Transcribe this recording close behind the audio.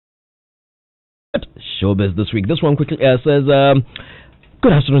Showbiz this week. This one quickly says,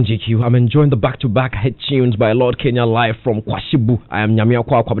 good afternoon, GQ. I'm enjoying the back-to-back hit tunes by Lord Kenya live from Kwashibu. I am Nyamia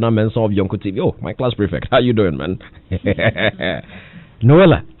Kwa Kwabena Mensa of Yonko TV. Oh, my class prefect. How you doing, man?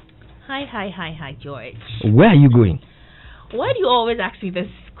 Noella. Hi, George. Where are you going? Why do you always ask me this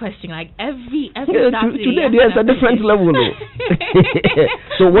question? Like every Saturday. Today there's a different level.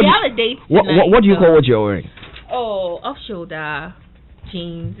 So what? We have a date tonight, what do you call what you're wearing? Oh, off-shoulder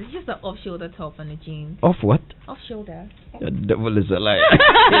jeans. It's just an off-shoulder top and a jeans. Off what? Off-shoulder. The devil is a liar.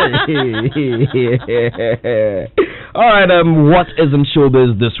 All right, what is in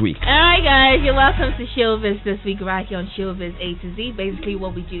Showbiz this week? All right, guys, you're welcome to Showbiz this week right here on ShowbizAtoZ. Basically,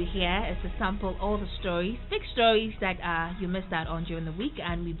 what we do here is to sample all the stories, big stories that you missed out on during the week,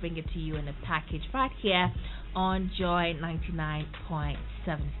 and we bring it to you in a package right here on Joy 99.7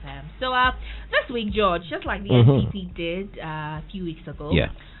 FM. So this week, George, just like the NPP did a few weeks ago,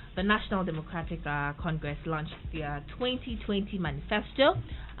 the National Democratic Congress launched their 2020 manifesto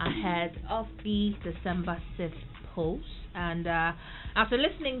ahead of the December 6th polls. And after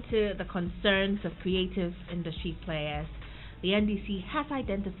listening to the concerns of creative industry players, the NDC has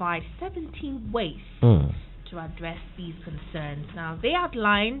identified 17 ways to address these concerns. Now, they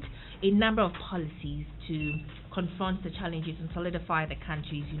outlined a number of policies to confront the challenges and solidify the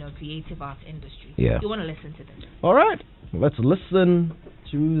country's, creative art industry. Yeah. You want to listen to this? All right. Let's listen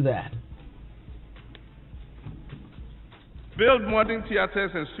to that. Build modern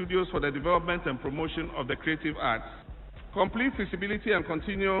theaters and studios for the development and promotion of the creative arts. Complete feasibility and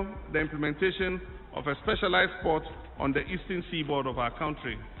continue the implementation of a specialized port on the eastern seaboard of our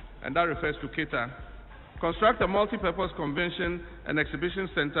country, and that refers to Keta. Construct a multi-purpose convention and exhibition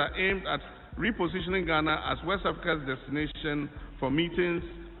center aimed at repositioning Ghana as West Africa's destination for meetings,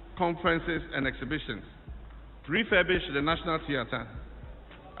 conferences, and exhibitions. Refurbish the National Theatre.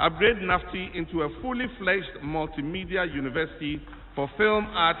 Upgrade NAFTI into a fully fledged multimedia university for film,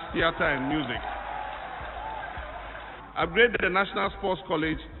 arts, theatre, and music. Upgrade the National Sports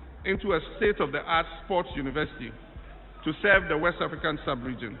College into a state-of-the-art sports university to serve the West African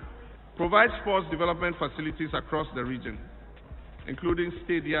sub-region. Provide sports development facilities across the region, including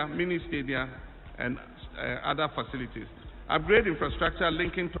stadia, mini stadia, and other facilities. Upgrade infrastructure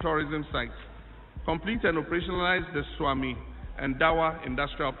linking tourism sites. Complete and operationalize the Swami and Dawa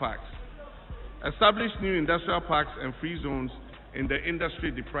industrial parks. Establish new industrial parks and free zones in the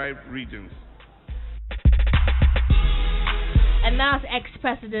industry-deprived regions. And now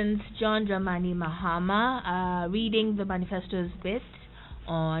ex-President John Dramani Mahama reading the manifesto's bit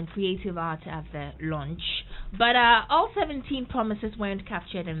on creative art at the launch. But all 17 promises weren't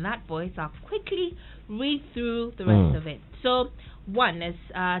captured in that voice. I'll quickly read through the rest of it. So, one is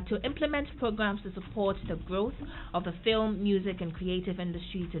to implement programs to support the growth of the film, music, and creative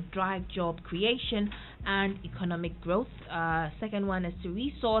industry to drive job creation and economic growth. Second one is to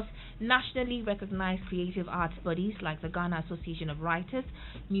resource nationally recognized creative arts bodies like the Ghana Association of Writers,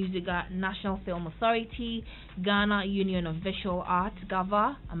 Musica National Film Authority, Ghana Union of Visual Arts,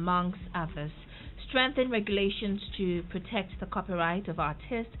 GAVA, amongst others. Strengthen regulations to protect the copyright of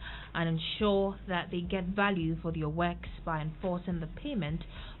artists and ensure that they get value for their works by enforcing the payment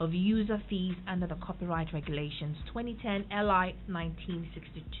of user fees under the Copyright Regulations 2010 LI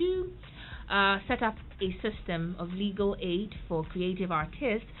 1962. Set up a system of legal aid for creative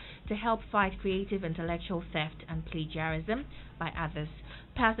artists to help fight creative intellectual theft and plagiarism by others.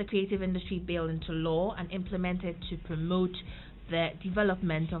 Pass the Creative Industry Bill into law and implement it to promote the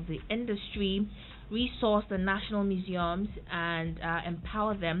development of the industry. Resource the national museums and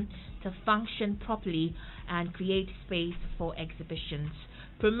empower them to function properly and create space for exhibitions.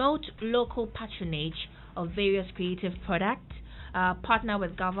 Promote local patronage of various creative products. Partner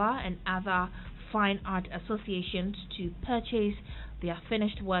with GAVA and other fine art associations to purchase their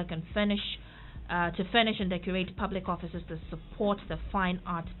finished work and furnish and decorate public offices to support the fine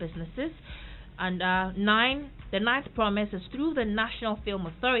art businesses. And the ninth promise is through the National Film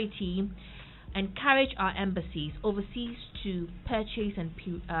Authority, encourage our embassies overseas to purchase and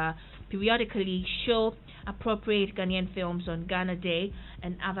periodically show appropriate Ghanaian films on Ghana Day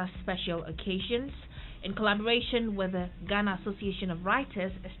and other special occasions. In collaboration with the Ghana Association of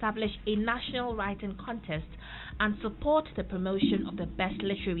Writers, establish a national writing contest and support the promotion of the best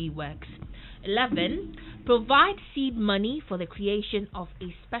literary works. 11. Provide seed money for the creation of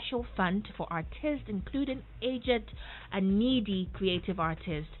a special fund for artists, including aged and needy creative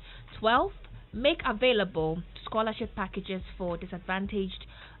artists. 12. Make available scholarship packages for disadvantaged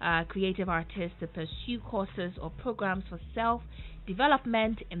creative artists to pursue courses or programs for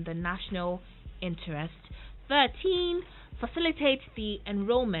self-development in the national interest. 13. facilitate the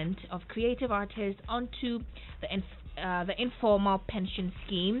enrollment of creative artists onto the informal pension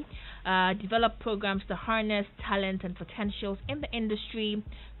scheme, develop programs to harness talent and potentials in the industry.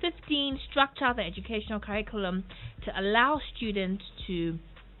 15, structure the educational curriculum to allow students to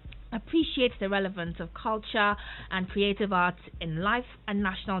appreciate the relevance of culture and creative arts in life and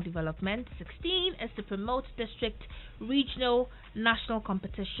national development. 16 is to promote district, regional, national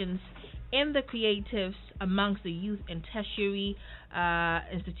competitions in the creatives amongst the youth in tertiary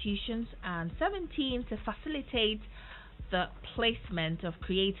institutions. And 17, to facilitate the placement of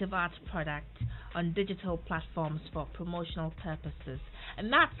creative arts products on digital platforms for promotional purposes.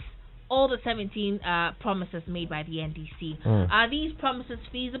 And that's all the 17 promises made by the NDC. Are these promises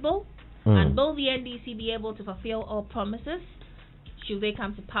feasible? And will the NDC be able to fulfill all promises? Should they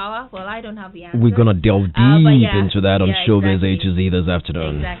come to power? Well, I don't have the answer. We're going to delve deep into that on ShowbizAtoZ this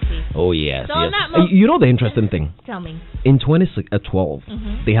afternoon. Exactly. Oh, yes. So yes. You know the interesting thing? Tell me. In 2012,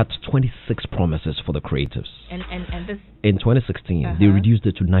 they had 26 promises for the creatives. And this... In 2016, they reduced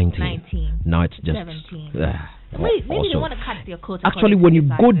it to 19. Now it's just... 17. Maybe they want to cut their quota. Actually, when you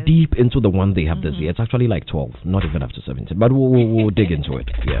go deep into the one they have this year, it's actually like 12, not even up to 17. But we'll dig into it.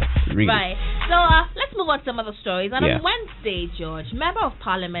 Yeah, really. Right. So let's move on to some other stories. And on Wednesday, George, Member of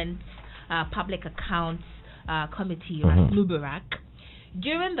Parliament Public Accounts Committee, Mubarak,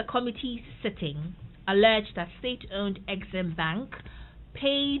 during the committee's sitting, alleged that state-owned Exim Bank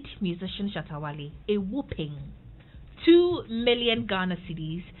paid musician Shatta Wale a whopping 2 million Ghana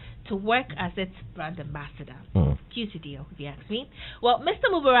cedis to work as its brand ambassador. Juicy deal, if you ask me. Well,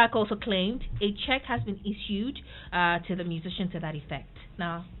 Mr. Mubarak also claimed a check has been issued to the musician to that effect.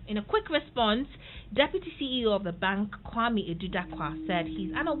 Now, in a quick response, Deputy CEO of the bank, Kwame Edudakwa, said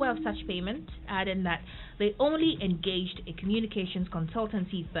he's unaware of such payment, adding that they only engaged a communications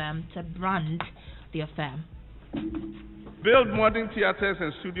consultancy firm to brand the affair. Build modern theaters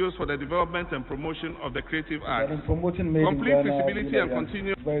and studios for the development and promotion of the creative arts. Complete visibility and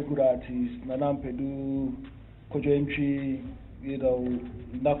continue. Very good artists, Nanam Pedu, Kojo Entry,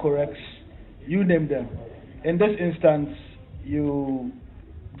 Nakorex, you name them. In this instance, you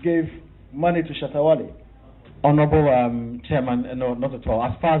gave money to Shatta Wale. Honorable Chairman, no, not at all.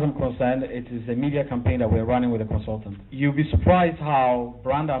 As far as I'm concerned, it is a media campaign that we're running with a consultant. You'll be surprised how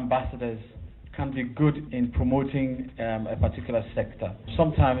brand ambassadors can be good in promoting a particular sector.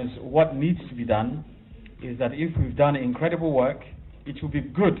 Sometimes what needs to be done is that if we've done incredible work, it will be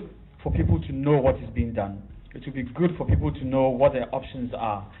good for people to know what is being done. It will be good for people to know what their options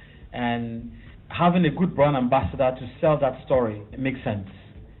are. And having a good brand ambassador to sell that story, it makes sense.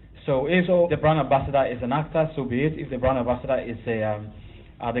 So if the brand ambassador is an actor, so be it. If the brand ambassador is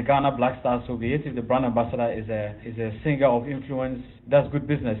the Ghana Black Stars, so be it. If the brand ambassador is a singer of influence, that's good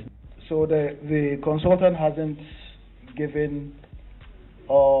business. So the consultant hasn't given,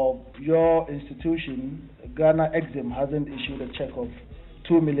 or your institution, Ghana Exim, hasn't issued a check of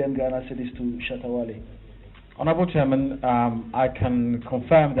 2 million Ghana cedis to Shatta Wale. Honorable Chairman, I can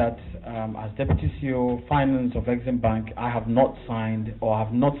confirm that as Deputy CEO Finance of Exim Bank, I have not signed or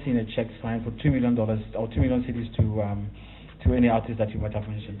have not seen a check signed for $2 million or 2 million cedis to any artist that you might have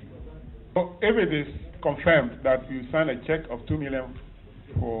mentioned. So if it is confirmed that you signed a check of 2 million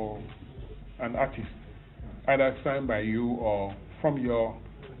for an artist, either signed by you or from your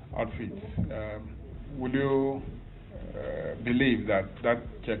outfit, will you believe that that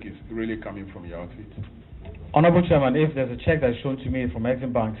check is really coming from your outfit? Honorable Chairman, if there's a check that's shown to me from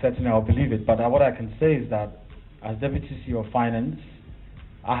Exim Bank, certainly I'll believe it. But what I can say is that as Deputy CEO of Finance,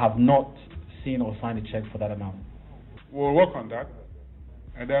 I have not seen or signed a check for that amount. We'll work on that,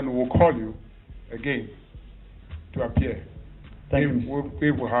 and then we'll call you again to appear. Thank you.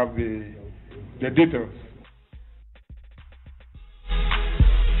 If we have the details.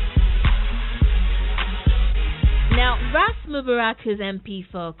 Now, Ras Mubarak, who's MP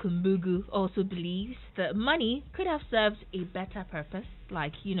for Kumbugu, also believes that money could have served a better purpose,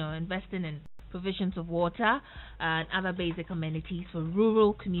 like, investing in provisions of water and other basic amenities for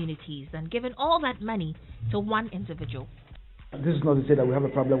rural communities, than giving all that money to one individual. This is not to say that we have a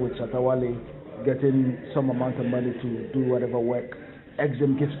problem with Shatta Wale getting some amount of money to do whatever work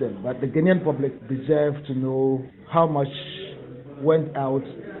Exim gives them. But the Ghanaian public deserve to know how much went out,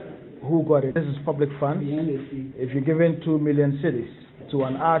 who got it. This is public funds. If you're giving 2 million cedis to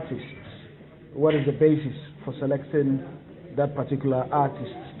an artist, what is the basis for selecting that particular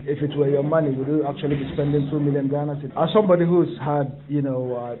artist? If it were your money, would you actually be spending 2 million Ghana cedis? As somebody who's had,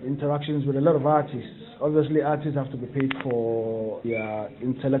 interactions with a lot of artists, obviously artists have to be paid for their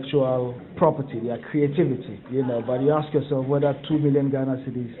intellectual property, their creativity, but you ask yourself whether 2 million Ghana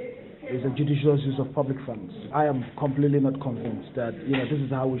cedis is a judicious use of public funds. I am completely not convinced that this is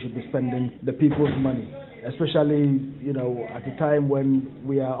how we should be spending the people's money, especially at a time when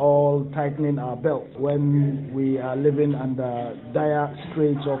we are all tightening our belts, when we are living under dire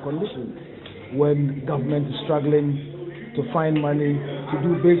straits or conditions, when government is struggling to find money to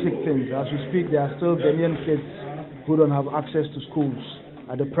do basic things. As we speak, there are still Ghanaian kids who don't have access to schools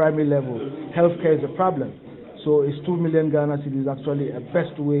at the primary level. Healthcare is a problem. So is 2 million Ghana cedis actually a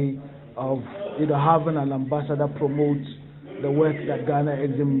best way of having an ambassador promote the work that Ghana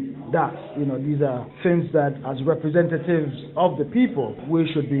Exim does? These are things that as representatives of the people we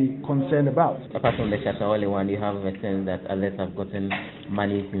should be concerned about. Apart from the Shatawale one, you have a sense that others have gotten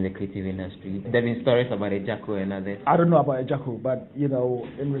money in the creative industry. There have been stories about Ejako and others. I don't know about Ejako, but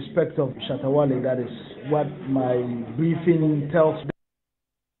in respect of Shatawale, that is what my briefing tells me.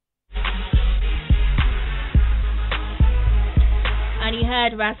 And you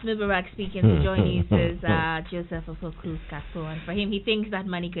heard Ras Mubarak speaking to Joy News' Joseph Ofoku-Kaso, and for him, he thinks that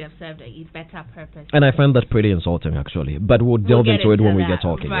money could have served a better purpose. And I find that pretty insulting, actually. But we'll delve into it when we get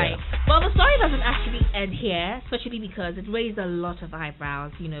talking. Right. Yeah. Well, the story doesn't actually end here, especially because it raised a lot of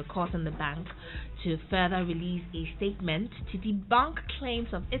eyebrows, causing the bank to further release a statement to debunk claims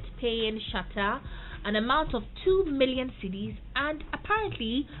of it paying Shatta an amount of 2 million cedis and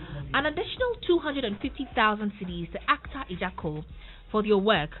apparently an additional 250,000 cedis to actor Ejako for their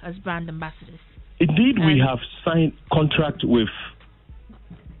work as brand ambassadors. Indeed, we have signed contract with.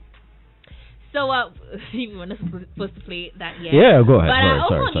 So, we were not supposed to play that yet. Yeah, go ahead. But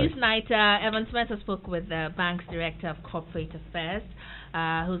also on Newsnight, Evan Spencer spoke with the bank's director of corporate affairs,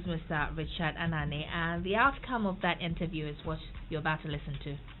 who's Mr. Richard Anane, and the outcome of that interview is what you're about to listen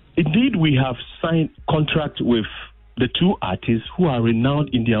to. Indeed, we have signed contract with the two artists who are renowned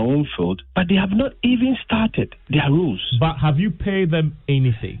in their own field, but they have not even started their roles. But have you paid them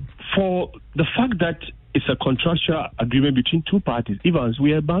anything? For the fact that it's a contractual agreement between two parties, even as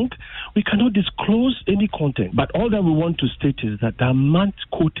we are a bank, we cannot disclose any content. But all that we want to state is that the amount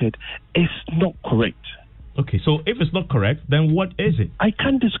quoted is not correct. Okay, so if it's not correct, then what is it? I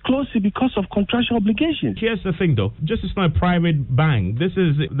can't disclose it because of contractual obligations. Here's the thing, though. This is not a private bank. This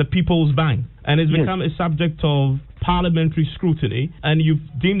is the people's bank. And it's become a subject of parliamentary scrutiny, and you've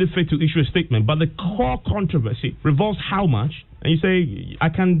deemed it fit to issue a statement. But the core controversy revolves how much? And you say, I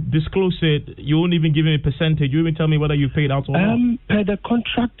can't disclose it. You won't even give me a percentage. You even tell me whether you paid out or not. Per the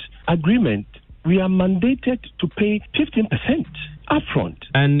contract agreement, we are mandated to pay 15% upfront.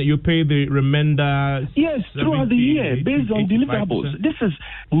 And you pay the remainder? Yes, throughout the year, based on deliverables. This is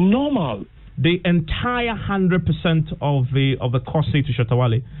normal. The entire 100% of the cost, say, to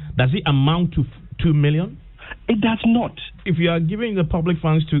Shatawale, does it amount to 2 million? It does not. If you are giving the public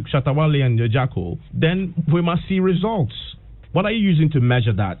funds to Shatawale and Ejako, then we must see results. What are you using to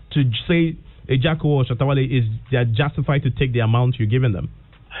measure that? To say Ejako or Shatawale they are justified to take the amount you're giving them?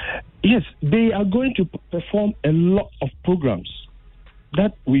 Yes, they are going to perform a lot of programs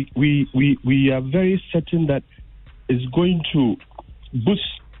that we are very certain that is going to boost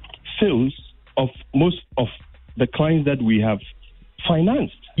sales of most of the clients that we have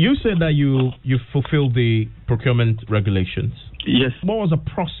financed. You said that you fulfilled the procurement regulations. Yes. What was the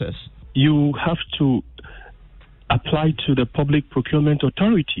process? You have to apply to the Public Procurement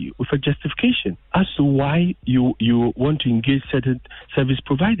Authority with a justification as to why you want to engage certain service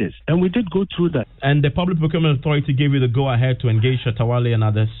providers. And we did go through that. And the Public Procurement Authority gave you the go-ahead to engage Shatawale and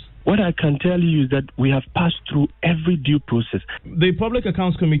others? What I can tell you is that we have passed through every due process. The Public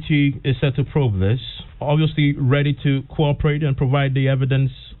Accounts Committee is set to probe this, obviously ready to cooperate and provide the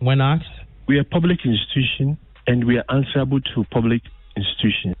evidence when asked. We are a public institution and we are answerable to public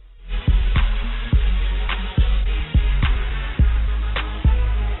institutions.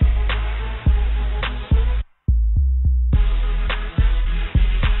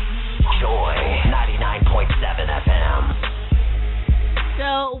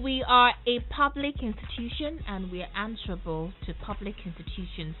 We are a public institution and we are answerable to public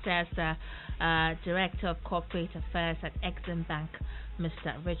institutions, says the Director of Corporate Affairs at Exim Bank,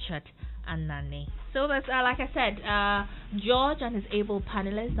 Mr. Richard Anane. So that's, like I said, George and his able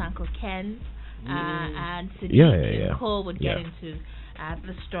panelists, Uncle Ken and Sadiq and Cole would get into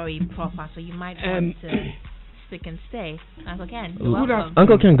the story proper, so you might want to stick and stay. Uncle Ken, welcome.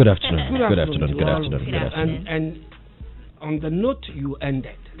 Uncle Ken, good afternoon. Good afternoon. And on the note you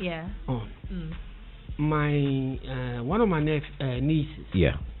ended, my one of my nieces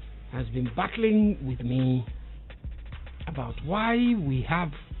has been battling with me about why we have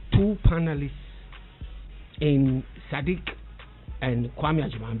two panelists in Sadiq and Kwame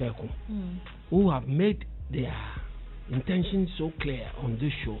Ajimambeko who have made their intentions so clear on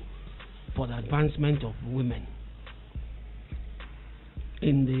this show for the advancement of women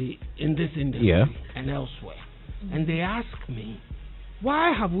in this industry and elsewhere. And they ask me,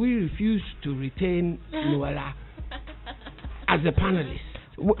 why have we refused to retain Noella as a panelist?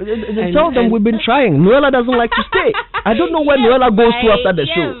 Tell them we've been trying. Noella doesn't like to stay. I don't know where Noella goes to after the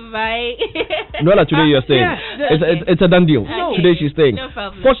show. Right. Noella, today you're staying. It's a done deal. Okay. Today she's staying. No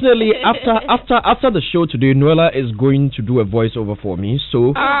problem. Fortunately, after the show today, Noella is going to do a voiceover for me. So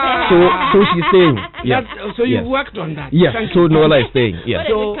she's staying. Yeah. So you worked on that. Yes. So Noella is staying. Yes.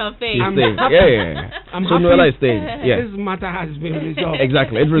 So she's staying. Yeah. So Noella is staying. Yeah. This matter has been resolved.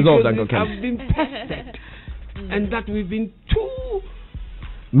 Exactly. It's resolved, Uncle Ken. I've been tested, and that we've been too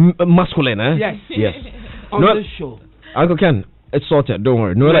masculine, eh? Yes. On this show. Uncle Ken, it's sorted. Don't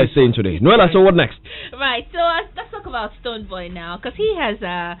worry. Noella is staying today. Noella, so what next? Right. So let's talk about Stone Boy now, because he has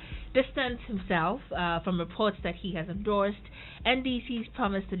distanced himself from reports that he has endorsed NDC's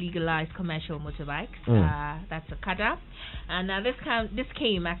promise to legalize commercial motorbikes. That's Okada. And this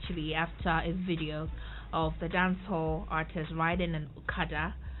came actually after a video of the dancehall artist riding an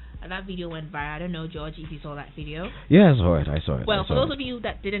Okada. That video went viral. I don't know, George, if you saw that video. Yeah, I saw it. Well, for those of you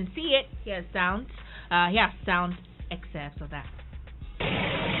that didn't see it, here's sound excerpts of that.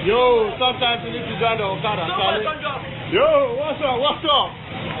 Yo, sometimes you need to join the Okada. Yo, what's up?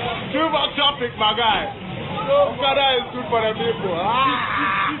 Too much traffic, my guy. Okada is good for the people.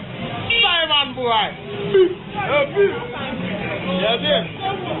 Simon boy. Yes.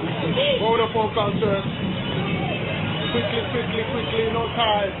 Vodafone concert. Quickly, no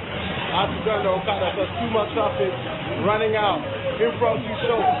time. I have to join the Okada. There's too much traffic. Running out. In front you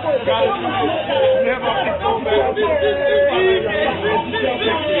show. Gotta do this. Never pick on that.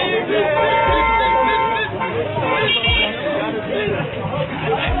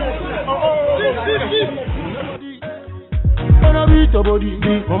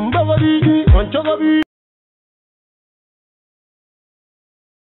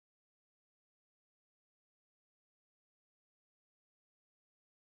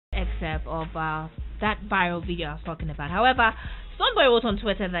 Excerpt of that viral video I was talking about. However, Stoneboy wrote on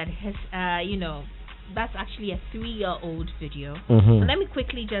Twitter that his, that's actually a 3-year-old video. So let me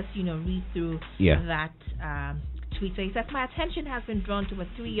quickly just, read through that tweet. So he says, my attention has been drawn to a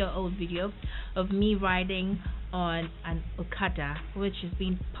 3-year-old video of me riding on an Okada, which is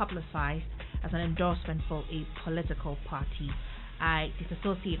being publicized as an endorsement for a political party. I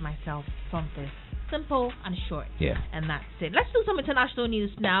disassociate myself from this. Simple and short. Yeah. And that's it. Let's do some international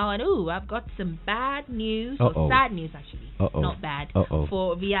news now. And I've got some bad news, or sad news actually. Not bad.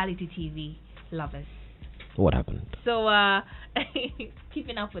 For reality TV lovers. What happened? So,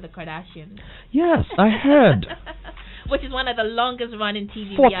 keeping up with the Kardashians. Yes, I heard. Which is one of the longest running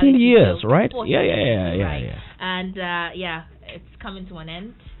TV 14 years, shows. right? 14 Yeah. And it's coming to an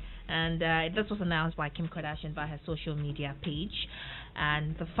end. And this was announced by Kim Kardashian via her social media page.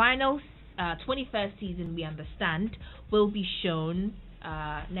 And the final 21st season, we understand, will be shown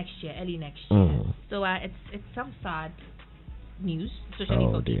early next year. So it's some sad news, especially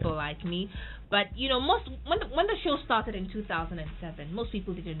for people like me. But when the show started in 2007, most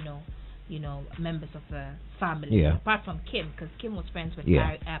people didn't know members of the family apart from Kim, because Kim was friends with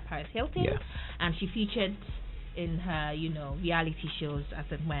Paris Hilton, and she featured in her reality shows as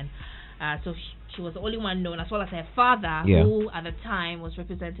and when. So she was the only one known, as well as her father, who at the time was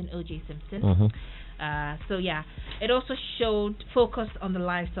representing O.J. Simpson. It also focused on the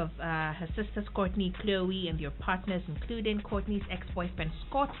lives of her sisters Courtney, Chloe, and their partners, including Courtney's ex-boyfriend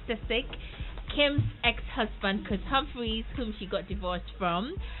Scott Disick, Kim's ex-husband Chris Humphries, whom she got divorced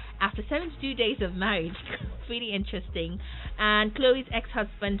from after 72 days of marriage. Pretty interesting. And Chloe's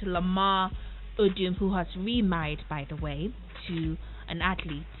ex-husband Lamar Odom, who has remarried, by the way, to an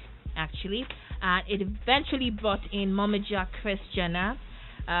athlete, actually. It eventually brought in momager Kris Jenner,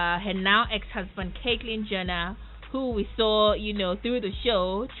 her now ex-husband Caitlyn Jenner, who we saw, through the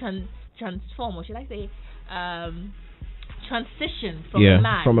show transform, or should I say, transition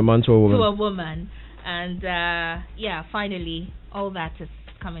from a man to a woman. And finally, all that is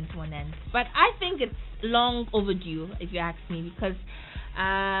coming to an end. But I think it's long overdue, if you ask me, because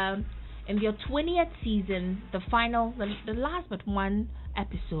in their 20th season, the last but one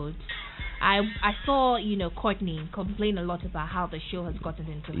episode, I saw Courtney complain a lot about how the show has gotten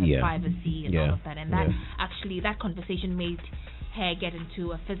into her privacy and all of that, and that conversation made her get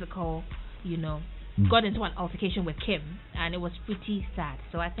into a physical, got into an altercation with Kim, and it was pretty sad.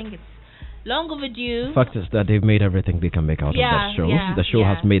 So I think it's long overdue. Fact is that they've made everything they can make out of that show. The show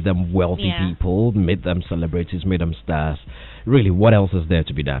has made them wealthy people, made them celebrities, made them stars. Really, what else is there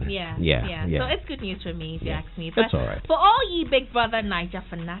to be done? So it's good news for me, if you ask me. But it's all right. For all ye Big Brother Niger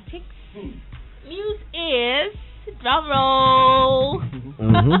fanatics, News is, drum roll.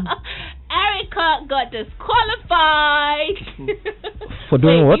 Erica got disqualified. For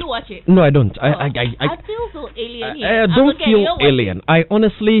doing what? You watch it? No, I don't. I feel so alien here. I don't feel alien. I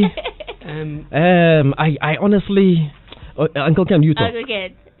honestly, I honestly, Uncle Ken, you talk.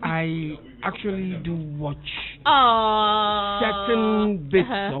 I actually do watch certain bits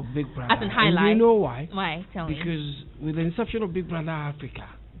of Big Brother. As in highlights. And you know why? Why? Tell me. Because with the inception of Big Brother Africa,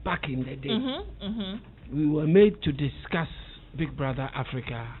 back in the day, we were made to discuss Big Brother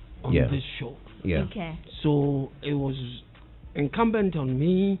Africa on this show. Yeah. Okay. So it was incumbent on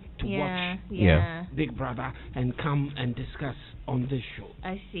me to watch Big Brother and come and discuss on this show.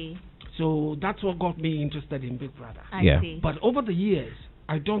 I see. So that's what got me interested in Big Brother. I see. But over the years,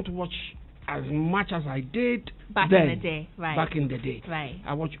 I don't watch as much as I did back then, in the day. Right. Back in the day. Right.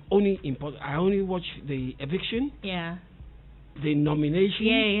 I only watch the eviction. Yeah. The nomination.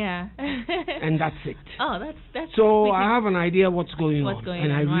 Yeah. And that's it. Oh, that's. So I have an idea what's going on,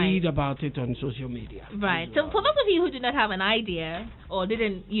 and I read right. about it on social media. Right. So for those of you who do not have an idea or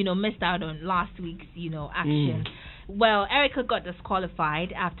didn't, missed out on last week's, action. Well, Erica got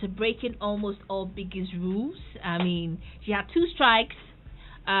disqualified after breaking almost all Biggie's rules. I mean, she had 2 strikes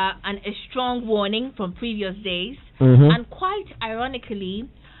and a strong warning from previous days. And quite ironically,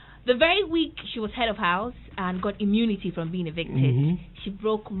 the very week she was head of house and got immunity from being evicted, she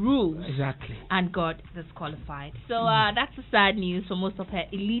broke rules and got disqualified. So that's the sad news for most of her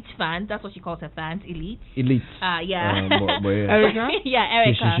elite fans. That's what she calls her fans, elite. Elite. Yeah. Erica? Yeah,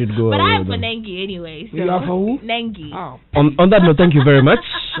 Erica. She should go. But I'm for Nengi anyway. So you are for who? Nengi. Oh. On that note, thank you very much.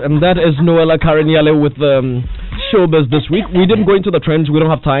 And that is Noella Kariniale with Showbiz this week. We didn't go into the trends. We don't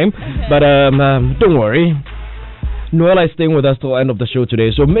have time. But don't worry. Noella is staying with us till the end of the show today,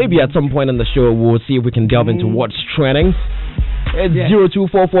 so maybe at some point in the show we'll see if we can delve into what's trending. It's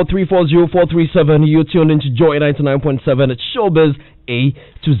 0244340437. You tuned into Joy 99.7 at Showbiz A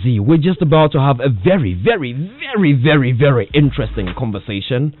to Z. We're just about to have a very, very, very, very, very interesting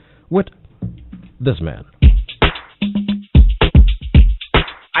conversation with this man.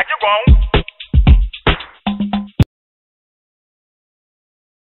 Are you wrong?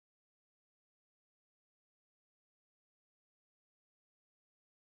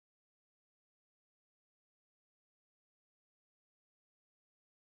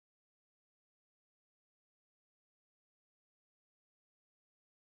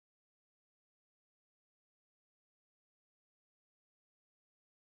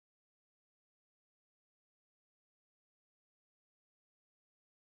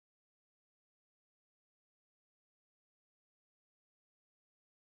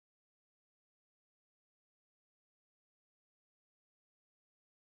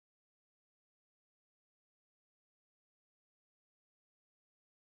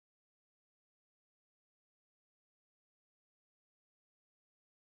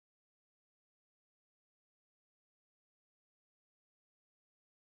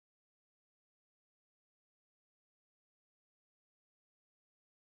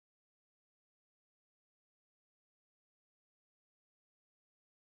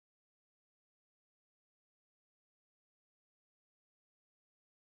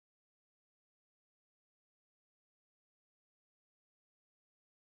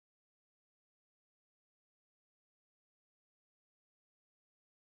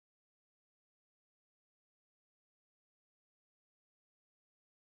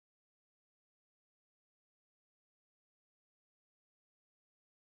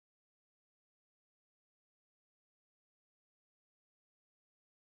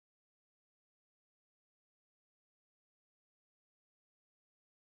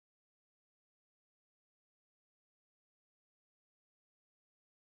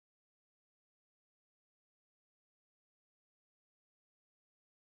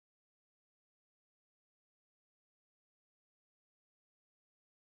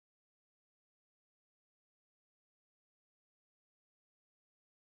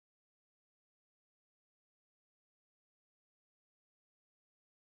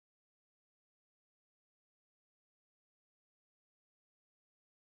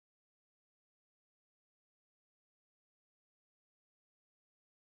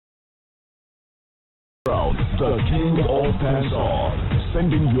 The king of dancehall.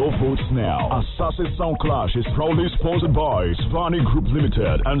 Send in your votes now. Assassin Sound Clash is proudly sponsored by Svani Group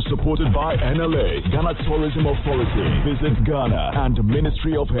Limited and supported by NLA, Ghana Tourism Authority, Visit Ghana, and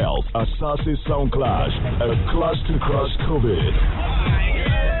Ministry of Health. Assassin Sound Clash, a clash to crush COVID.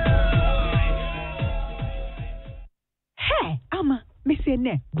 Hey, Ama, Missy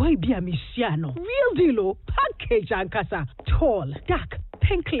Ne, boy be a Missiano. Real deal, package and casa. Tall, dark,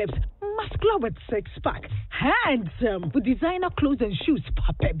 pink lips, muscular with six-pack, handsome with designer clothes and shoes,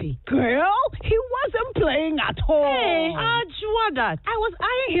 baby. Girl, he wasn't playing at all. Hey, that. I was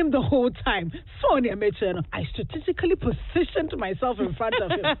eyeing him the whole time. Sonia Mitchell, I strategically positioned myself in front of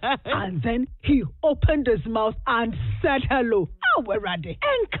him. And then he opened his mouth and said hello. Oh, we're ready.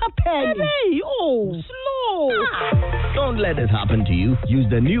 And Capelli. Hey, slow. Don't let it happen to you. Use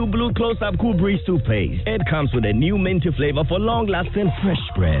the new Blue Close-Up Cool Breeze toothpaste. It comes with a new minty flavor for long-lasting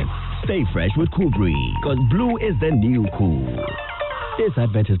fresh breath. Stay fresh with Cool Breeze, because blue is the new cool. This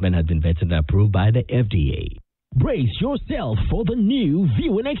advertisement has been vetted and approved by the FDA. Brace yourself for the new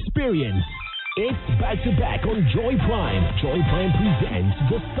viewing experience. It's back-to-back on Joy Prime. Joy Prime presents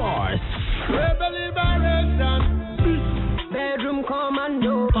The Stars. Bedroom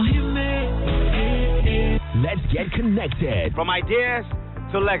commando. Let's get connected. From ideas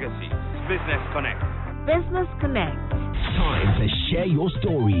to legacy. Business Connect. Business Connect. Time to share your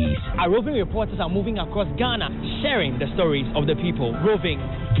stories. Our roving reporters are moving across Ghana, sharing the stories of the people. Roving.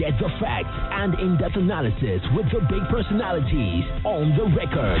 Get the facts and in-depth analysis with the big personalities on the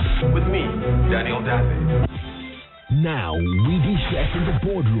record. With me, Daniel David. Now we de-stress in the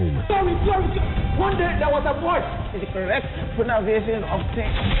boardroom. Sorry. One day there was a voice. The correct pronunciation of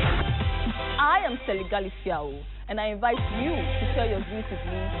things. I am Sally Galiciao, and I invite you to share your views with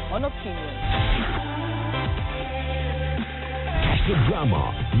me on opinion. The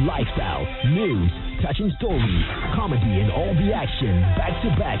drama, lifestyle, news, touching stories, comedy, and all the action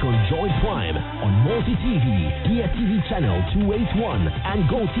back-to-back on Joy Prime on Multi-TV, DSTV Channel 281, and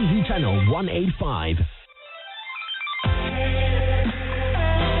Go TV Channel 185.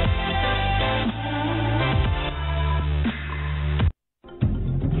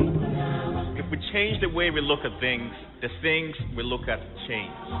 If we change the way we look at things, the things we look at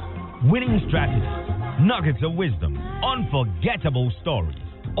change. Winning strategies, nuggets of wisdom, unforgettable stories,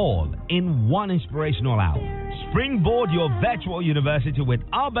 all in one inspirational hour. Springboard your virtual university with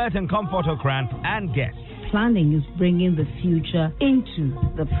Albert and Comfort Okran and guests. Planning is bringing the future into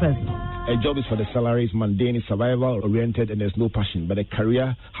the present. A job is for the salaries, mundane, is survival-oriented, and there's no passion. But a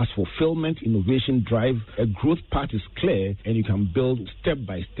career has fulfillment, innovation, drive. A growth path is clear, and you can build step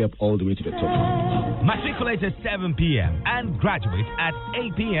by step all the way to the top. Matriculate at 7 p.m. and graduate at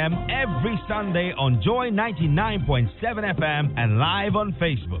 8 p.m. every Sunday on Joy 99.7 FM and live on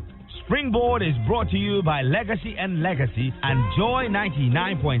Facebook. Springboard is brought to you by Legacy and Legacy and Joy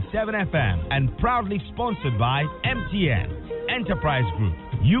 99.7 FM and proudly sponsored by MTN, Enterprise Group,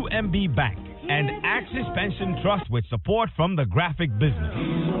 UMB Bank, and Axis Pension Trust with support from the graphic business.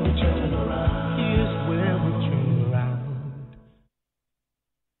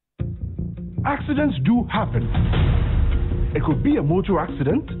 Accidents do happen. It could be a motor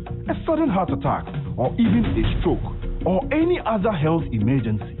accident, a sudden heart attack, or even a stroke, or any other health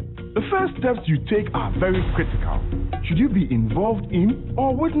emergency. The first steps you take are very critical. Should you be involved in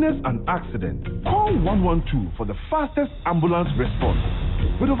or witness an accident, call 112 for the fastest ambulance response.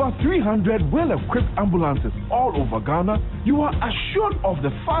 With over 300 well-equipped ambulances all over Ghana, you are assured of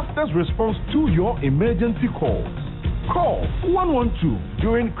the fastest response to your emergency calls. Call 112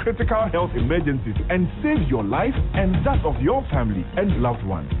 during critical health emergencies and save your life and that of your family and loved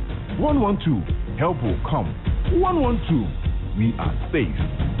ones. 112, help will come. 112, we are safe.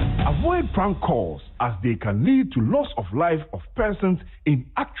 Avoid prank calls as they can lead to loss of life of persons in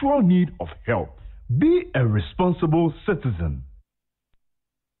actual need of help. Be a responsible citizen.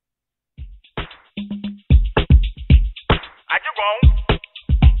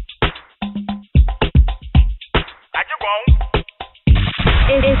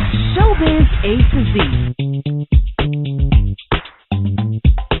 It's Showbiz A to Z.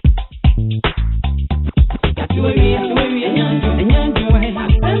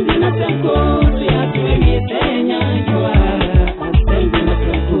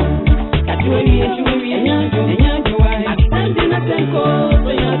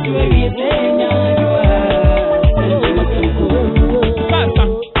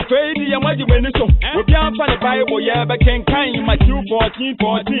 Bible, yeah, but can't kind my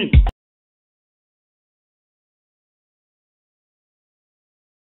 2:14.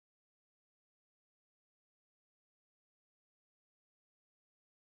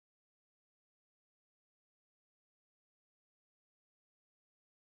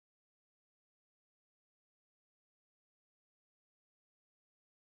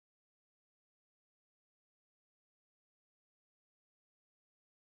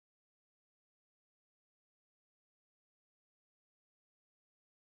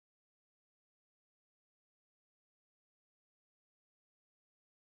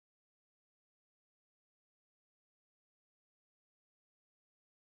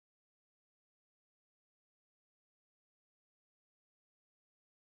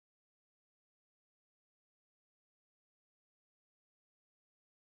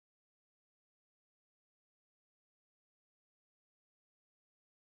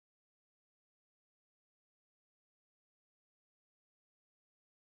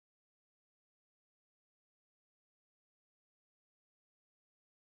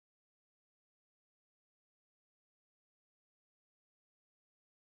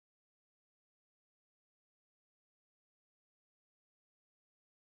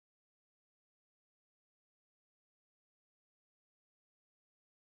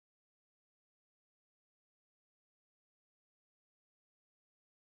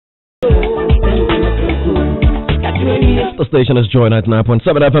 The station is Joy 99.7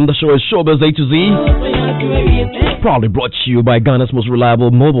 FM. The show is ShowbizAtoZ. Proudly brought to you by Ghana's most reliable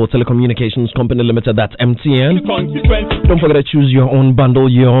mobile telecommunications company limited, that's MTN. Don't forget to choose your own bundle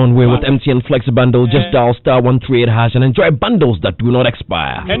your own way with MTN Flex Bundle. Just dial *138# and enjoy bundles that do not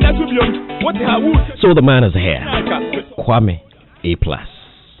expire. So the man is here, Kwame A+.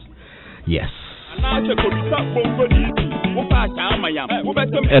 Yes.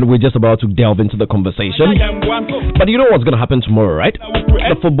 And we're just about to delve into the conversation. But you know what's going to happen tomorrow, right?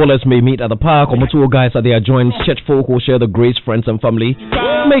 The footballers may meet at the park, or two guys at their joints. Church folk who share the grace, friends and family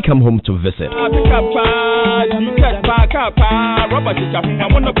may come home to visit.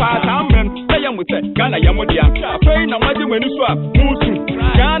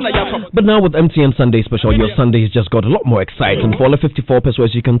 But now with MTN Sunday Special, your Sundays just got a lot more exciting. For only 54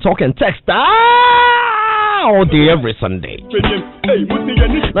 pesos, you can talk and text all day every Sunday.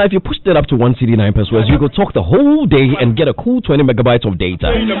 Now if you pushed it up to 1 CD 9 pesos, you could talk the whole day and get a cool 20 megabytes of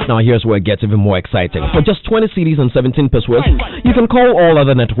data. Now here's where it gets even more exciting. For just 20 CDs and 17 pesos, you can call all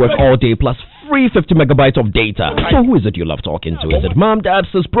other networks all day plus free 50 megabytes of data. So who is it you love talking to? Is it mom, dad,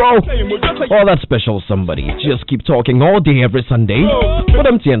 sis, bro? Or that special somebody? Just keep talking all day every Sunday with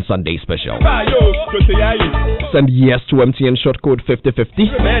MTN Sunday Special. Send yes to MTN short code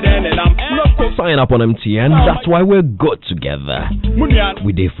 5050. Sign up on MTN. That's why we're good together.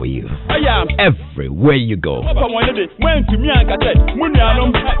 We there for you everywhere you go.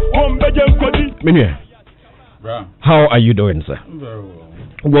 Minue, how are you doing, sir? Very well.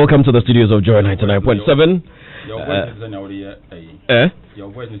 Welcome to the studios of Joy 99.7.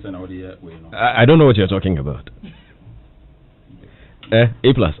 I don't know what you're talking about. A+,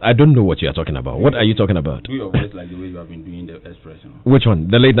 I don't know what you're talking about. What are you talking about? Do your voice like the way you have been doing the Express. You know? Which one?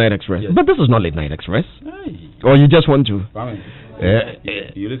 The Late Night Express? Yes. But this is not Late Night Express. Hey. Or you just want to?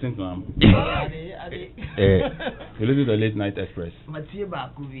 You listen to him. You listen to the Late Night Express.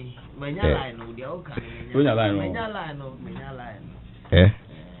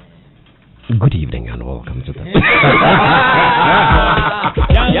 Good evening and welcome to the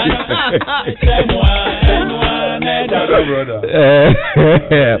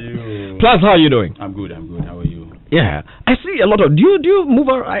Plus, how are you doing? I'm good. How are you? Yeah, I see a lot of. Do you move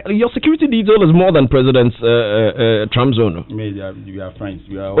around? Your security detail is more than President Trump's own. We are friends.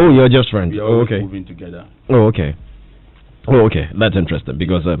 You're just friends. We are okay. Moving together. Okay. Oh, okay. That's interesting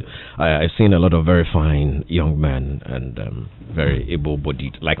because I've seen a lot of very fine young men and very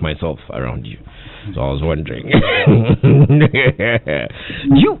able-bodied, like myself, around you. So I was wondering.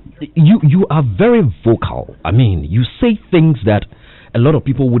 You are very vocal. I mean, you say things that a lot of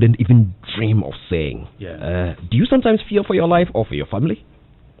people wouldn't even dream of saying. Yeah. Do you sometimes fear for your life or for your family?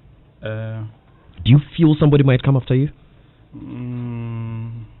 Do you feel somebody might come after you?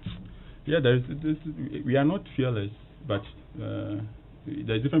 Yeah, we are not fearless. But there's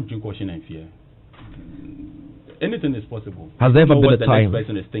a difference between caution and fear. Anything is possible. Has there ever been a time? The next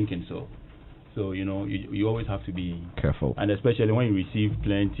person is thinking so. So, you know, you always have to be careful. And especially when you receive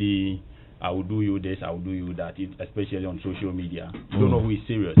plenty, I will do you this, I will do you that, especially on social media. You don't know who is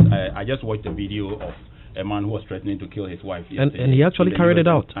serious. I just watched a video of a man who was threatening to kill his wife yesterday. And he actually carried it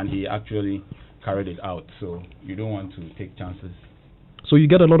out. And he actually carried it out. So you don't want to take chances. So you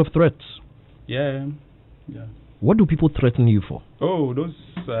get a lot of threats? Yeah. What do people threaten you for? Oh, those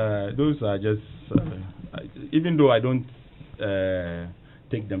are just. Even though I don't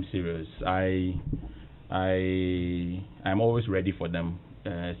take them serious, I'm always ready for them.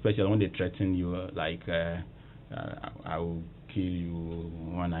 Especially when they threaten you, like I will kill you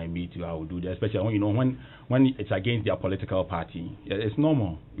when I meet you. I will do that. Especially when it's against their political party. It's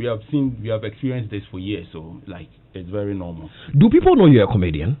normal. We have experienced this for years, so like it's very normal. Do people know you're a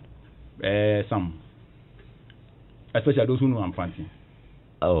comedian? Some. Especially those who know I'm fancy.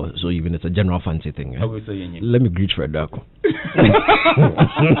 Oh, so even it's a general fancy thing. I will say Let me greet Fred Dako.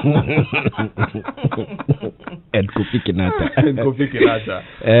 Ed Kofi Kinata.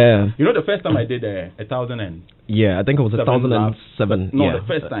 You know the first time I did 1,000 and... Yeah, I think it was 1,007. No, yeah. the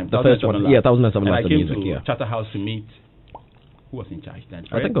first time. The first one. Yeah, 1,007 and I came music, to Charterhouse to meet... Who was in charge then?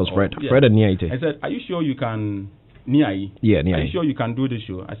 I think it was Fred. Yeah. Fred and Niaite. I said, are you sure you can... Niai? Yeah, Niai. Are you sure you can do this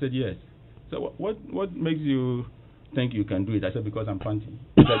show? I said, yes. So what makes you think you can do it? I said, because I'm fancy.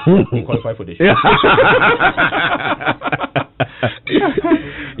 He said, you qualify for the show.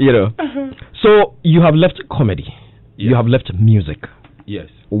 You know. So you have left comedy. Yes. You have left music. Yes.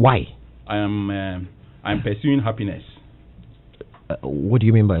 Why? I'm pursuing happiness. What do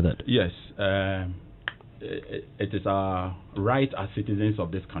you mean by that? Yes. It is our right as citizens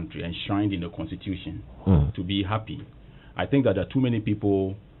of this country, enshrined in the Constitution, to be happy. I think that there are too many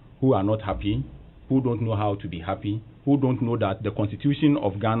people who are not happy, who don't know how to be happy, who don't know that the Constitution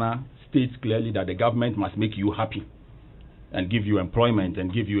of Ghana states clearly that the government must make you happy and give you employment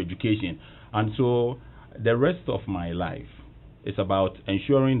and give you education. And so the rest of my life is about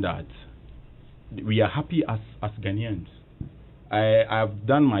ensuring that we are happy as Ghanaians. I've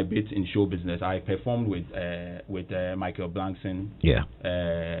done my bit in show business. I performed with Michael Blankson. Yeah.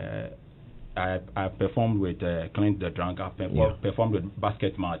 I performed with Clint the Drunk. I performed with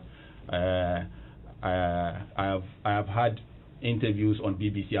Basket Mart. I have had interviews on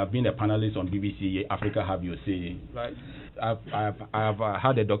BBC. I've been a panelist on BBC Africa Have Your Say. Right. I've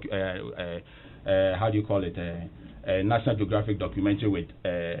had a how do you call it? A National Geographic documentary with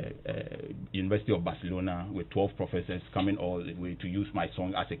University of Barcelona with 12 professors coming all the way to use my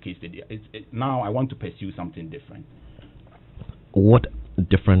song as a case study. Now I want to pursue something different. What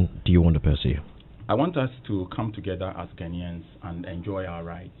different do you want to pursue? I want us to come together as Ghanaians and enjoy our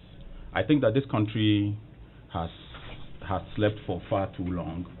rights. I think that this country has slept for far too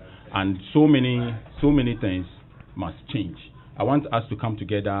long, and so many things must change. I want us to come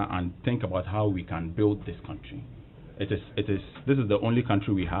together and think about how we can build this country. This is the only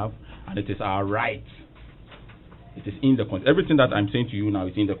country we have, and it is our right. It is in the everything that I'm saying to you now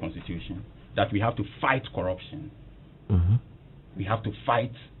is in the Constitution. That we have to fight corruption. Mm-hmm. We have to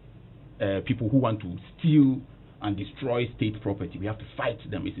fight people who want to steal and destroy state property. We have to fight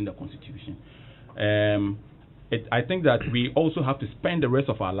them. It's in the Constitution. I think that we also have to spend the rest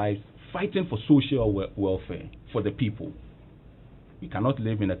of our lives fighting for social welfare for the people. We cannot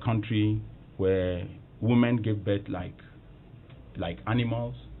live in a country where women give birth like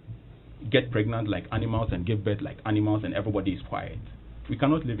animals, get pregnant like animals and give birth like animals, and everybody is quiet. We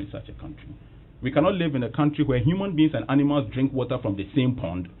cannot live in such a country. We cannot live in a country where human beings and animals drink water from the same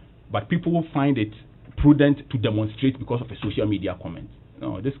pond, but people will find it prudent to demonstrate because of a social media comment.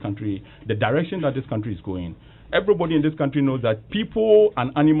 No, this country, the direction that this country is going, everybody in this country knows that people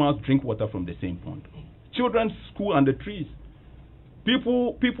and animals drink water from the same pond. Children's school under trees.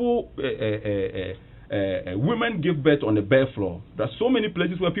 Women give birth on the bare floor. There are so many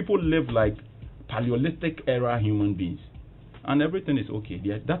places where people live like Paleolithic era human beings, and everything is okay.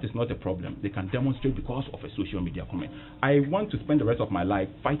 That is not a problem. They can demonstrate because of a social media comment. I want to spend the rest of my life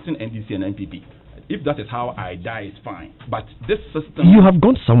fighting NDC and NPP. If that is how I die, it's fine. But this system... You have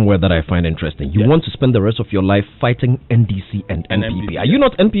gone somewhere that I find interesting. You want to spend the rest of your life fighting NDC and NPP. Are you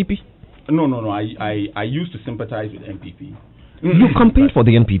not NPP? No. I used to sympathize with NPP. You campaigned for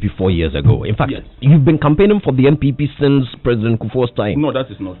the NPP 4 years ago. In fact, you've been campaigning for the NPP since President Kufuor's time. No,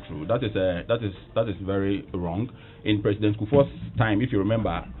 that is not true. That is very wrong. In President Kufuor's time, if you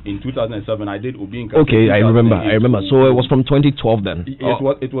remember, in 2007, I did Obi campaign. Okay, I remember. So it was from 2012 then.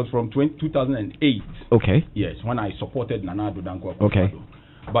 It was from 2008. Okay. Yes, when I supported Nana Addo Dankwa. Okay.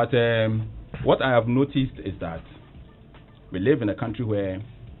 But what I have noticed is that we live in a country where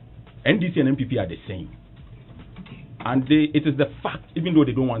NDC and NPP are the same. And it is the fact, even though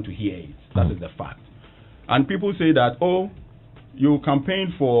they don't want to hear it. That is the fact. And people say that, you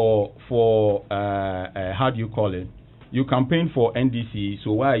campaign for how do you call it? You campaign for NDC,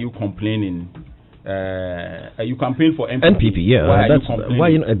 so why are you complaining? You campaign for NPP. NPP, yeah. Why are you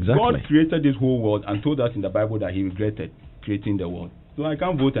complaining? Exactly. God created this whole world and told us in the Bible that He regretted creating the world. So I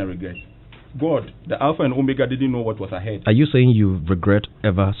can't vote and regret. God, the Alpha and Omega, didn't know what was ahead. Are you saying you regret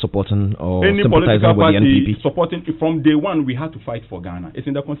ever supporting or any sympathizing with the NPP? Supporting from day one, we had to fight for Ghana. It's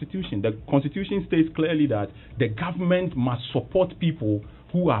in the Constitution. The Constitution states clearly that the government must support people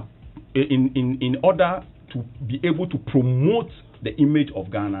who are in order to be able to promote the image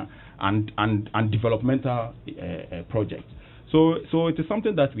of Ghana and developmental projects. So it is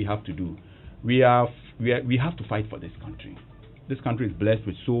something that we have to do. We have to fight for this country. This country is blessed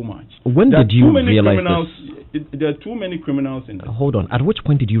with so much. When did you realize this? There are too many criminals in this. Hold on. At which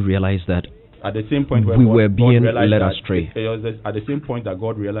point did you realize that at the same point where we were being led astray? It was at the same point that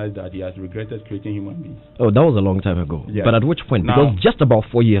God realized that He has regretted creating human beings. Oh, that was a long time ago. Yes. But at which point? Now, because just about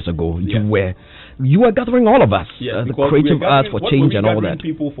 4 years ago, you were gathering all of us. Yes, the creative arts for change and all that.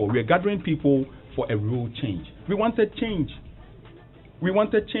 We are gathering people for a real change. We wanted change. We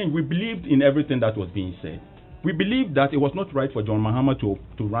believed in everything that was being said. We believed that it was not right for John Mahama to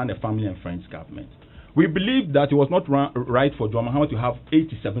run a family and friends government. We believed that it was not right for John Mahama to have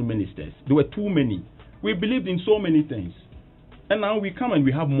 87 ministers. There were too many. We believed in so many things. And now we come and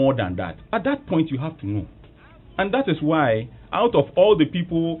we have more than that. At that point, you have to know. And that is why, out of all the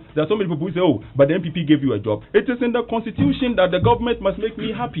people, there are so many people who say, but the NPP gave you a job. It is in the Constitution that the government must make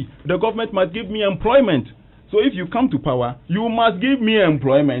me happy. The government must give me employment. So if you come to power, you must give me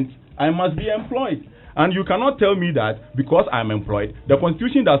employment. I must be employed. And you cannot tell me that because I'm employed, the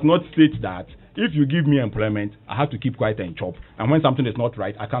Constitution does not state that if you give me employment, I have to keep quiet and chop. And when something is not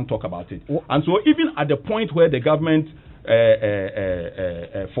right, I can't talk about it. And so even at the point where the government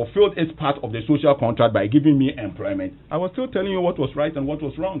fulfilled its part of the social contract by giving me employment, I was still telling you what was right and what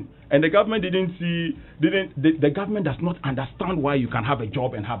was wrong. And the government the government does not understand why you can have a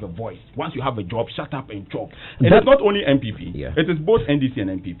job and have a voice. Once you have a job, shut up and chop. It is not only MPP. Yeah. It is both NDC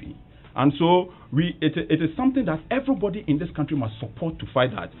and MPP. And so it is something that everybody in this country must support to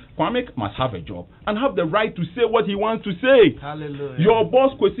fight that. Kwame must have a job and have the right to say what he wants to say. Hallelujah. Your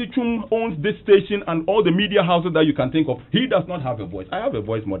boss, Kwesi Chum, owns this station and all the media houses that you can think of. He does not have a voice. I have a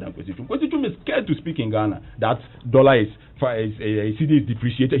voice more than Kwesi Chum. Kwesi Chum is scared to speak in Ghana. That dollar is CD is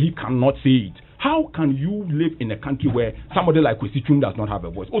depreciated. He cannot say it. How can you live in a country where somebody like Kwesi Chum does not have a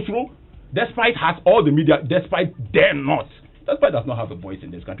voice? Oslo, despite has all the media, despite dare not. That's why does not have a voice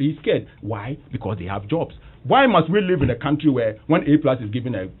in this country. He's scared. Why? Because they have jobs. Why must we live in a country where when A+ is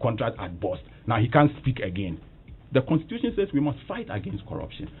given a contract at Boss, now he can't speak again? The Constitution says we must fight against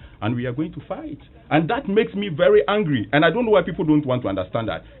corruption, and we are going to fight. And that makes me very angry. And I don't know why people don't want to understand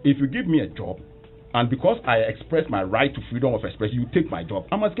that. If you give me a job, and because I express my right to freedom of expression, you take my job,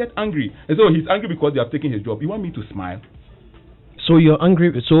 I must get angry. And so he's angry because they have taken his job. You want me to smile? So you're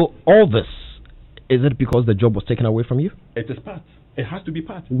angry. So all this, is it because the job was taken away from you? It is part. It has to be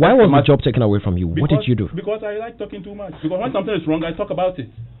part. Why was the job taken away from you? What did you do? Because I like talking too much. Because when something is wrong, I talk about it.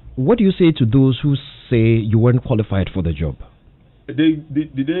 What do you say to those who say you weren't qualified for the job? Did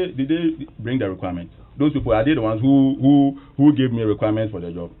they bring the requirements? Those people, are they the ones who gave me requirements for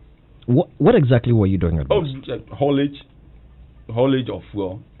the job? What exactly were you doing at Boss? Haulage of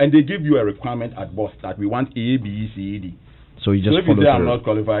fuel. And they give you a requirement at Boss that we want A, B, C, D. So you just if you say I'm not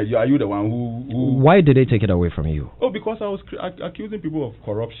qualified, are you the one who... Why did they take it away from you? Oh, because I was accusing people of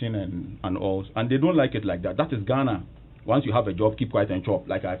corruption and all, and they don't like it like that. That is Ghana. Once you have a job, keep quiet and chop,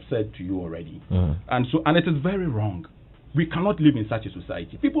 like I've said to you already. And it is very wrong. We cannot live in such a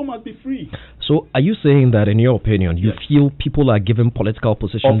society. People must be free. So are you saying that, in your opinion, you feel people are given political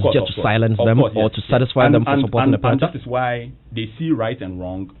positions just to silence them or to satisfy them for supporting the party? And that is why they see right and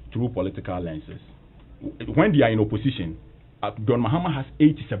wrong through political lenses. When they are in opposition, John Mahama has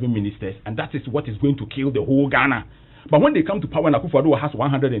 87 ministers, and that is what is going to kill the whole Ghana. But when they come to power and Akufo-Addo has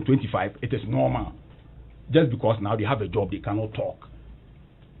 125, it is normal. Just because now they have a job, they cannot talk.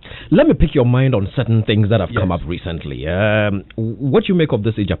 Let me pick your mind on certain things that have come up recently. What do you make of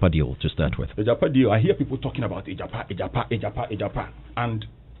this Ejapa deal to start with? Ejapa deal, I hear people talking about Ejapa. And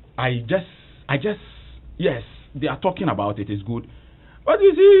I just, yes, they are talking about it, it's good. But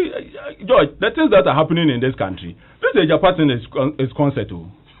you see, George, the things that are happening in this country, this Ejapa thing is concert. Oh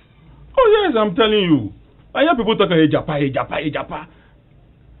yes, I'm telling you. I hear people talking Ejapa.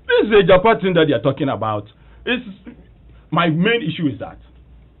 This Ejapa thing that they are talking about, my main issue is that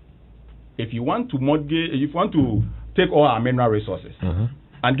if you want to mortgage, if you want to take all our mineral resources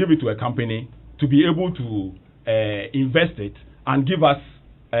and give it to a company to be able to invest it and give us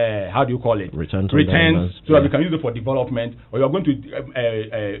how do you call it? Returns so that we can use it for development, or you're going to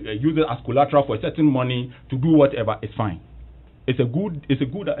use it as collateral for certain money to do whatever, it's fine. It's a good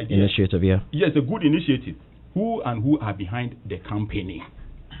idea. Initiative, yeah. Yeah, it's a good initiative. Who are behind the company?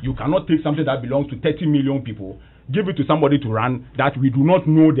 You cannot take something that belongs to 30 million people, give it to somebody to run that we do not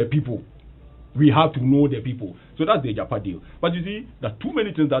know the people. We have to know the people. So that's the Ejapa deal. But you see, there are too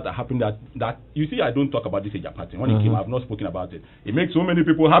many things that are happening that you see, I don't talk about this Ejapa thing. When it came, I have not spoken about it. It makes so many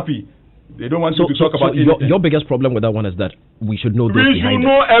people happy. They don't want you to talk about it. Your biggest problem with that one is that we should know those behind it. We should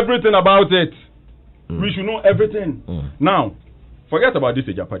know everything about it. We should know everything. Now, forget about this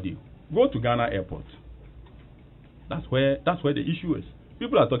Ejapa deal. Go to Ghana airport. That's where the issue is.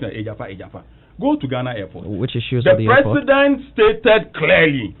 People are talking about Ejapa. Go to Ghana airport. Which issues are the airport? The president stated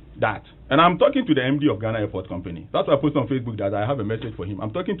clearly that, and I'm talking to the MD of Ghana Airport Company. That's why I posted on Facebook that I have a message for him.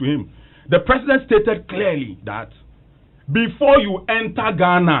 I'm talking to him. The president stated clearly that before you enter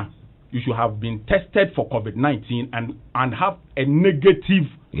Ghana, you should have been tested for COVID-19 and have a negative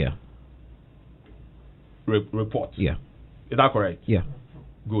report. Yeah. Is that correct? Yeah.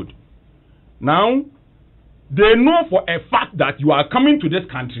 Good. Now, they know for a fact that you are coming to this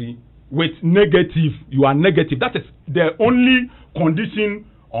country with negative. You are negative. That is the only condition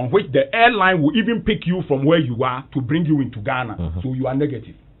on which the airline will even pick you from where you are to bring you into Ghana. So you are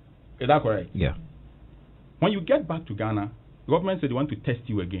negative. Is that correct? Yeah. When you get back to Ghana, the government said they want to test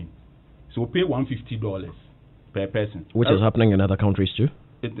you again. So pay $150 per person. Which is happening in other countries too?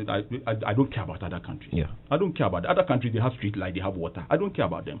 I don't care about other countries. Yeah. I don't care about other countries. They have street light, they have water. I don't care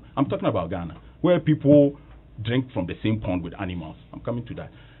about them. I'm talking about Ghana, where people drink from the same pond with animals. I'm coming to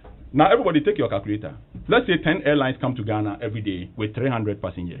that. Now, everybody take your calculator. Let's say 10 airlines come to Ghana every day with 300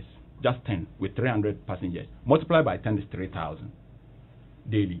 passengers. just 10 with 300 passengers. Multiply by 10 is 3,000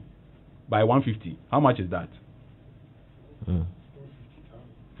 daily. By 150, how much is that?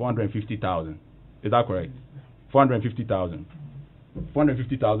 450,000. Is that correct? 450,000.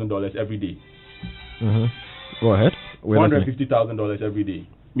 $450,000 every day. Go ahead. $450,000 every day.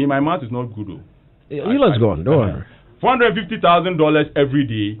 My math is not good though. Let's go on. Don't worry. $450,000 every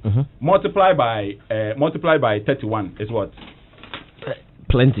day. Multiply by 31 is what?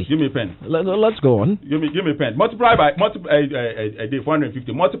 Plenty. Give me a pen. Let's go on. Give me a pen. Multiply by a day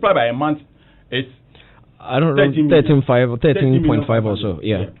 450. Multiply by a month is I don't know 13.5 or so.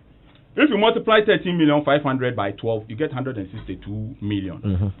 Yeah. If you multiply 13,500,000 by 12, you get 162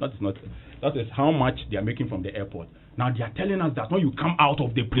 million. That is how much they are making from the airport. Now they are telling us that when you come out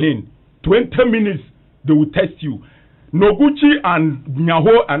of the plane, 20 minutes they will test you. Noguchi and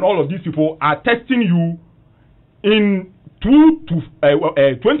Nyaho and all of these people are testing you in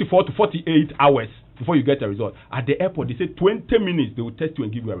 24 to 48 hours before you get a result. At the airport, they say 20 minutes they will test you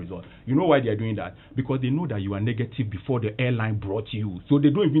and give you a result. You know why they are doing that? Because they know that you are negative before the airline brought you. So they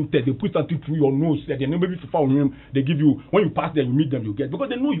don't even test. They put something through your nose. They never they give you, when you pass them, you meet them, you get. Because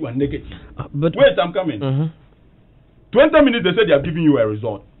they know you are negative. But wait, I'm coming. 20 minutes, they say they are giving you a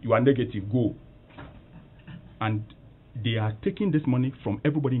result. You are negative. Go. And they are taking this money from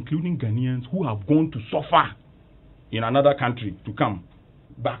everybody, including Ghanaians who have gone to suffer in another country to come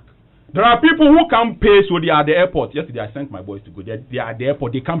back. There are people who can't pay, so they are at the airport. Yesterday, I sent my boys to go. They are at the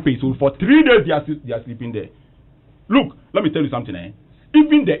airport. They can't pay, so for 3 days they are sleeping there. Look, let me tell you something.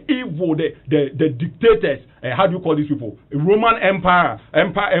 Even the evil, the dictators, how do you call these people? Roman Empire,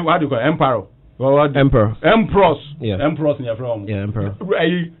 how do you call it? Emperor. Emperors. Yeah. Emperors in your from. Yeah, emperor.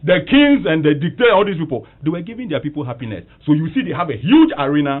 The kings and the dictators, all these people, they were giving their people happiness. So you see, they have a huge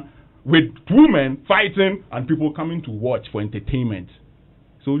arena with women fighting and people coming to watch for entertainment.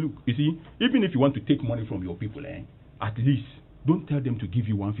 So look, you see, even if you want to take money from your people, at least don't tell them to give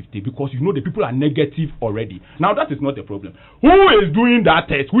you 150 because you know the people are negative already. Now that is not a problem. Who is doing that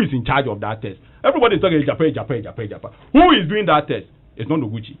test? Who is in charge of that test? Everybody is talking Japan. Who is doing that test? It's not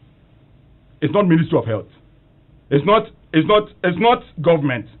Noguchi. It's not Ministry of Health. It's not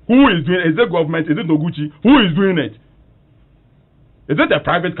government. Who is doing it? Is it government? Is it Noguchi? Who is doing it? Is it a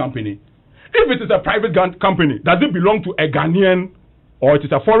private company? If it is a private company, does it belong to a Ghanaian or it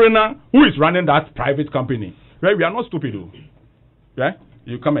is a foreigner who is running that private company? Right? We are not stupid though. Right?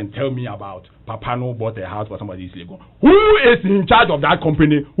 You come and tell me about Papano bought a house for somebody is illegal. Who is in charge of that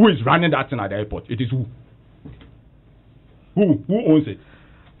company? Who is running that thing at the airport? It is who? Who owns it?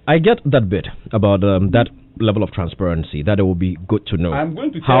 I get that bit about that level of transparency, that it will be good to know. I'm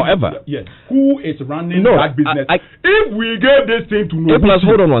going to tell you, yes, who is running that business? If we gave this thing to Noguchi,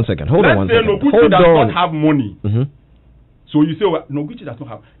 hold on one second. Let's say Noguchi does not have money. So you say, well, Noguchi does not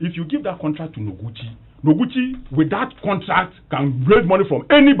have. If you give that contract to Noguchi with that contract can raise money from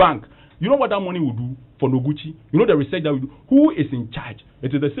any bank. You know what that money will do for Noguchi? You know the research that we do? Who is in charge?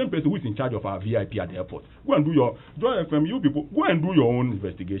 It is the same person who is in charge of our VIP at the airport. Go and do your, Joy FM, you people, go and do your own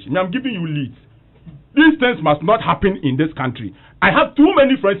investigation. I'm giving you leads. These things must not happen in this country. I have too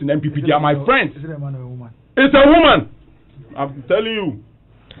many friends in MPP. They are my friends. Is it a man or a woman? It's a woman. I'm telling you.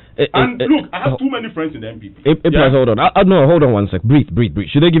 Look, I have too many friends in the MPP. Hold on. No, hold on one sec. Breathe.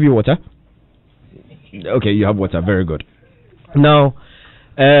 Should they give you water? Okay, you have water. Very good. Now,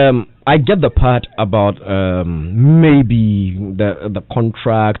 I get the part about maybe the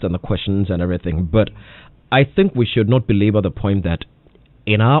contract and the questions and everything, but I think we should not belabor the point that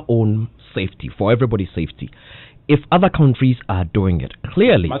in our own safety, for everybody's safety, if other countries are doing it,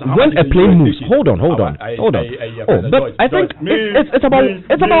 clearly, when a plane moves, hold on. But I think it's about.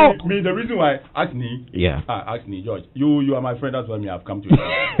 The reason why, ask me, George, you are my friend, that's why I have come to you.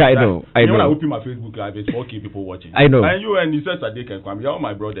 I know. When I open my Facebook Live, it's 4K people watching. I know. And you and you said that they can come. You're all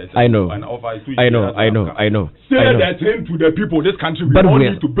my brothers. I know. And offer to you. I know. Say that thing to the people, this country, we all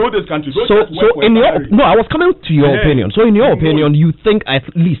need to build this country. I was coming to your opinion. So in your opinion, you think at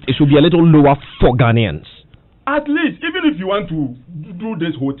least it should be a little lower for Ghanaians? At least, even if you want to do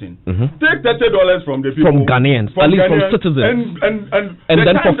this whole thing, take $30 from the people. From Ghanaians, at least from citizens. And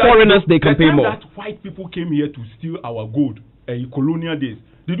then for foreigners, they can pay more. That white people came here to steal our gold in colonial days.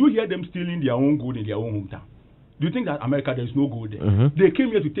 Did you hear them stealing their own gold in their own hometown? Do you think that America, there is no gold there? They came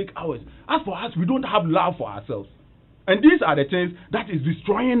here to take ours. As for us, we don't have love for ourselves. And these are the things that is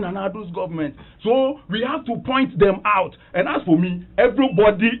destroying Nanado's government. So we have to point them out. And as for me,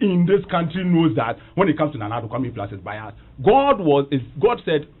 everybody in this country knows that when it comes to Nanado, Kwame Plus is biased. God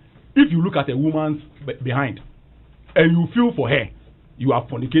said, if you look at a woman's behind and you feel for her, you are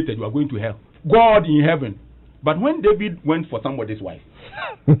fornicated, you are going to hell. God in heaven. But when David went for somebody's wife,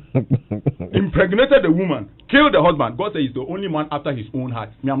 impregnated the woman, killed the husband. God said he's the only man after his own heart.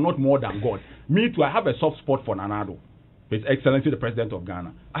 Me, I'm not more than God. Me too, I have a soft spot for Nana Addo, His Excellency the President of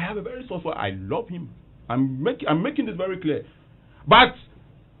Ghana. I have a very soft spot. I love him. I'm making this very clear. But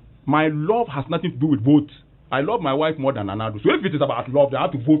my love has nothing to do with vote. I love my wife more than Nana Addo. So if it is about love, I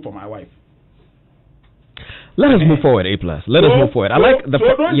have to vote for my wife. Let us move forward, A+. Let us move forward. I like the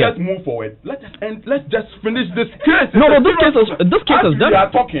don't just move forward. Let's just finish this case. No, this case is done. We are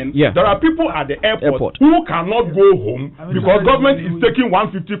talking. Yeah. There are people at the airport who cannot go home because government is taking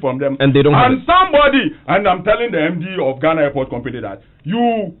 150 from them, and they don't. And somebody, and I'm telling the MD of Ghana Airport Company that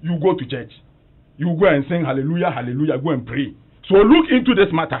you go to church, you go and sing hallelujah, hallelujah, go and pray. So look into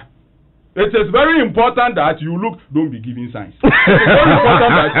this matter. It is very important that you look. Don't be giving signs. It is very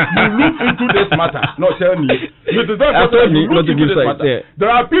important that you look into this matter. No, tell me. It is very important that you look into this matter. Yeah. There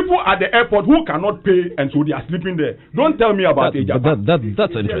are people at the airport who cannot pay, and so they are sleeping there. Don't tell me about it.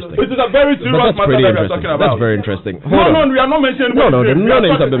 That's interesting. It is a very serious matter that we are talking about. That's very interesting. No, we are not mentioning. No, the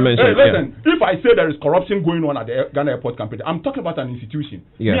names have been mentioned. Hey, listen. Yeah. If I say there is corruption going on at the Ghana Airport Company, I'm talking about an institution.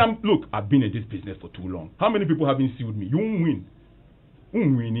 Yeah. Look, I've been in this business for too long. How many people have been sued me? You won't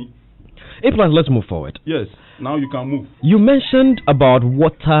win. A+, let's move forward. Yes, now you can move. You mentioned about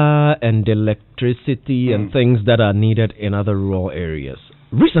water and electricity and things that are needed in other rural areas.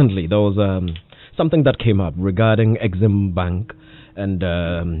 Recently, there was something that came up regarding Exim Bank, and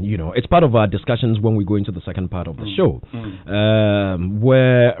it's part of our discussions when we go into the second part of the show,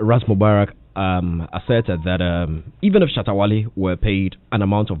 where Ras Mubarak asserted that even if Shatta Wale were paid an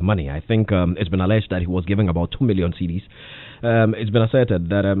amount of money, I think it's been alleged that he was giving about 2 million cedis. It's been asserted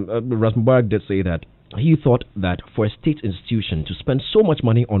that Ras Mubarak did say that he thought that for a state institution to spend so much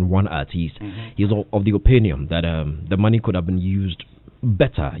money on one artist, he's of the opinion that the money could have been used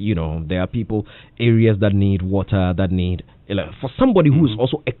better. There are people, areas that need water, that need for somebody who is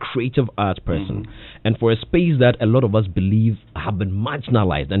also a creative art person, and for a space that a lot of us believe have been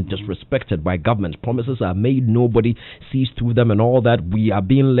marginalized and disrespected by government. Promises are made, nobody sees through them, and all that. We are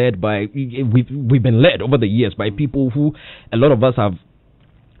being led by we've been led over the years by people who a lot of us have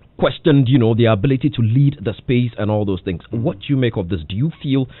questioned, their ability to lead the space and all those things. What do you make of this? Do you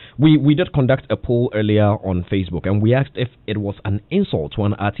feel we did conduct a poll earlier on Facebook, and we asked if it was an insult to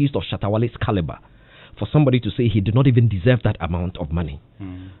an artist of Shatta Wale's caliber for somebody to say he did not even deserve that amount of money,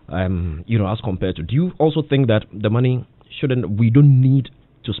 as compared to. Do you also think that the money we don't need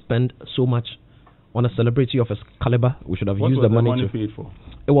to spend so much on a celebrity of his caliber? We should have used the money paid for?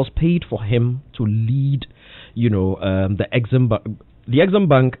 It was paid for him to lead, the Exim Bank. The Exim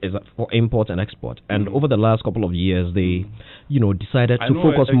Bank is for import and export, and over the last couple of years, they, decided to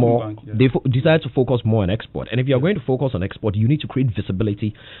focus more. Bank, yeah. They decided to focus more on export, and if you are going to focus on export, you need to create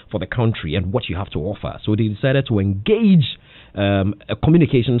visibility for the country and what you have to offer. So they decided to engage a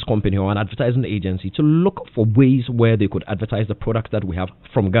communications company or an advertising agency to look for ways where they could advertise the products that we have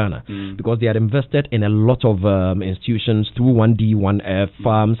from Ghana, because they had invested in a lot of institutions through 1D, 1F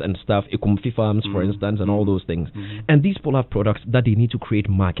farms and stuff, Ekumfi farms, for instance, and all those things. And these people have products that they need to create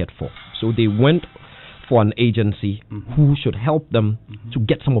market for. So they went for an agency who should help them to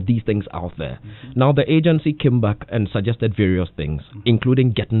get some of these things out there. Now the agency came back and suggested various things,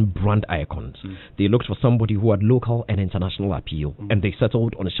 including getting brand icons. They looked for somebody who had local and international appeal, and they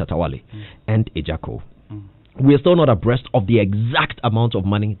settled on Shatta Wale and Ejako. We're still not abreast of the exact amount of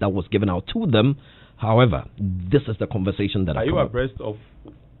money that was given out to them. However, this is the conversation that Are you abreast of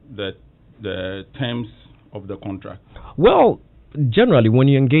the terms of the contract? Well, generally, when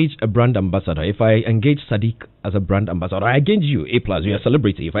you engage a brand ambassador, if I engage Sadiq as a brand ambassador, I engage you, A+, you're a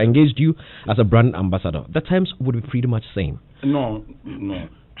celebrity. If I engaged you as a brand ambassador, the terms would be pretty much same. No.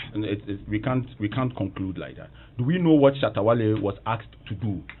 We can't conclude like that. Do we know what Shatta Wale was asked to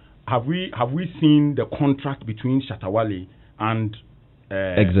do? Have we seen the contract between Shatta Wale and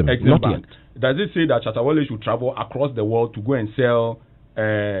Exim Bank? Yet. Does it say that Shatta Wale should travel across the world to go and sell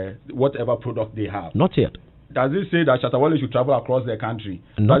whatever product they have? Not yet. Does it say that Shatta Wale should travel across the country?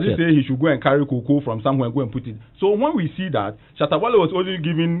 Not Does it say he should go and carry cocoa from somewhere and go and put it? So when we see that Shatta Wale was only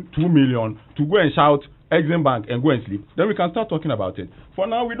given 2 million to go and shout Exim Bank and go and sleep, then we can start talking about it. For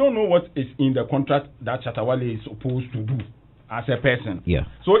now, we don't know what is in the contract that Shatta Wale is supposed to do as a person. Yeah.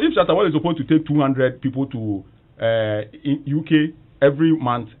 So if Shatta Wale is supposed to take 200 people to UK every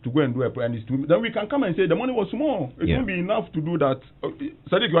month to go and do a plan, then we can come and say the money was small. It won't be enough to do that.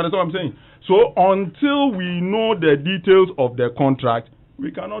 Sadiq, you understand what I'm saying? So until we know the details of the contract,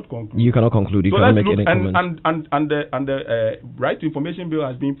 we cannot conclude. You cannot conclude. You cannot make any comments. And the right to information bill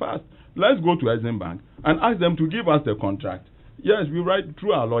has been passed. Let's go to Exim Bank and ask them to give us the contract. Yes, we write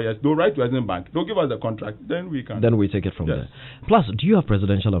through our lawyers. They'll write to Exim Bank. They'll give us the contract. Then we can. Then we take it from there. Plus, do you have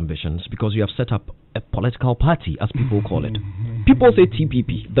presidential ambitions? Because you have set up a political party, as people call it. People say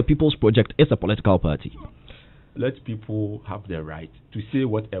TPP, the People's Project, is a political party. Let people have the right to say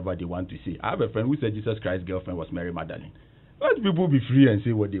whatever they want to say. I have a friend who said Jesus Christ's girlfriend was Mary Magdalene. Let people be free and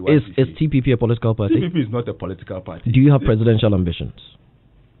say what they want to say. Is TPP a political party? TPP is not a political party. Do you have presidential ambitions?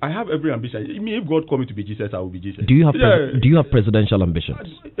 I have every ambition. I mean, if God called me to be Jesus, I will be Jesus. Do you have presidential ambitions?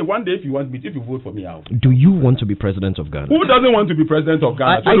 One day, if you vote for me, I will. Do you want to be president of Ghana? Who doesn't want to be president of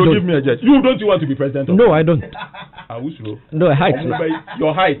Ghana? I don't. Give me a jet. You don't want to be president of Ghana? No, I don't. No, height.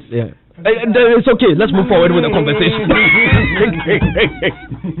 Your height. Yeah. It's okay. Let's move forward with the conversation.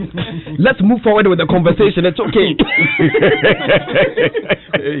 Let's move forward with the conversation. It's okay.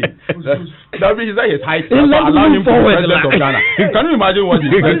 That means that his height. Let's move forward. Can you imagine what he's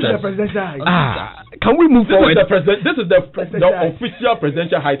can we move forward? This is the official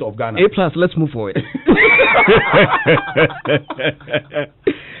presidential height of Ghana. A+. Let's move forward.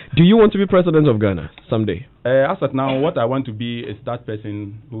 Do you want to be president of Ghana someday? As at now, what I want to be is that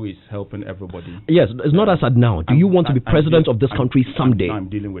person who is helping everybody. Yes, it's not as at now. Do you want to be president of this country someday? I'm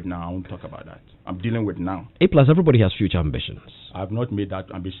dealing with now. I won't talk about that. I'm dealing with now. A+, everybody has future ambitions. I have not made that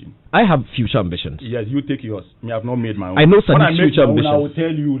ambition. I have future ambitions. Yes, you take yours. Me, I have not made my own. I know Sadiq's future ambitions. I will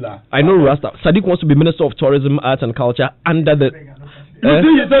tell you. I know Rasta. Sadiq wants to be Minister of Tourism, Arts and Culture under the... You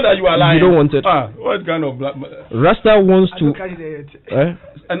see, you said that you are lying. You don't want it. What kind of black... Rasta wants to...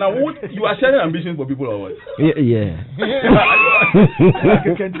 And now, you are sharing ambitions for people or what? Yeah.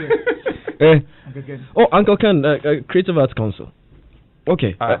 Uncle Ken, Creative Arts Council.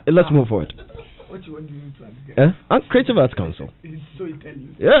 Okay, let's move forward. What you want to do to Creative Arts Council. So he tell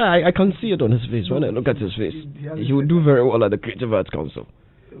you. Yeah, I can see it on his face. When I look at his face, he would do very well at the Creative Arts Council.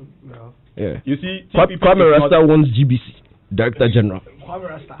 Well, yeah. You see, Kwame Rasta wants GBC, Director General. Kwame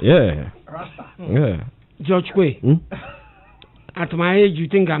Rasta. Yeah. Rasta. Yeah. George Quaye. At my age, you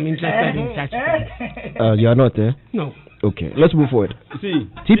think I'm interested in such things? You are not, eh? No. Okay, let's move forward. See,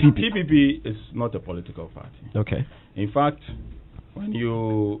 TPP is not a political party. Okay. In fact, when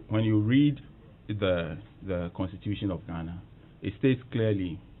you read the Constitution of Ghana, it states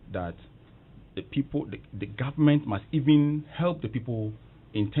clearly that the government must even help the people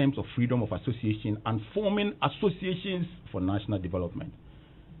in terms of freedom of association and forming associations for national development.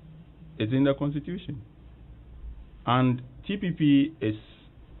 It's in the Constitution. And TPP is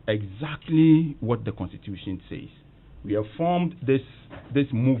exactly what the Constitution says. We have formed this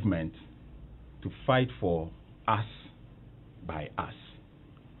movement to fight for us by us.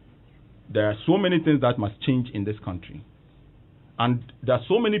 There are so many things that must change in this country. And there are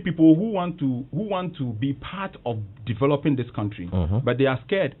so many people who want to be part of developing this country, but they are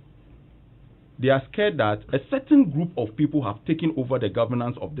scared. They are scared that a certain group of people have taken over the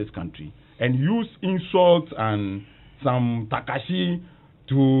governance of this country and use insults and some takashi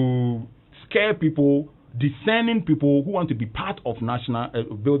to scare people, discerning people who want to be part of national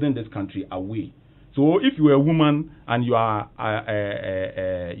building this country away. So if you are a woman and you are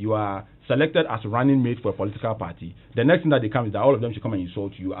selected as running mate for a political party, the next thing that they come is that all of them should come and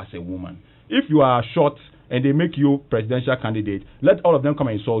insult you as a woman. If you are short and they make you presidential candidate, let all of them come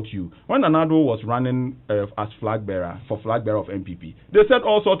and insult you. When Anado was running as flag bearer of MPP, they said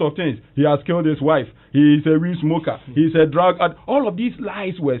all sorts of things. He has killed his wife. He is a weed smoker. He is a drug addict. All of these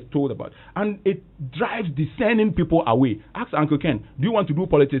lies were told about. And it drives discerning people away. Ask Uncle Ken, do you want to do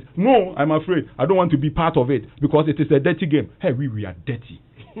politics? No, I'm afraid. I don't want to be part of it because it is a dirty game. Hey, we are dirty.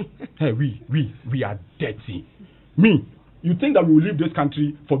 Hey, we are dirty. Me. You think that we will leave this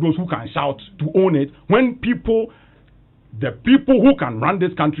country for those who can shout to own it when the people who can run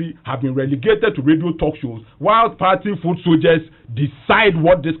this country have been relegated to radio talk shows while party foot soldiers decide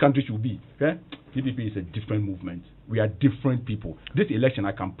what this country should be? Okay? TPP is a different movement. We are different people. This election,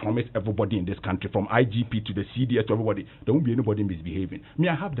 I can promise everybody in this country, from IGP to the CDS to everybody, there won't be anybody misbehaving. Me,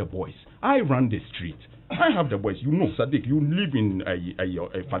 I have the voice. I run the street. I have the voice. You know, Sadiq, you live in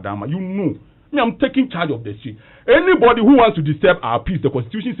a Fadama. You know. Me, I'm taking charge of the street. Anybody who wants to disturb our peace, the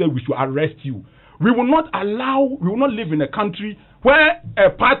Constitution says we should arrest you. We will not live in a country where a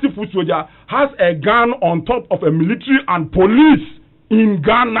party foot soldier has a gun on top of a military and police in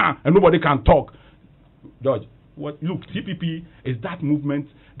Ghana and nobody can talk. George, look, TPP is that movement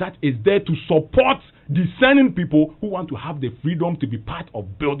that is there to support discerning people who want to have the freedom to be part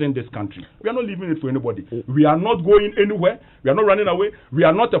of building this country. We are not leaving it for anybody. We are not going anywhere. We are not running away. We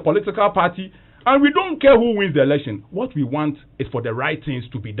are not a political party. And we don't care who wins the election. What we want is for the right things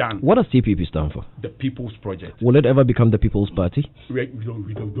to be done. What does TPP stand for? The People's Project. Will it ever become the People's Party? We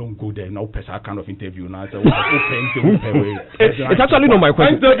don't go there now. That kind of interview now. It's actually not my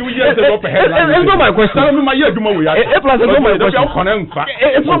question. It's not my question.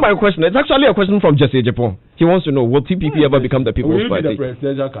 It's not my question. It's actually a question from Jesse Japon. He wants to know, will TPP ever become the People's Party? Will be the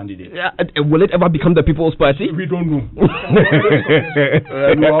presidential candidate? Will it ever become the People's Party? We don't know.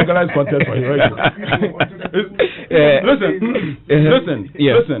 We'll organize contest for you.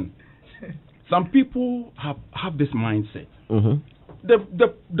 Listen. Some people have this mindset.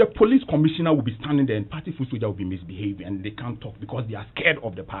 The police commissioner will be standing there and party food soldier will be misbehaving and they can't talk because they are scared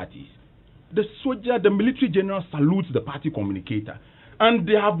of the parties. The military general salutes the party communicator. And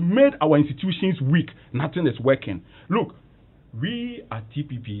they have made our institutions weak. Nothing is working. Look, we at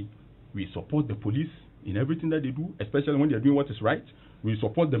TPP, we support the police in everything that they do, especially when they're doing what is right. We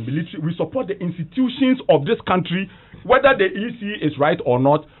support the military. We support the institutions of this country. Whether the EC is right or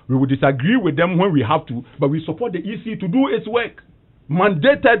not, we will disagree with them when we have to, but we support the EC to do its work,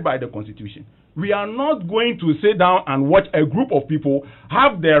 mandated by the Constitution. We are not going to sit down and watch a group of people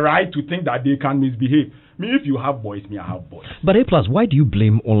have the right to think that they can misbehave. Me, if you have boys, me, I have boys. But A+, why do you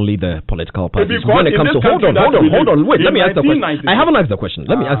blame only the political parties when it comes to... Hold on. Wait, let me ask the question. I haven't asked the question.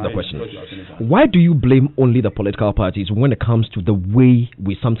 Let me ask the question. Why do you blame only the political parties when it comes to the way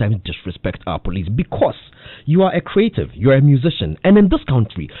we sometimes disrespect our police? Because you are a creative, you're a musician, and in this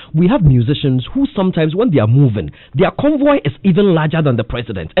country, we have musicians who sometimes, when they are moving, their convoy is even larger than the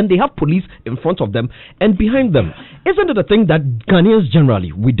president, and they have police in front of them and behind them. Isn't it a thing that Ghanaians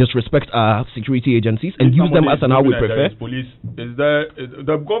generally, we disrespect our security agencies and use them as an how we prefer? Police is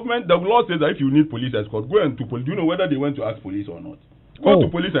the government. The law says that if you need police escort, go and to police. Do you know whether they went to ask police or not? Go to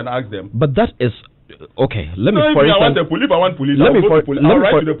police and ask them. But that is okay. Let me. For instance, I want the police. If I want police, I'll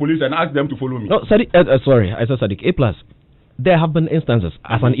write to the police and ask them to follow me. No, Sadiq. Sorry, I said Sadiq. A+. There have been instances,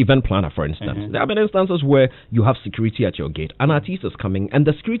 as an event planner, for instance, there have been instances where you have security at your gate. An artist is coming, and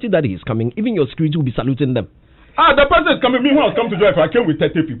the security that is coming, even your security will be saluting them. The person is coming. Me, when I was coming to drive, I came with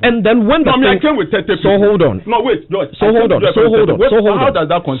 30 people. And then when I came with 30 people. So hold on. No, wait, George. So hold on. How does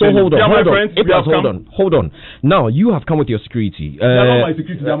that concern you? Hold on. Now, you have come with your security. They're not my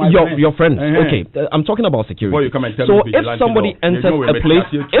security, they're my friends. Your friends. Okay, I'm talking about security. Well, you come and tell so me if somebody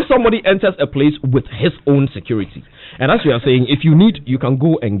enters a place with his own security, and as you are saying, if you need, you can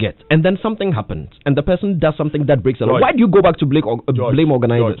go and get, and then something happens, and the person does something that breaks the law, why do you go back to blame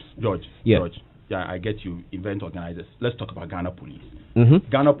organizers? George. Yeah, I get you, event organizers. Let's talk about Ghana Police.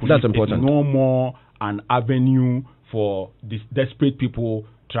 Ghana Police That's important. Is no more an avenue for these desperate people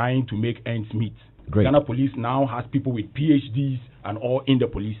trying to make ends meet. Great. Ghana Police now has people with PhDs and all in the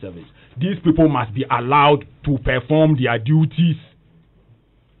police service. These people must be allowed to perform their duties.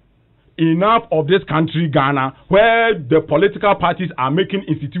 Enough of this country, Ghana, where the political parties are making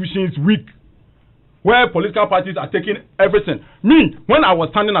institutions weak. Where political parties are taking everything. Me, when I was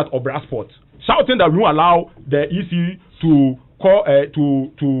standing at Obra Sport, shouting that we won't allow the EC to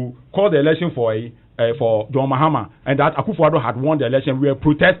call the election for John Mahama, and that Akufo-Addo had won the election, we were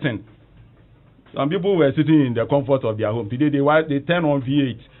protesting. Some people were sitting in the comfort of their home. Today they turn on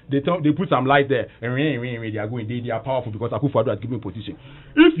V8. They put some light there, and they are going. They are powerful because Akufo-Addo has given position.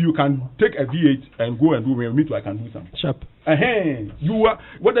 If you can take a V8 and go and do me too, I can do some. Sharp.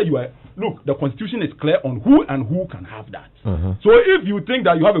 Look, the Constitution is clear on who can have that. So if you think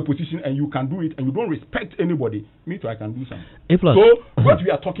that you have a position and you can do it and you don't respect anybody, me too, I can do some. So what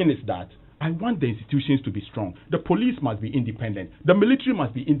we are talking is that I want the institutions to be strong. The police must be independent. The military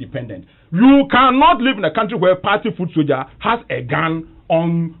must be independent. You cannot live in a country where party foot soldier has a gun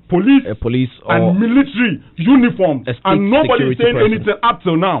on police and military uniform, and nobody is saying anything up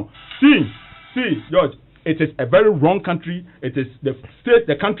till now. See, George, it is a very wrong country. It is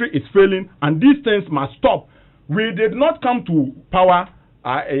the country is failing, and these things must stop. We did not come to power.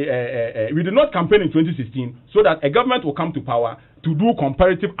 We did not campaign in 2016 so that a government will come to power to do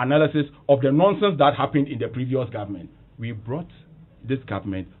comparative analysis of the nonsense that happened in the previous government. We brought this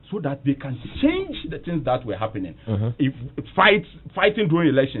government so that they can change the things that were happening. If fighting during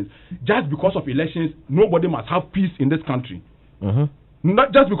elections, just because of elections, nobody must have peace in this country.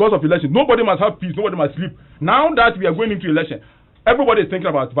 Not just because of elections, nobody must have peace, nobody must sleep. Now that we are going into election, everybody is thinking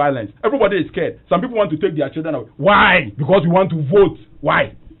about violence. Everybody is scared. Some people want to take their children away. Why? Because we want to vote.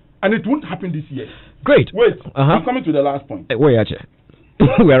 Why? And it won't happen this year. Great. Wait, I'm coming to the last point. Wait, Ache.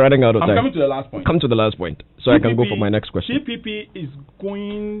 We are running out of time. I'm coming to the last point. Come to the last point, so TPP, I can go for my next question. TPP is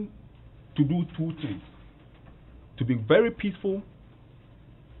going to do two things. To be very peaceful,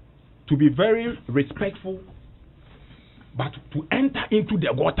 to be very respectful, but to enter into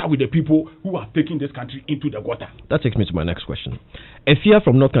the gutter with the people who are taking this country into the gutter. That takes me to my next question. Efia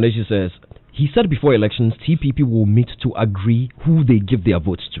from North Canada says, he said before elections, TPP will meet to agree who they give their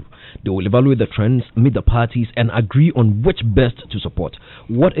votes to. They will evaluate the trends, meet the parties, and agree on which best to support.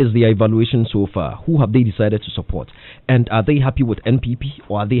 What is the evaluation so far? Who have they decided to support? And are they happy with NPP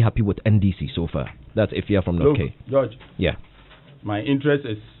or are they happy with NDC so far? That's Efia from North K. George. Yeah. My interest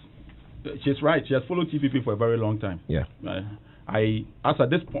is, she's right. She has followed TPP for a very long time. Yeah. At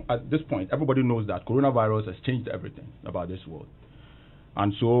this point, everybody knows that coronavirus has changed everything about this world.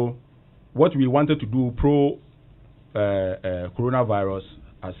 And so, what we wanted to do coronavirus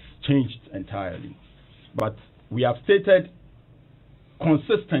has changed entirely. But we have stated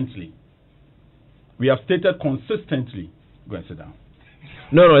consistently. Go and sit down.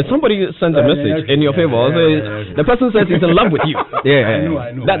 No, somebody sent a message in your favor. The person says he's in love with you.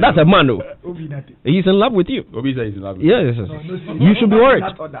 I know. That's a man, though. He's in love with you. Obi says he's in love with you. Yes. You should be worried.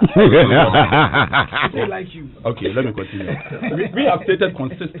 Okay, let me continue. We have stated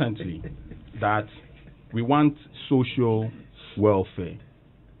consistently that we want social welfare.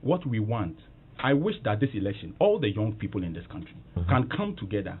 What we want, I wish that this election, all the young people in this country can come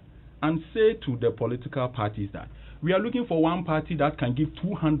together and say to the political parties that we are looking for one party that can give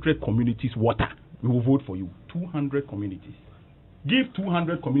 200 communities water. We will vote for you. 200 communities. Give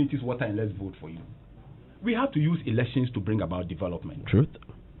 200 communities water and let's vote for you. We have to use elections to bring about development. Truth.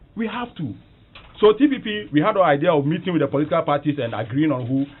 We have to. So TPP, we had our idea of meeting with the political parties and agreeing on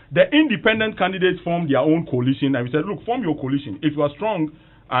who. The independent candidates formed their own coalition and we said, look, form your coalition. If you are strong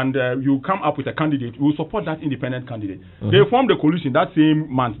and you come up with a candidate, we will support that independent candidate. They formed the coalition. That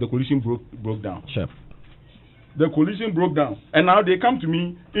same month, the coalition broke down. Sure. The coalition broke down. And now they come to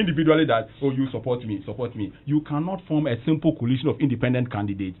me individually that, oh, you support me. You cannot form a simple coalition of independent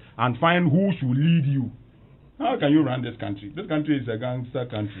candidates and find who should lead you. How can you run this country? This country is a gangster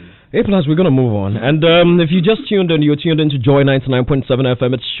country. Hey, plus, we're going to move on. And if you just tuned in, you're tuned in to Joy 99.7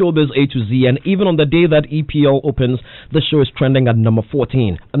 FM. It's Showbiz A to Z. And even on the day that EPL opens, the show is trending at number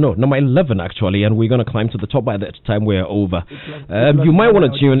 14. No, number 11, actually. And we're going to climb to the top by the time we're over. You might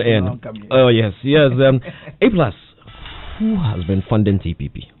want to tune in. Oh, yes. A plus, who has been funding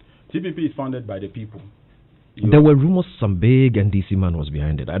TPP? TPP is funded by the people. There were rumors some big NDC man was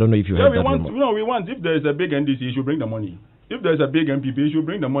behind it. I don't know if you heard that rumor. No, we want, if there is a big NDC, you should bring the money. If there is a big MPP, you should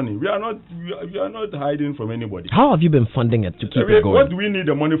bring the money. We are not hiding from anybody. How have you been funding it to keep it going? What do we need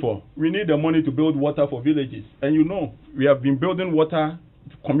the money for? We need the money to build water for villages. And we have been building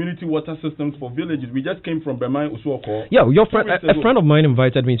community water systems for villages. We just came from Bemai Usuoko. Yeah, your friend, a friend of mine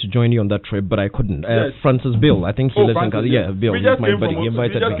invited me to join you on that trip, but I couldn't. Yes. Francis Bill, I think he lives in Bill. We just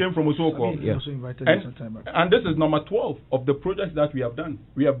came from Usuoko. Yeah. And this is number 12 of the projects that we have done.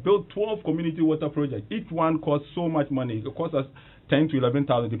 We have built 12 community water projects. Each one costs so much money. It costs us 10 to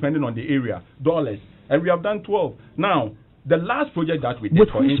 11,000 depending on the area, dollars. And we have done 12. Now, the last project that we did, with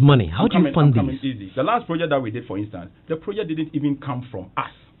whose money? How do you fund these? Easy. The last project that we did, for instance, the project didn't even come from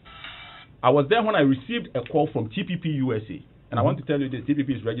us. I was there when I received a call from TPP USA. And I want to tell you this,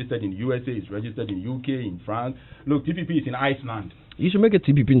 TPP is registered in USA, it's registered in UK, in France. Look, TPP is in Iceland. You should make it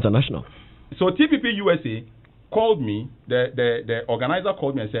TPP International. So TPP USA called me, the organizer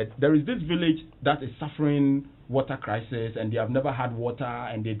called me and said, there is this village that is suffering water crisis and they have never had water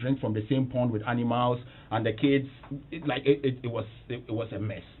and they drink from the same pond with animals and the kids, it was a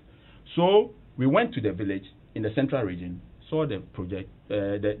mess. So we went to the village in the central region, saw the project,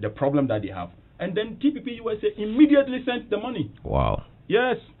 the problem that they have, and then TPP USA immediately sent the money. Wow.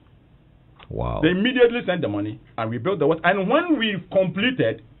 Yes. Wow. They immediately sent the money and we built the water. And when we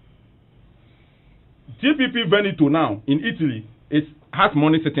completed, TPP Veneto now in Italy has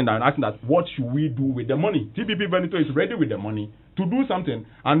money sitting down asking that what should we do with the money. TPP Veneto is ready with the money to do something,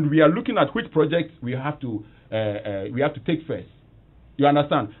 and we are looking at which projects we have to take first. You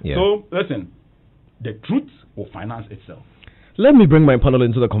understand? Yeah. So listen, the truth will finance itself. Let me bring my panel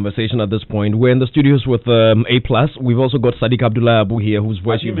into the conversation at this point. We're in the studios with A+. We've also got Sadiq Abdullah Abu here, whose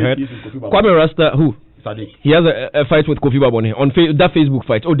voice you've heard. Kwame Rasta, who? Sadiq. He has a fight with Kofi Baboni on that Facebook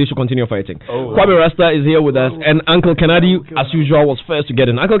fight. Oh, they should continue fighting. Oh, Kwame Rasta is here with us, and Uncle Kennedy, as usual, was first to get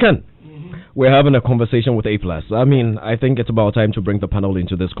in. Uncle Ken, we're having a conversation with A+. I mean, I think it's about time to bring the panel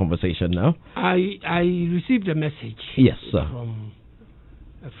into this conversation now. I received a message. Yes, sir. From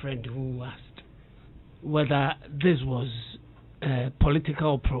a friend who asked whether this was a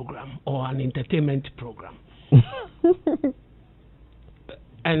political program or an entertainment program.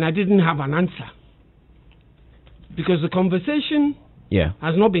 And I didn't have an answer. Because the conversation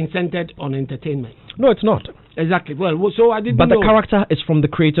has not been centered on entertainment. No, it's not. Exactly. Well, so I didn't know. But the know. character is from the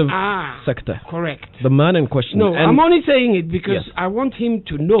creative sector. Correct. The man in question. No, I'm only saying it because I want him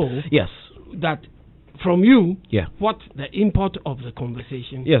to know that from you what the import of the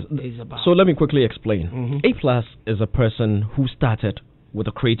conversation is about. So let me quickly explain. A+ is a person who started with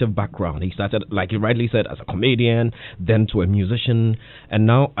a creative background. He started, like you rightly said, as a comedian, then to a musician, and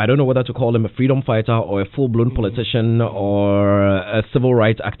now I don't know whether to call him a freedom fighter or a full-blown politician or a civil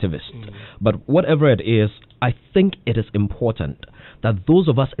rights activist. But whatever it is, I think it is important that those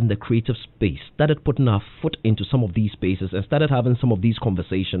of us in the creative space started putting our foot into some of these spaces and started having some of these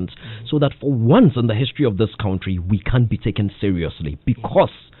conversations so that for once in the history of this country, we can't be taken seriously because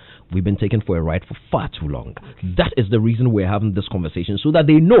we've been taken for a ride for far too long. That is the reason we're having this conversation, so that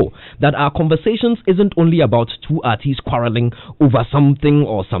they know that our conversations isn't only about two artists quarreling over something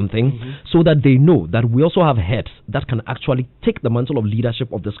or something, so that they know that we also have heads that can actually take the mantle of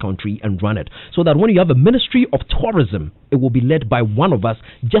leadership of this country and run it. So that when you have a Ministry of Tourism, it will be led by one of us,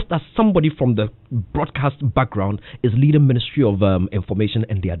 just as somebody from the broadcast background is leading Ministry of Information,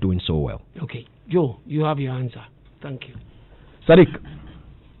 and they are doing so well. Okay. Joe, you have your answer. Thank you. Sadiq.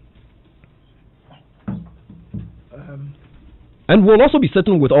 And we'll also be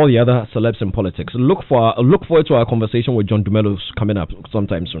sitting with all the other celebs in politics. Look forward to our conversation with John Dumelos coming up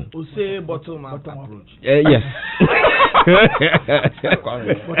sometime soon. We'll say bottom up approach. Yes.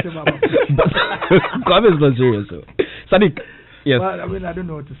 Kwame is not serious. Sadiq, yes. Well, I mean, I don't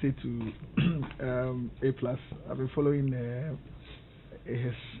know what to say to A+. I've been following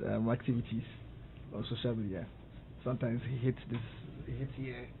his activities on social media. Sometimes he hits this, he hits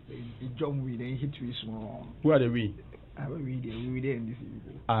here, he jump with, then he hits with small. Who are the we? I have a video. We there in this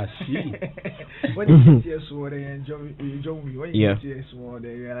video. I see. When you hit here small, then you jump with. When you hit here small,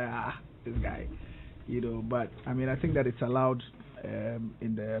 then you're like, this guy. You know, but I mean, I think that it's allowed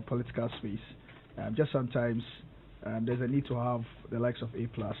in the political space. Just sometimes there's a need to have the likes of A+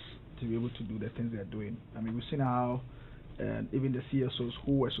 to be able to do the things they're doing. I mean, we've seen how even the CSOs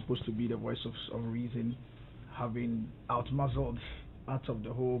who were supposed to be the voice of reason have been outmuzzled out of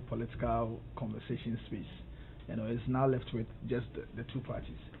the whole political conversation space. You know, it's now left with just the two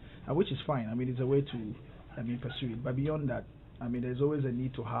parties, which is fine. I mean, it's a way to, pursue it. But beyond that, I mean, there's always a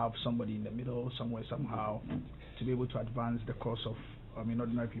need to have somebody in the middle, somewhere, somehow, to be able to advance the cause of,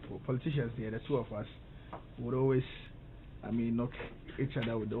 ordinary people. Politicians, the two of us, would always, knock each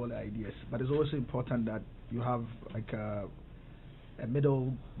other with all the ideas. But it's also important that you have, like, a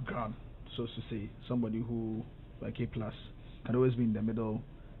middle ground, so to say, somebody who, like A+, can always be in the middle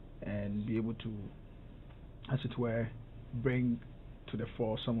and be able to, as it were, bring to the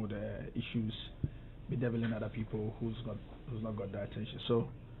fore some of the issues, bedeviling other people who's not got their attention. So,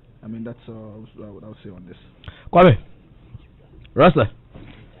 I mean, that's what I would say on this. Kwame, Rasta,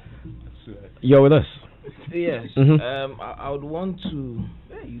 you're with us. Yes. I would want to.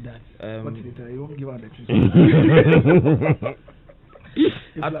 You won't give out the truth.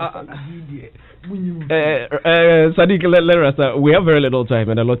 Sadiq, let us. We have very little time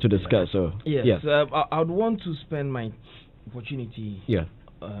and a lot to discuss. So yes. I would want to spend my opportunity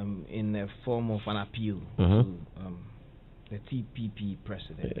in a form of an appeal to the TPP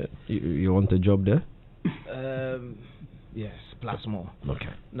president. You want a job there? Yes, plus more.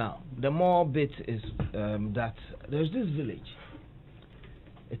 Okay. Now, the more bit is that there's this village.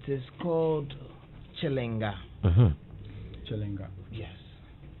 It is called Chilenga. Chilenga. Yes.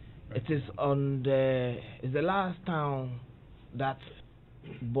 It is on it's the last town that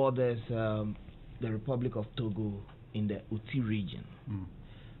borders the Republic of Togo in the Uti region.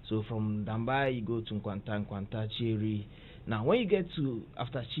 So from Dambai you go to Nkwanta, Chieri. Now when you get to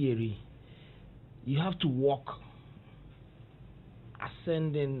after Chieri, you have to walk,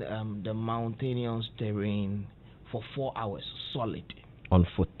 ascending the mountainous terrain for 4 hours solid. On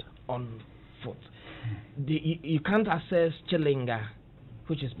foot. You can't access Chilenga,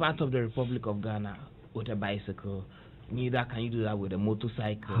 which is part of the Republic of Ghana, with a bicycle. Neither can you do that with a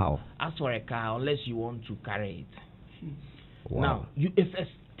motorcycle. How? As for a car, unless you want to carry it. Wow. Now, it's a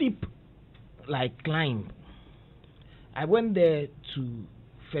steep, climb. I went there to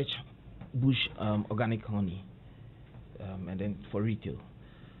fetch bush organic honey, and then for retail.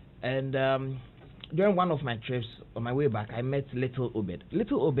 And during one of my trips, on my way back, I met Little Obed.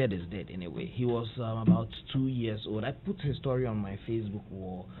 Little Obed is dead anyway. He was about 2 years old. I put his story on my Facebook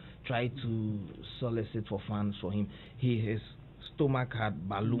wall, tried to solicit for funds for him. His stomach had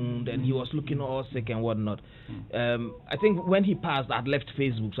ballooned and he was looking all sick and whatnot. I think when he passed, I'd left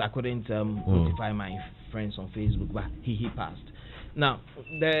Facebook, so I couldn't notify my friends on Facebook, but he passed. Now,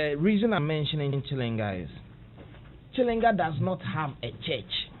 the reason I'm mentioning Chilenga is Chilinga does not have a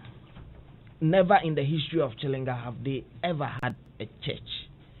church. Never in the history of Chilinga have they ever had a church.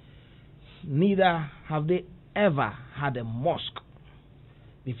 Neither have they ever had a mosque.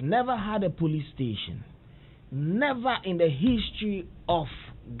 They've never had a police station. Never in the history of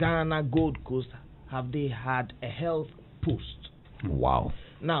Ghana Gold Coast have they had a health post. Wow.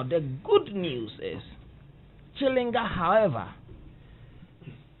 Now, the good news is Chilinga, however,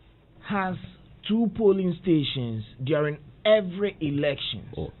 has 2 polling stations during every election.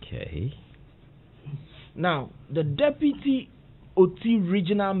 Okay. Now, the Deputy Oti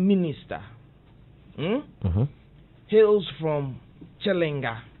Regional Minister hails from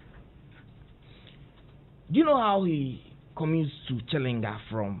Chilinga. Do you know how he commutes to Chilinga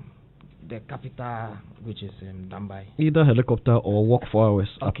from the capital, which is Dambai? Either helicopter or walk 4 hours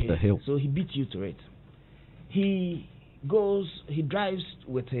up the hill. So he beat you to it. He drives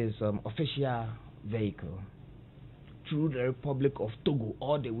with his official vehicle through the Republic of Togo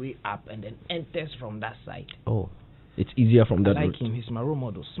all the way up and then enters from that side. Oh, it's easier from that route. Him, he's my role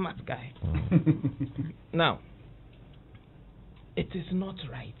model, smart guy. Now, it is not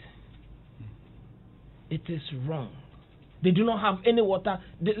right. It is wrong. They do not have any water.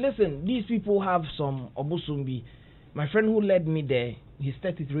 Listen, these people have some Obosumbi. My friend who led me there, he's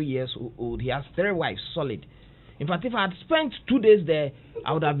 33 years old. He has 3 wives, solid. In fact, if I had spent 2 days there,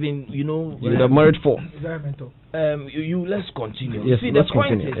 I would have been, you would have married 4. Environmental. Let's continue. Yes, see, let's the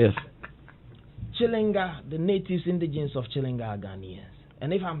point continue. is, Chilinga, the natives, indigenous of Chilinga are Ghanaians.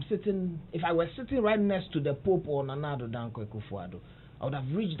 And if I were sitting right next to the Pope or Nana Addo Dankwa Akufo-Addo, I would have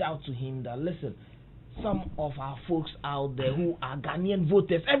reached out to him that, listen, some of our folks out there who are Ghanaian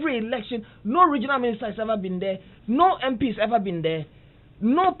voters, every election, no regional minister has ever been there, no MP has ever been there,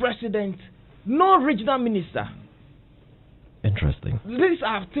 no president, no regional minister. Interesting. These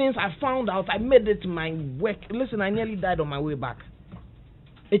are things I found out. I made it my work. Listen, I nearly died on my way back.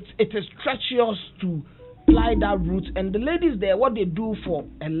 It is treacherous to ply that route. And the ladies there, what they do for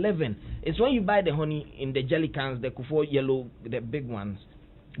a living is when you buy the honey in the jelly cans, the Kufo yellow, the big ones,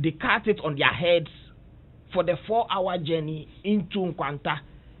 they cut it on their heads for the 4-hour journey into Nkwanta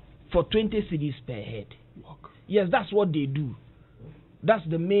for 20 cedis per head. Yes, that's what they do. That's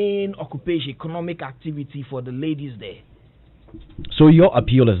the main occupation, economic activity for the ladies there. So your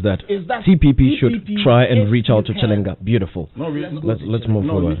appeal is that TPP should try and reach out to Chilinga. Beautiful. No, let's move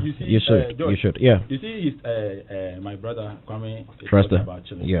forward. You should. Yeah. You see, my brother Kwame is talking about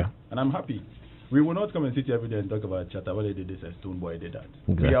Chilinga. Yeah. And I'm happy. We will not come and sit here every day and talk about Chattawale did this and Stoneboy did that.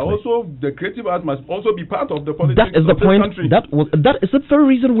 Exactly. We are also, the creative arts must also be part of the politics That is the point. Country. That is the very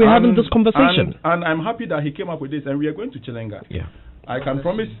reason we're having this conversation. And I'm happy that he came up with this, and we are going to Chilinga. Yeah. I can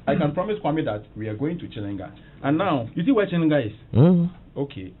promise Kwame that we are going to Chilinga. And now, you see where Chilinga is?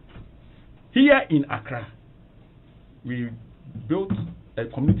 Okay. Here in Accra, we built a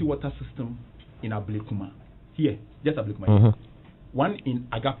community water system in Ablekuma. Here, just Ablekuma. One in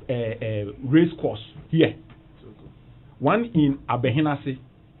Race Course, here. One in Abehenase.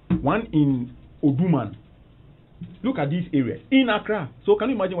 One in Oduman. Look at these areas in Accra. So can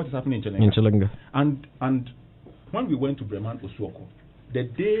you imagine what is happening in Chilinga? In Chilinga. And when we went to Breman Osuoko, the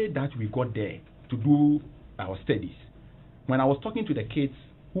day that we got there to do our studies, when I was talking to the kids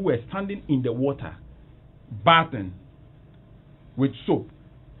who were standing in the water, bathing with soap,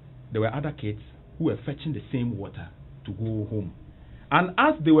 there were other kids who were fetching the same water to go home. And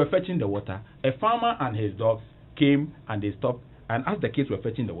as they were fetching the water, a farmer and his dogs came and they stopped. And as the kids were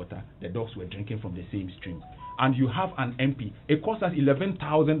fetching the water, the dogs were drinking from the same stream. And you have an MP. It costs us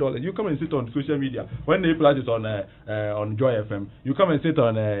 $11,000. You come and sit on social media. When they play it on Joy FM, you come and sit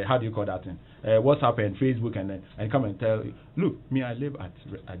on, how do you call that thing? WhatsApp and Facebook and come and tell, look, me, I live at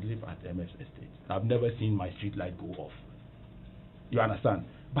MS Estate. I've never seen my street light go off. You understand?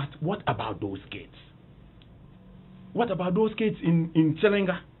 But what about those kids? What about those kids in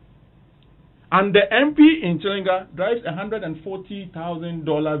Chilinga? And the MP in Chilinga drives $140,000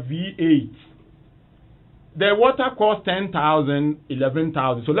 V8. The water costs $10,000,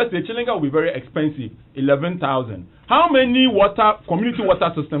 $11,000. So let's say Chilinga will be very expensive, $11,000. How many community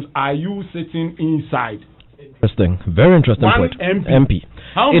water systems are you sitting inside? Interesting, very interesting point. MP.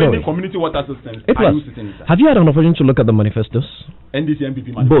 How many community water systems are you sitting inside? Have you had an opportunity to look at the manifestos? NDC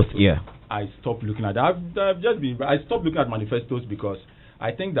MPP manifestos. Both, yeah. I stopped looking at that. I stopped looking at manifestos because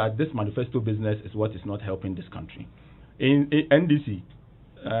I think that this manifesto business is what is not helping this country. In NDC,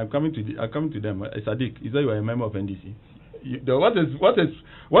 I'm coming to them. Sadiq, is that you are a member of NDC?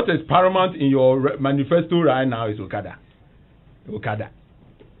 What is paramount in your manifesto right now is Okada.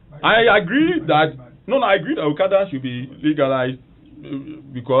 I agree that Okada should be legalized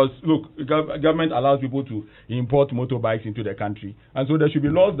because look, government allows people to import motorbikes into the country, and so there should be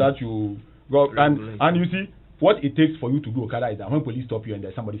laws that you go and you see what it takes for you to do Okada is that when police stop you and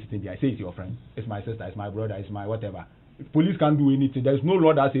there's somebody sitting there, I say it's your friend, it's my sister, it's my brother, it's my whatever. If police can't do anything. There's no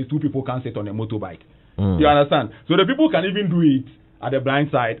law that says two people can't sit on a motorbike. You understand? So the people can even do it at the blind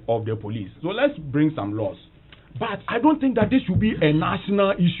side of the police. So let's bring some laws. But I don't think that this should be a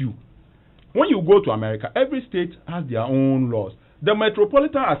national issue. When you go to America, every state has their own laws. The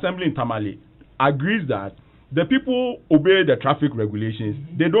Metropolitan Assembly in Tamale agrees that the people obey the traffic regulations.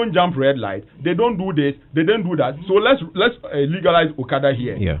 They don't jump red light. They don't do this. They don't do that. So let's legalize Okada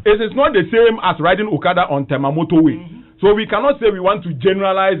here. Yeah. It is not the same as riding Okada on Temamoto Way. So we cannot say we want to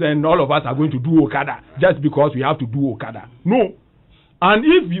generalize and all of us are going to do Okada just because we have to do Okada. No. And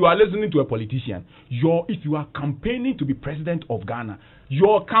if you are listening to a politician, if you are campaigning to be president of Ghana,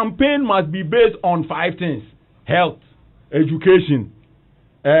 your campaign must be based on 5 things: health, education,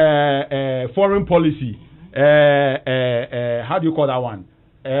 foreign policy, how do you call that one?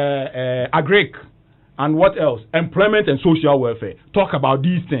 Agric, and what else? Employment and social welfare. Talk about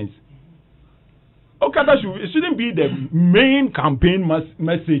these things. Okada shouldn't be the main campaign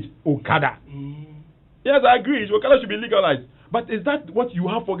message. Okada. Yes, I agree. Okada should be legalized. But is that what you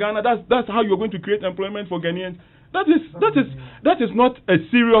have for Ghana? That's how you're going to create employment for Ghanaians. That is not a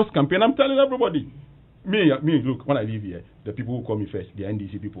serious campaign. I'm telling everybody. Me, look, when I live here, the people who call me first, the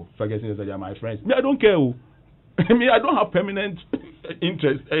NDC people, forgetting that they are my friends. Me, I don't care who. Me, I don't have permanent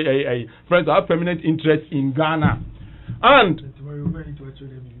interest. Friends, I have permanent interest in Ghana. And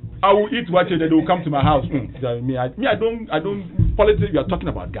I will eat what they will come to my house. I don't politics. We are talking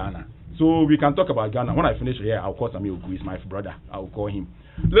about Ghana. So we can talk about Ghana. When I finish here, I'll call Samuel Gu, my brother. I'll call him.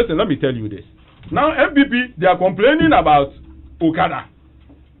 Listen, let me tell you this. Now, MPP, they are complaining about Okada.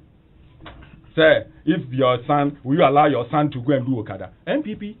 Sir, if your son, will you allow your son to go and do Okada?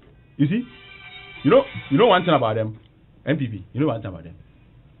 MPP, you see, you know one thing about them. MPP, you know one thing about them.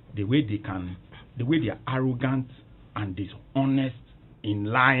 The way they are arrogant and dishonest in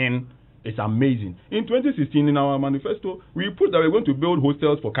lying is amazing. In 2016, in our manifesto, we put that we're going to build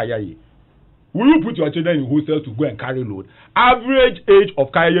hostels for Kayaye. Will you put your children in hostels to go and carry load? Average age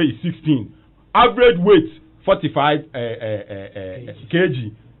of Kayaye is 16. Average weight 45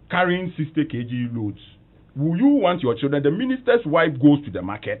 kg, carrying 60 kg loads. Will you want your children? The minister's wife goes to the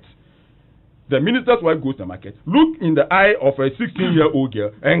market. The minister's wife goes to the market, look in the eye of a 16-year-old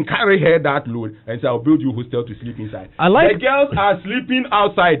girl and carry her that load and say, I'll build you a hostel to sleep inside. The girls are sleeping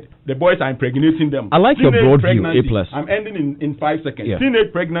outside. The boys are impregnating them. I like your broad view, A+. I'm ending in 5 seconds. Yeah.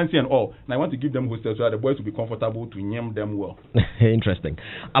 Teenage pregnancy and all. And I want to give them hostels so that the boys will be comfortable to name them well. Interesting.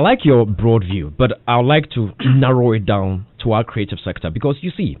 I like your broad view, but I would like to narrow it down to our creative sector because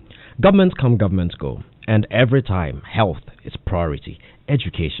you see, governments come, governments go. And every time, health is priority.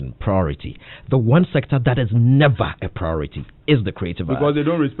 Education, priority. The one sector that is never a priority is the creative arts. Because they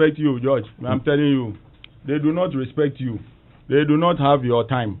don't respect you, George. I'm telling you. They do not respect you. They do not have your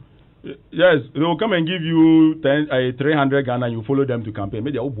time. Yes, they will come and give you 300 Ghana and you follow them to campaign.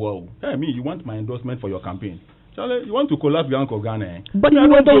 Maybe, oh, wow. Hey, me, you want my endorsement for your campaign. Charlie, you want to collapse Bank of Ghana? But you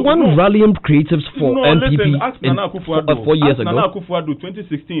were the one rallying creatives for NPP ask Nana Akufo-Addo 4 years ago. Nana Akufo-Addo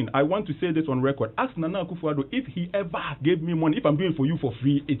 2016. I want to say this on record. Ask Nana Akufo-Addo if he ever gave me money. If I'm doing it for you for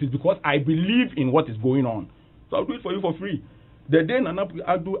free, it is because I believe in what is going on. So I'll do it for you for free. The day Nana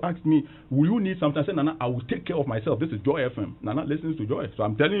Akufo-Addo asked me, will you need something? I said, Nana, I will take care of myself. This is Joy FM. Nana listens to Joy. So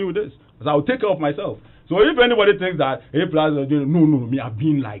I'm telling you this. So I will take care of myself. So if anybody thinks that, hey, no, me, I've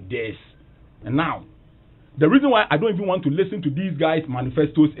been like this. And now, the reason why I don't even want to listen to these guys'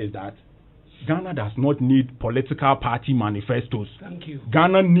 manifestos is that Ghana does not need political party manifestos. Thank you.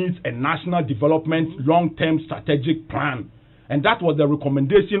 Ghana needs a national development long-term strategic plan. And that was the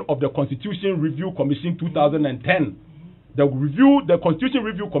recommendation of the Constitution Review Commission 2010. The Constitution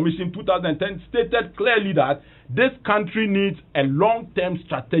Review Commission 2010 stated clearly that this country needs a long-term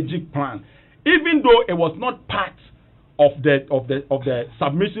strategic plan. Even though it was not part of the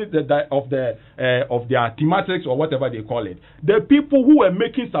submission of their thematics or whatever they call it. The people who were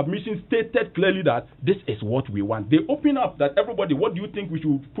making submissions stated clearly that this is what we want. They open up that everybody, what do you think we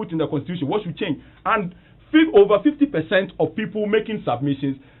should put in the constitution? What should change? And over 50% of people making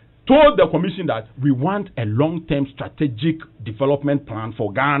submissions told the commission that we want a long-term strategic development plan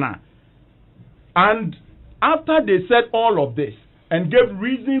for Ghana. And after they said all of this and gave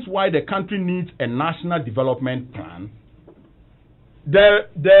reasons why the country needs a national development plan,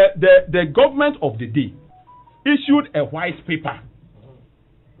 the government of the day issued a white paper.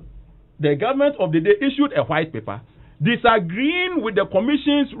 The government of the day issued a white paper disagreeing with the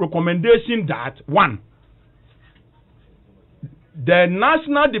commission's recommendation that, one, the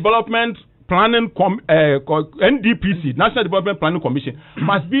National Development Planning NDPC, National Development Planning Commission,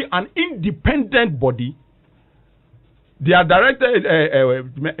 must be an independent body. Their director,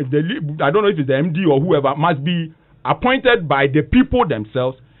 I don't know if it's the MD or whoever, must be appointed by the people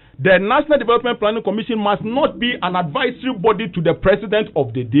themselves. The National Development Planning Commission must not be an advisory body to the president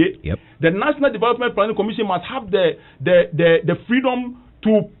of the day. Yep. The National Development Planning Commission must have the freedom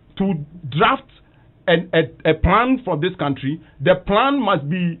to draft a plan for this country. The plan must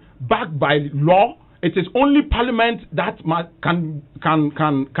be backed by law. It is only Parliament that can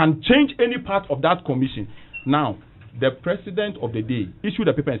change any part of that commission. Now, the president of the day issued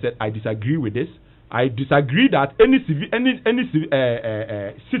a paper and said, "I disagree with this. I disagree that any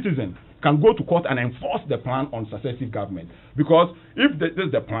citizen can go to court and enforce the plan on successive government. Because if this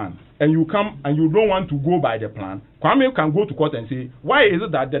is the plan and you come and you don't want to go by the plan, Kwame can go to court and say, why is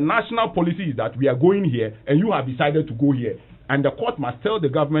it that the national policy is that we are going here and you have decided to go here? And the court must tell the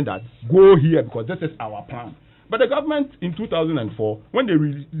government that go here because this is our plan." But the government in 2004, when they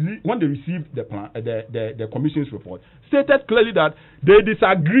received the plan, the commission's report, stated clearly that they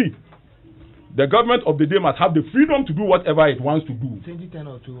disagree. The government of the day must have the freedom to do whatever it wants to do. 2010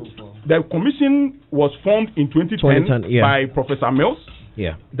 or 2004. The commission was formed in 2010 by Professor Mills.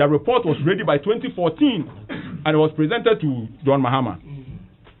 Yeah. The report was ready by 2014 and it was presented to John Mahama.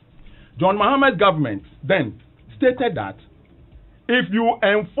 John Mahama's government then stated that if you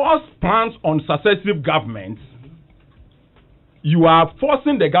enforce plans on successive governments, you are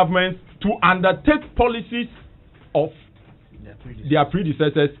forcing the government to undertake policies of their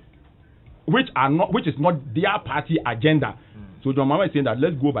predecessors, which is not their party agenda. So John Mahama is saying that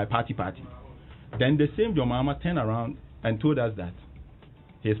let's go by party. Then the same John Mahama turned around and told us that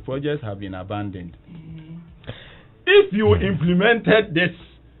his projects have been abandoned. If you implemented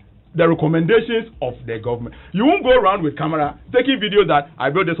the recommendations of the government, you won't go around with camera taking videos that I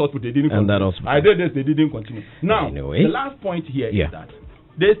built this hospital, they didn't continue. I did this, they didn't continue. Now, the last point here is that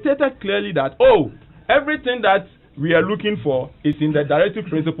they stated clearly that, everything that we are looking for is in the directive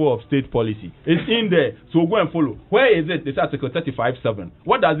principle of state policy. It's in there, so go and follow. Where is it? It's Article 35(7).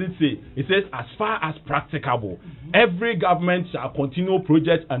 What does it say? It says, as far as practicable, every government shall continue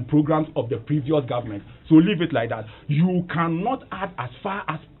projects and programs of the previous government. So leave it like that. You cannot add as far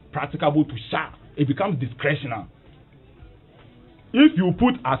as practicable to shall. It becomes discretional. If you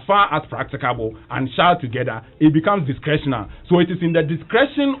put as far as practicable and shall together, it becomes discretional. So it is in the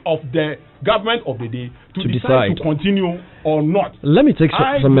discretion of the government of the day to decide to continue or not. Let me take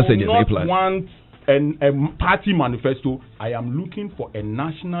some messages. I do not want a party manifesto. I am looking for a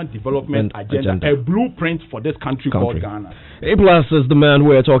national development agenda, a blueprint for this country called Ghana. A+ is the man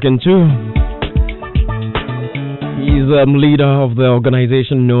we're talking to. He's leader of the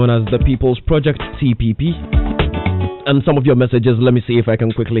organization known as the People's Project, TPP. And some of your messages, let me see if I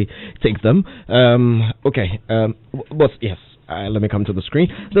can quickly take them. Let me come to the screen.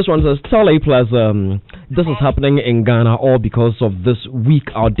 This one says, tell A+, this is happening in Ghana all because of this weak,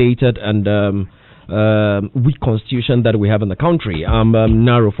 outdated and weak constitution that we have in the country.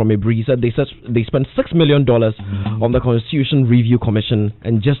 Naro from Ibri said they spent $6 million on the Constitution Review Commission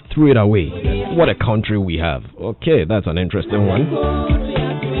and just threw it away. What a country we have. Okay, that's an interesting one.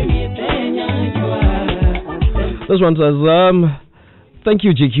 This one says, thank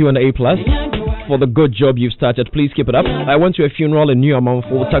you GQ and A+ for the good job you've started. Please keep it up. I went to a funeral in New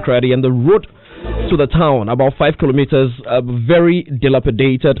Amanfo, Takrady, and the road to the town, about 5 kilometers, very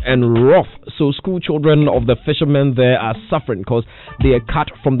dilapidated and rough. So school children of the fishermen there are suffering because they are cut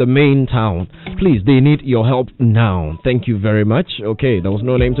from the main town. Please, they need your help now. Thank you very much. Okay, there was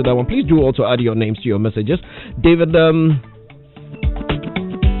no name to that one. Please do also add your names to your messages. David,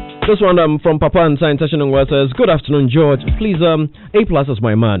 this one from Papa and Science Session says, good afternoon, George. Please, A+ is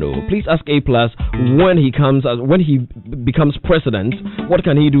my man. Please ask A+ when he becomes president, what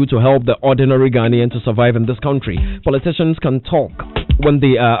can he do to help the ordinary Ghanaian to survive in this country? Politicians can talk when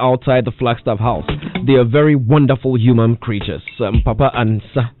they are outside the Flagstaff House. They are very wonderful human creatures. Papa and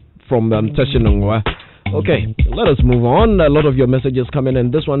Sa from Teshinungwa. Okay, let us move on. A lot of your messages coming in.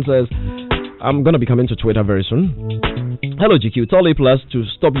 This one says, I'm going to be coming to Twitter very soon. Hello GQ, tell A+ to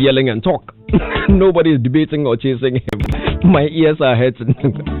stop yelling and talk. Nobody is debating or chasing him. My ears are hurting.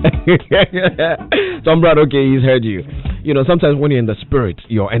 Tom Brad, okay, he's heard you. You know, sometimes when you're in the spirit,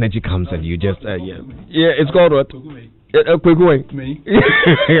 your energy comes and you just, it's called what? Me.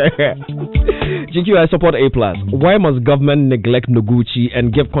 GQ, I support A+. Why must government neglect Noguchi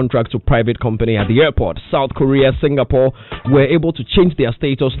and give contract to private company at the airport? South Korea, Singapore were able to change their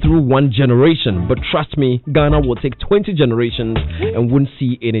status through one generation. But trust me, Ghana will take 20 generations and won't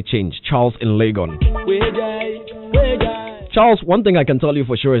see any change. Charles in Legon. Charles, one thing I can tell you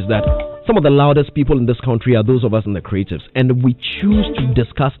for sure is that some of the loudest people in this country are those of us in the creatives, and we choose to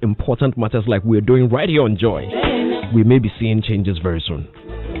discuss important matters like we're doing right here on Joy. We may be seeing changes very soon.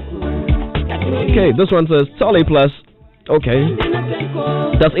 Okay, this one says, tell A+. Okay.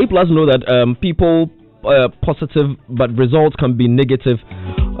 Does A+ know that people positive but results can be negative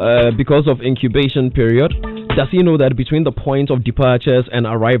because of incubation period? Does he know that between the point of departures and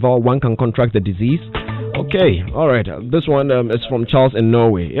arrival, one can contract the disease? Okay, all right. This one is from Charles in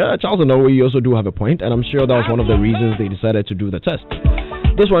Norway. Yeah, Charles in Norway, you also do have a point, and I'm sure that was one of the reasons they decided to do the test.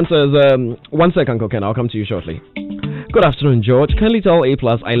 This one says, 1 second, Koken, I'll come to you shortly. Good afternoon, George. Kindly tell A+,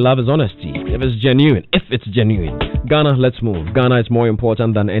 I love his honesty. If it's genuine. Ghana, let's move. Ghana is more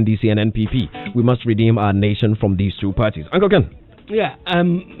important than NDC and NPP. We must redeem our nation from these two parties. Uncle Ken. Yeah,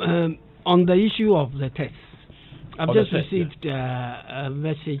 on the issue of the test, I've just received a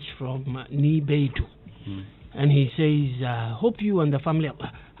message from Nibedu. And he says, hope you and the family...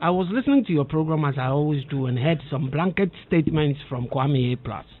 I was listening to your program as I always do and heard some blanket statements from Kwame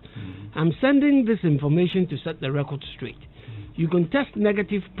A+. I'm sending this information to set the record straight. You can test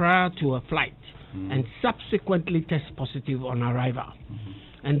negative prior to a flight and subsequently test positive on arrival.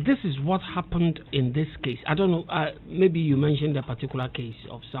 And this is what happened in this case. I don't know, maybe you mentioned a particular case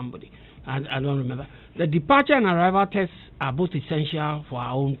of somebody. I don't remember. The departure and arrival tests are both essential for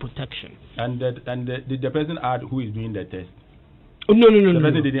our own protection. And did the person add who is doing the test? Oh, no. The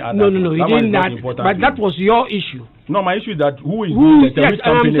person didn't add no, that. He didn't add. But that was your issue. No, my issue is that who is doing the test? Yes,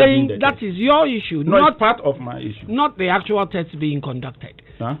 and I'm saying that is your issue. No, it's part of my issue. Not the actual test being conducted.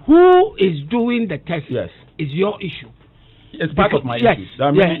 Huh? Who is doing the test is your issue. It's part of my issue.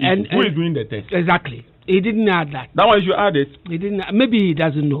 And who is doing the test? Exactly. He didn't add that. That one you should add it. He didn't. Maybe he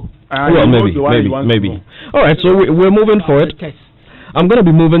doesn't know. Well, maybe. All right, so we're moving for it. I'm going to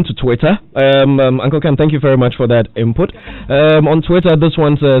be moving to Twitter. Uncle Ken, thank you very much for that input. On Twitter, this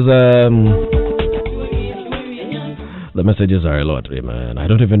one says, the messages are a lot, man. I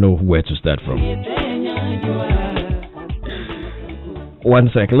don't even know where to start from. 1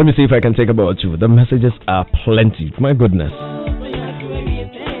 second. Let me see if I can take about 2. The messages are plenty. My goodness.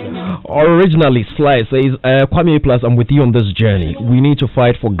 Originally, Sly says, Kwame A+, I'm with you on this journey. We need to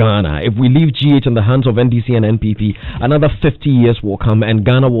fight for Ghana. If we leave GH in the hands of NDC and NPP, another 50 years will come and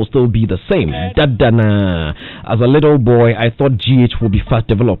Ghana will still be the same. Dadana. As a little boy, I thought GH would be fast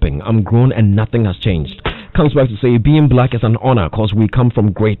developing. I'm grown and nothing has changed. Comes back to say, being black is an honor because we come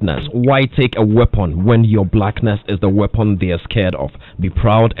from greatness. Why take a weapon when your blackness is the weapon they are scared of? Be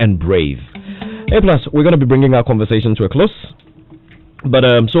proud and brave. A+, we're going to be bringing our conversation to a close. But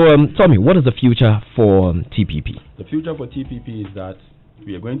tell me, what is the future for TPP? The future for TPP is that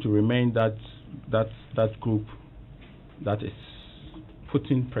we are going to remain that group that is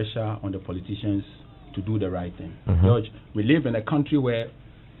putting pressure on the politicians to do the right thing. George, we live in a country where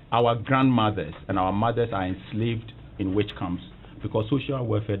our grandmothers and our mothers are enslaved in witch camps because social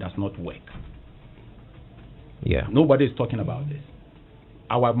welfare does not work. Yeah. Nobody is talking about this.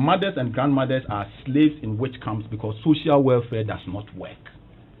 Our mothers and grandmothers are slaves in witch camps because social welfare does not work.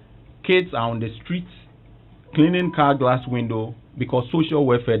 Kids are on the streets cleaning car glass window because social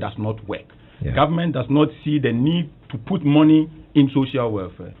welfare does not work. Yeah. Government does not see the need to put money in social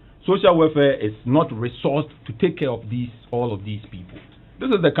welfare. Social welfare is not resourced to take care of all of these people. This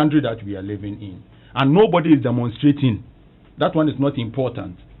is the country that we are living in. And nobody is demonstrating. That one is not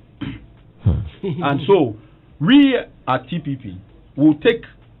important. And so, we at TPP will take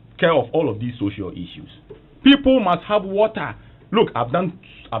care of all of these social issues. People must have water. Look, I've done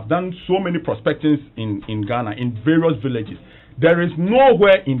so many prospectings in Ghana, in various villages. There is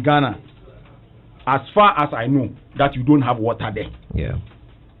nowhere in Ghana, as far as I know, that you don't have water there. Yeah.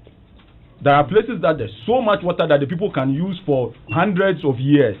 There are places that there's so much water that the people can use for hundreds of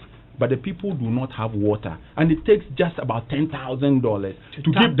years, but the people do not have water, and it takes just about $10,000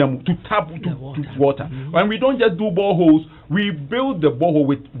 to give them to tap water. When we don't just do boreholes, we build the borehole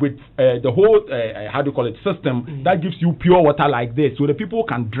with the whole system that gives you pure water like this, so the people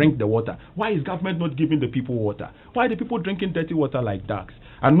can drink the water. Why is government not giving the people water? Why are the people drinking dirty water like ducks?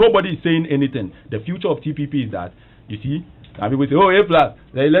 And nobody is saying anything. The future of TPP is that, you see, and people say, oh, A+,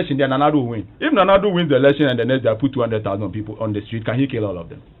 the election, then Nanado will win. If Nanado wins the election and the next day put 200,000 people on the street, can he kill all of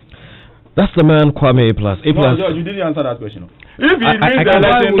them? That's the man, Kwame A+. No, George, you didn't answer that question. If he wins the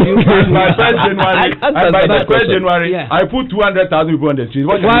election by 1st January, I put 200,000 people on the street.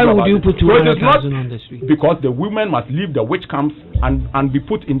 Why would you put 200,000 on the street? Because the women must leave the witch camps and be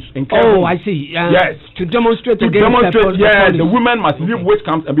put in care homes. Oh, I see. Yes. To demonstrate the women must leave witch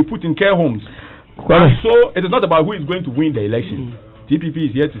camps and be put in care homes. And so it is not about who is going to win the election. TPP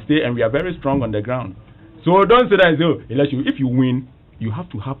is here to stay, and we are very strong on the ground. So don't say that election. If you win, you have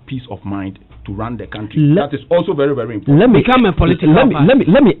to have peace of mind to run the country. That is also very, very important. Let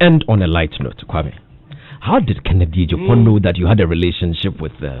me end on a light note, Kwame. How did Kennedy Ejiofor know that you had a relationship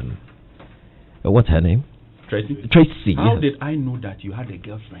with what's her name? Tracy. How did I know that you had a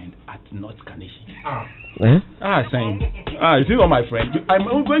girlfriend at North Kaneshi? Saying. You see, my friend, I'm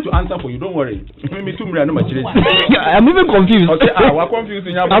going to answer for you. Don't worry. I'm even confused. I'm confused.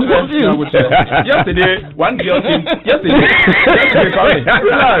 Yesterday, one girl came.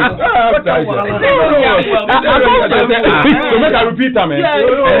 I repeat that, man.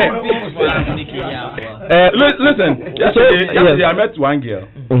 Listen. Yesterday, I met one girl,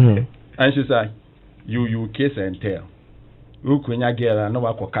 and she said, "You kiss and tell. You kwenya girl, I know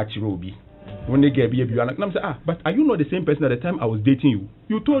I could catch Roby. When they get baby, and I'm saying, but are you not the same person at the time I was dating you?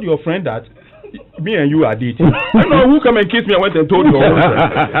 You told your friend that me and you are dating. I don't know who come and kiss me and went and told your friend.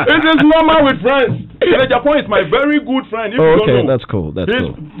 It is normal with friends. Japan is my very good friend. If you don't know. That's cool.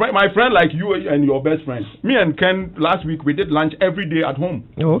 My friend like you and your best friend. Me and Ken last week we did lunch every day at home.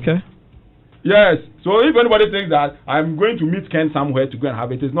 Oh, okay. Yes. So if anybody thinks that I'm going to meet Ken somewhere to go and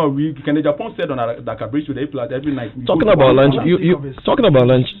have it, it's not real. Ken Japan said on the Cabrice with A+ every night. Talking about lunch, talking about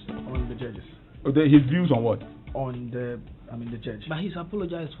lunch. On the judges. His views on what? On the judge. But he's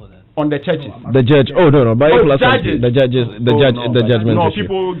apologized for that. On the churches. The judge. Oh no. By judges. The judges. The judgment. No,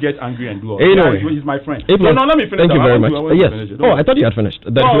 people get angry and do all. Anyway, he's my friend. No, let me finish. Thank you very much. Yes. I thought you had finished.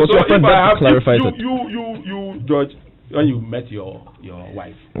 That was your friend that clarified it. You, George, when you met your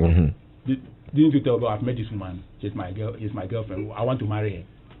wife. Didn't you tell her I've met this woman? She's my girl. She's my girlfriend. I want to marry her.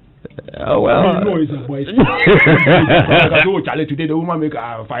 Oh well. You know it's a boy. Oh, Charlie, today the woman make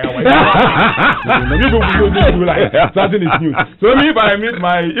a fire. Something is new. So me, if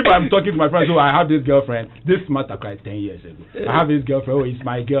I'm talking to my friend, so I have this girlfriend. This matter quite 10 years ago. I have this girlfriend. Oh, it's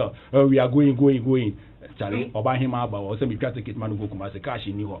my girl. Oh, we are going. Charlie, about him about say me try to get man go come as a cash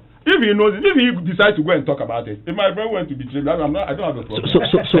in New. If he knows, if he decides to go and talk about it, if my friend went to betray me, I don't have a problem.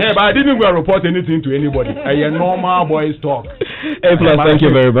 But I didn't go and report anything to anybody. A normal boys talk. A+, thank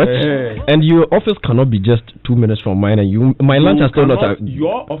you very much. And your office cannot be just 2 minutes from mine, and my lunch is still not.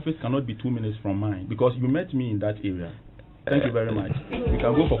 Your office cannot be 2 minutes from mine because you met me in that area. Thank you very much. We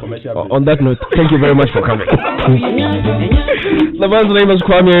can go for commercial break. On that note, thank you very much for coming. The man's name is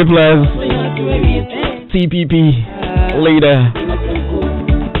Kwame A+. TPP leader,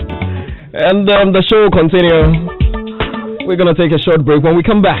 and the show will continue. We're gonna take a short break. When we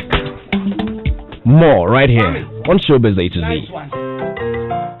come back, more right here on ShowbizAtoZ.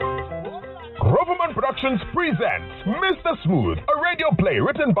 Roverman Productions presents Mr. Smooth, a radio play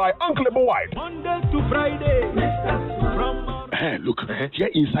written by Uncle White. Monday to Friday, Mr. Smooth. Look, here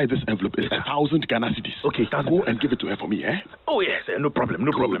inside this envelope is 1,000 Ghana cedis. Okay, go and give it to her for me, eh? Oh yes, no problem.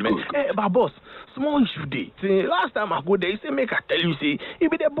 But boss, small issue day. Last time I go there, you say make I tell you, say it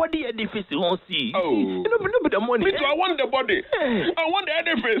be the body edifice you won't see. Oh, no be the money. Me too, I want the body. I want the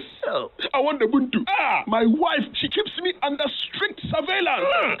edifice. I want the buntu. My wife, she keeps me under strict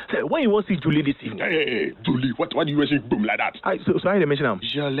surveillance. When you want to see Julie this evening? Hey, Julie, what do you mention boom like that? So I didn't mention him.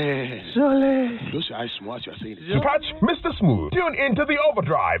 Jolie. Close your eyes small as you are saying it. To catch Mr. Smooth, tune into the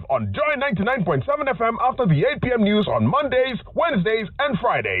Overdrive on Joy 99.7 FM after the 8 p.m. news on Mondays, Wednesdays, and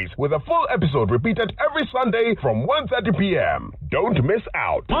Fridays, with a full episode repeated every Sunday from 1:30 p.m. Don't miss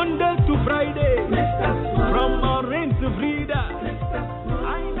out. Monday to Friday, from Maureen to Frida.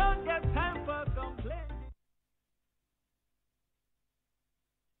 I don't get time for complaint.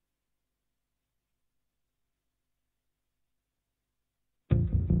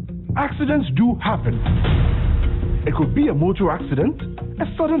 Accidents do happen. It could be a motor accident, a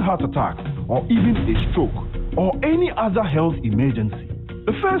sudden heart attack, or even a stroke, or any other health emergency.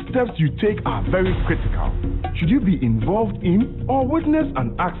 The first steps you take are very critical. Should you be involved in or witness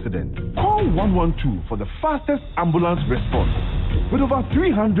an accident, call 112 for the fastest ambulance response. With over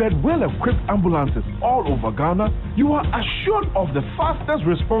 300 well-equipped ambulances all over Ghana, you are assured of the fastest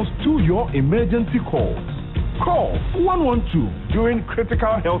response to your emergency calls. Call 112 during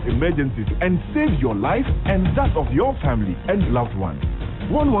critical health emergencies and save your life and that of your family and loved ones.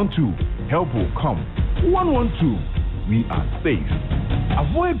 112, help will come. 112, we are safe.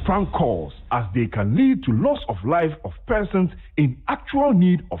 Avoid prank calls as they can lead to loss of life of persons in actual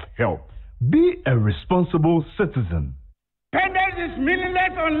need of help. Be a responsible citizen. Independence is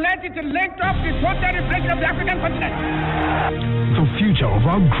meaningless unless it links up the total reflection of the African continent. The future of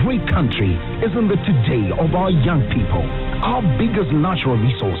our great country is in the today of our young people. Our biggest natural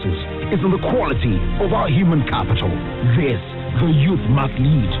resources is in the quality of our human capital. This, the youth must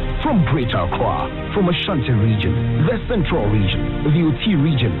lead. from Greater Accra, from Ashanti region, the Central region, the OT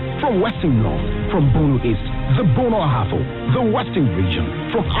region, from Western North, from Bono East, the Bono Ahafo, the Western region,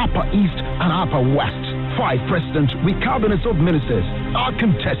 from Upper East and Upper West. 5 presidents with cabinets of ministers are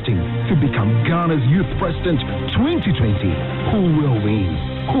contesting to become Ghana's Youth President 2020. Who will win?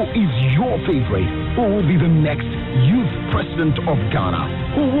 Who is your favorite? Who will be the next Youth President of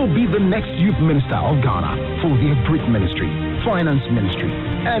Ghana? Who will be the next Youth Minister of Ghana for the Brick Ministry, Finance Ministry,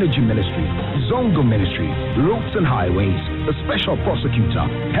 Energy Ministry, Zongo Ministry, Roads and Highways, the Special Prosecutor,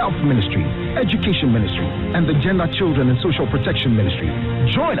 Health Ministry, Education Ministry, and the Gender, Children and Social Protection Ministry?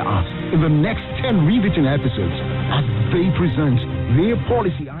 Join us in the next 10 riveting episodes as they present their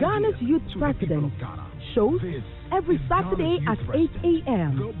policy. Ghana's Youth President shows every Saturday at 8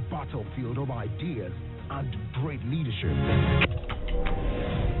 a.m. The battlefield of ideas and great leadership.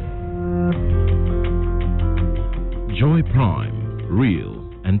 Joy Prime,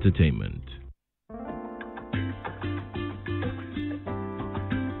 real entertainment.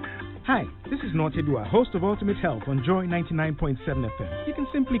 Hi, this is Naughty Dua, host of Ultimate Health on Joy 99.7 FM. You can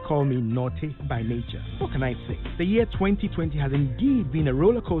simply call me Naughty by nature. What can I say? The year 2020 has indeed been a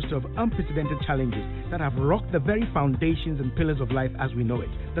roller coaster of unprecedented challenges that have rocked the very foundations and pillars of life as we know it.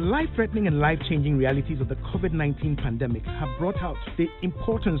 The life-threatening and life-changing realities of the COVID-19 pandemic have brought out the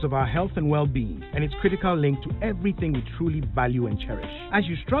importance of our health and well-being and its critical link to everything we truly value and cherish. As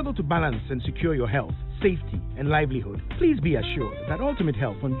you struggle to balance and secure your health, safety, and livelihood, please be assured that Ultimate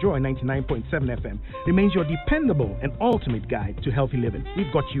Health on Joy 99.7 FM remains your dependable and ultimate guide to healthy living.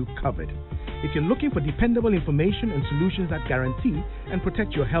 We've got you covered. If you're looking for dependable information and solutions that guarantee and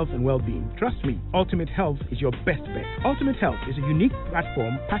protect your health and well-being, trust me, Ultimate Health is your best bet. Ultimate Health is a unique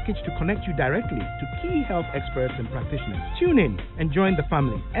platform packaged to connect you directly to key health experts and practitioners. Tune in and join the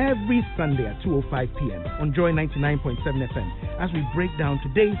family every Sunday at 2:05 p.m. on Joy 99.7 FM as we break down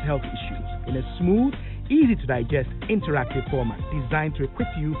today's health issues in a smooth, easy to digest, interactive format designed to equip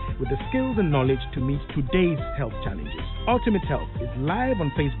you with the skills and knowledge to meet today's health challenges. Ultimate Health is live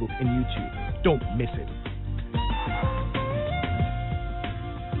on Facebook and YouTube. Don't miss it.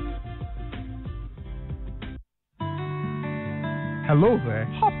 Hello there,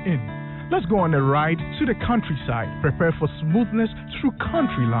 hop in. Let's go on a ride to the countryside. Prepare for smoothness through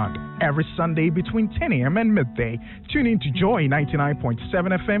Countryland. Every Sunday between 10 a.m. and midday, tune in to Joy 99.7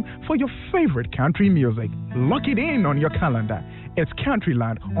 FM for your favorite country music. Lock it in on your calendar. It's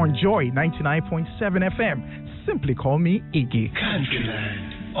Countryland on Joy 99.7 FM. Simply call me Iggy.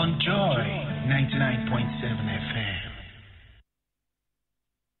 Countryland on Joy 99.7 FM.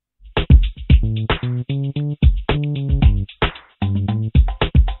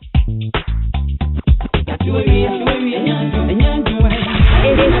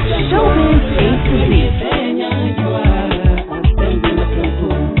 It is ShowbizAtoZ.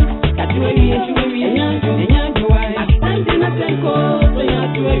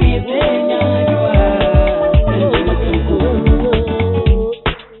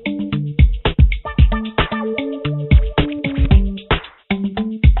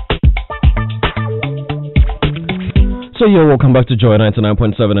 So you're welcome back to Joy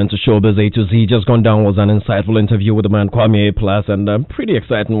 99.7 and to ShowbizAtoZ. Just gone down was an insightful interview with the man Quaye Plus, and a pretty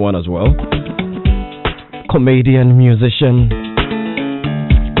exciting one as well. Comedian, musician,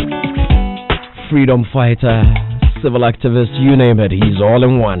 freedom fighter, civil activist, you name it, he's all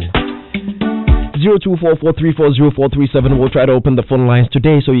in one. 0244340437. We'll try to open the phone lines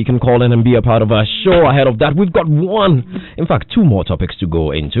today so you can call in and be a part of our show. Ahead of that, we've got in fact, two more topics to go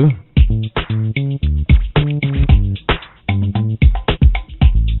into.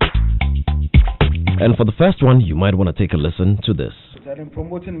 And for the first one, you might want to take a listen to this. That in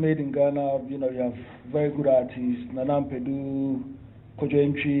promoting Made in Ghana, you have very good artists, Nanam Pedu, Kojo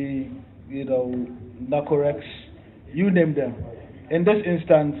Entry, Nakorex, you name them. In this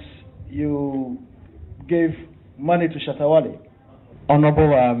instance, you gave money to Shatawale.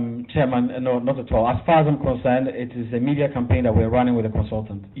 Honorable Chairman, no, not at all. As far as I'm concerned, it is a media campaign that we're running with a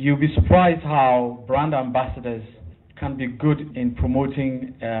consultant. You'll be surprised how brand ambassadors can be good in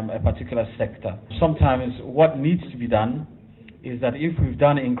promoting a particular sector. Sometimes what needs to be done is that if we've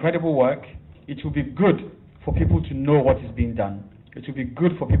done incredible work, it will be good for people to know what is being done. It will be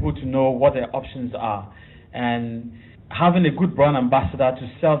good for people to know what their options are. And having a good brand ambassador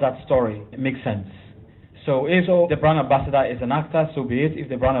to sell that story, it makes sense. So if the brand ambassador is an actor, so be it. If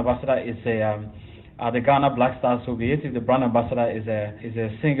the brand ambassador is the Ghana Black Star, so be it. If the brand ambassador is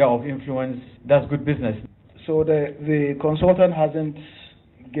a singer of influence, that's good business. So the consultant hasn't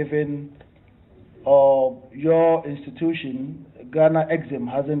given, or your institution, Ghana Exim,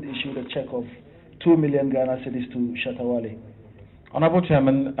 hasn't issued a check of 2 million Ghana cedis to Shatawale. Honorable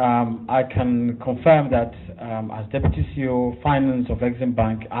Chairman, I can confirm that as Deputy CEO Finance of Exim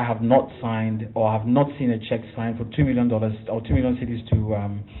Bank, I have not signed or have not seen a check signed for $2 million or 2 million cedis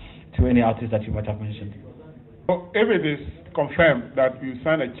to any artist that you might have mentioned. So if it is confirmed that you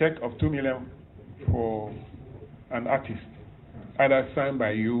signed a check of $2 million for an artist, either signed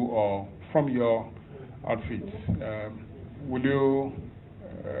by you or from your outfit, will you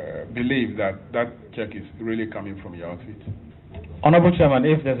believe that that check is really coming from your outfit? Honorable Chairman,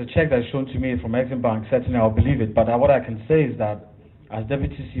 if there's a check that's shown to me from Exim Bank, certainly I'll believe it. But what I can say is that as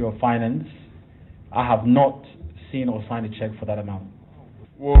Deputy CEO of Finance, I have not seen or signed a check for that amount.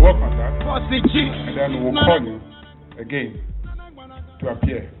 We'll work on that, and then we'll call you again to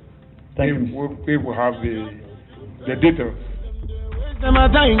appear. Thank you. We will have the details.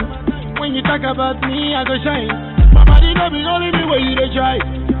 When you talk about me, I go shine. My body don't be only me where you they try.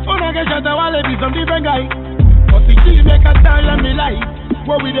 Oh, I get shot, I want to be some different guy. But the key make a style and me life.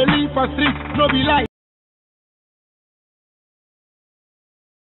 Where we dey live for street, no be life.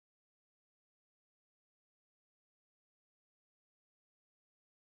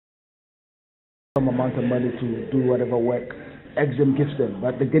 Some amount of money to do whatever work Exim gives them.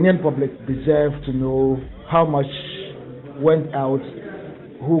 But the Ghanaian public deserve to know how much went out,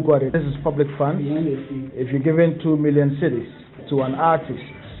 who got it. This is public funds. If you're giving 2 million cedis to an artist,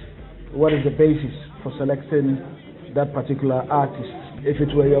 what is the basis for selecting that particular artist? If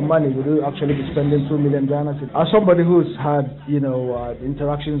it were your money, would you actually be spending 2 million Ghana cedis? As somebody who's had,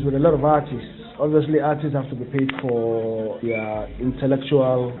 interactions with a lot of artists, obviously artists have to be paid for their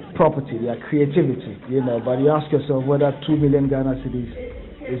intellectual property, their creativity, but you ask yourself whether 2 million Ghana cedis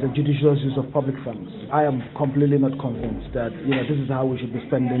is a judicious use of public funds. I am completely not convinced that, this is how we should be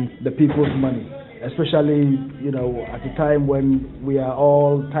spending the people's money. Especially, at a time when we are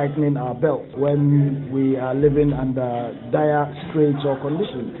all tightening our belts, when we are living under dire straits or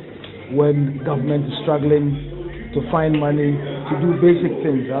conditions, when government is struggling to find money to do basic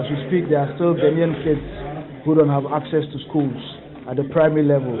things. As we speak, there are still Ghanaian kids who don't have access to schools at the primary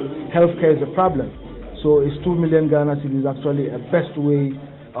level. Healthcare is a problem. So is 2 million Ghana cedis actually a best way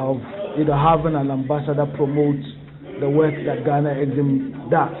of having an ambassador promote the work that Ghana Exim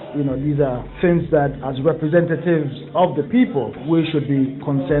does. These are things that, as representatives of the people, we should be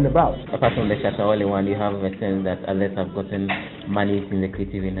concerned about. Apart from the Shatawale one, you have a sense that others have gotten money in the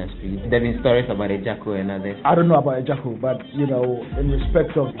creative industry. There have been stories about Ejako and others. I don't know about Ejako, but, in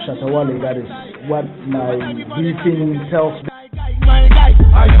respect of Shatawale, that is what my briefing tells me. My guy,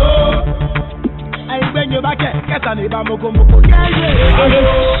 I know.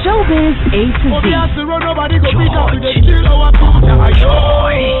 Showbiz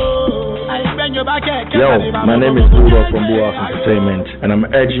Yo, my name is Budo from Buaf Entertainment, and I'm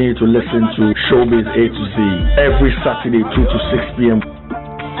urging you to listen to Showbiz A to Z every Saturday 2 to 6 p.m.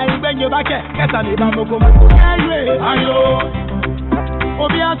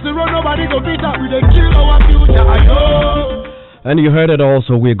 And you heard it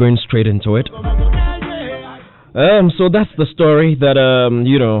also, we're going straight into it. So that's the story that,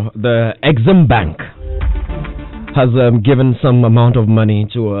 the Exim Bank has given some amount of money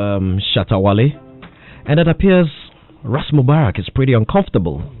to Shatawale. And it appears Ras Mubarak is pretty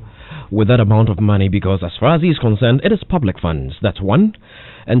uncomfortable with that amount of money because as far as he's concerned, it is public funds. That's one.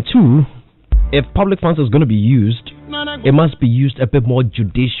 And two, if public funds is going to be used, it must be used a bit more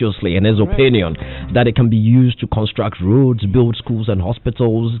judiciously, in his opinion, that it can be used to construct roads, build schools and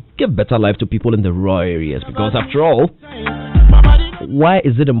hospitals, give better life to people in the rural areas. Because after all, why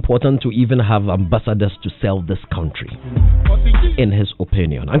is it important to even have ambassadors to sell this country, in his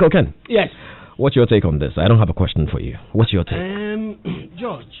opinion? Uncle Ken? Yes. What's your take on this? I don't have a question for you. What's your take?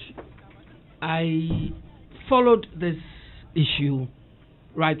 George, I followed this issue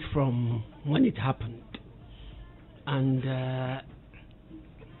right from when it happened. And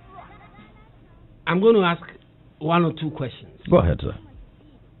I'm going to ask one or two questions. Go ahead, sir.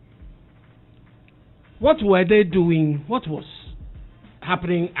 What were they doing? What was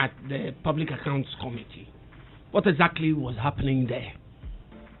happening at the Public Accounts Committee? What exactly was happening there?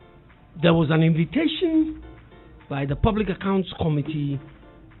 There was an invitation by the Public Accounts Committee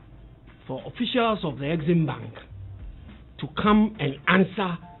for officials of the Exim Bank to come and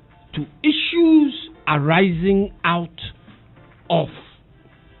answer to issues arising out of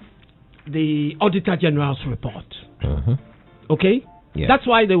the Auditor General's report. Okay? Yeah. That's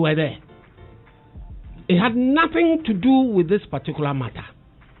why they were there. It had nothing to do with this particular matter,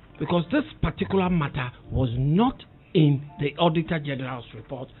 because this particular matter was not in the Auditor General's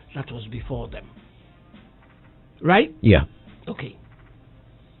report that was before them. Right? Yeah. Okay.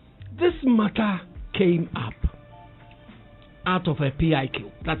 This matter came up out of a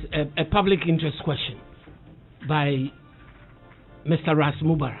PIQ. That's a public interest question by Mr. Ras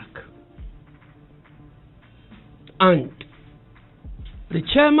Mubarak. And the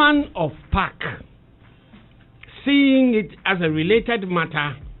chairman of PAC, seeing it as a related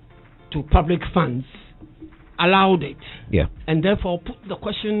matter to public funds, allowed it. Yeah. And therefore put the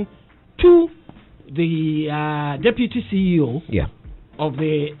question to the deputy CEO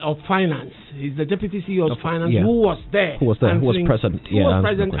of finance. He's the deputy CEO of finance who was there. Who was present. Who was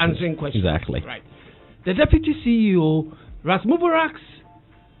present answering questions. Exactly. Right. The deputy CEO, Ras Mubarak's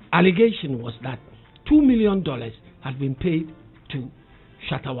allegation was that $2 million had been paid to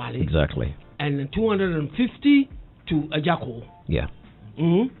Shatawale. Exactly. And 250 to Ajako. Yeah.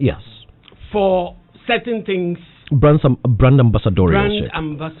 Mm-hmm. Yes. For certain things. Brand ambassadorship. Brand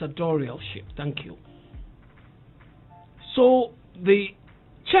ambassadorship. Thank you. So the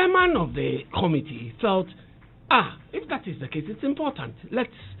chairman of the committee felt, if that is the case, it's important. Let's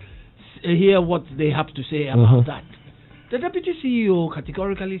hear what they have to say about that. The deputy CEO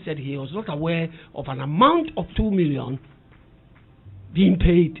categorically said he was not aware of an amount of 2 million being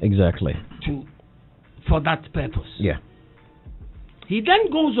paid for that purpose. Yeah. He then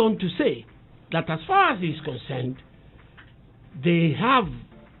goes on to say that as far as he's concerned, they have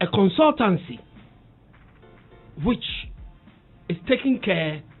a consultancy which is taking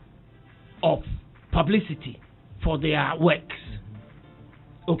care of publicity for their works.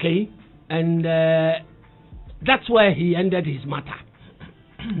 Okay? And that's where he ended his matter.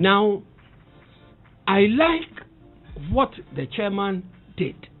 Now, I like what the chairman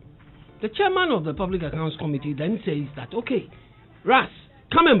did. The chairman of the Public Accounts Committee then says that, okay, Ras,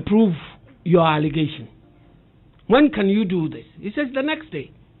 come and prove your allegation. When can you do this? He says the next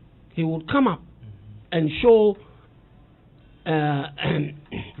day he will come up and show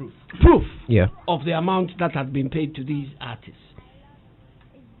proof of the amount that had been paid to these artists.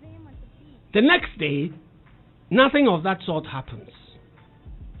 The next day, nothing of that sort happens.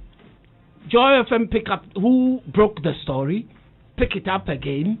 Joy FM pick up who broke the story, pick it up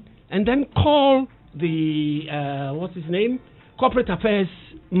again, and then call the what's his name? Corporate Affairs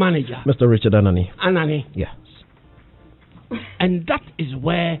Manager. Mr. Richard Anani. Yes. And that is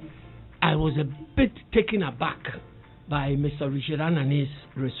where I was a bit taken aback by Mr. Richard Anani's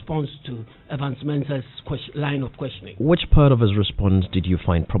response to Evans Mensah's line of questioning. Which part of his response did you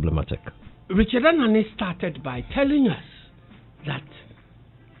find problematic? Richard Anani started by telling us that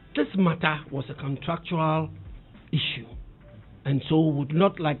this matter was a contractual issue and so would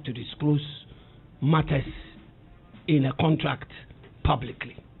not like to disclose matters in a contract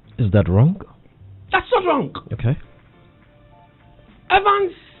publicly. Is that wrong? That's not wrong. Okay.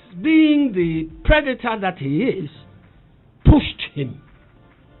 Evans, being the predator that he is, pushed him.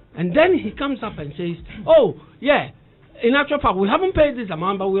 And then he comes up and says, oh, yeah, in actual fact, we haven't paid this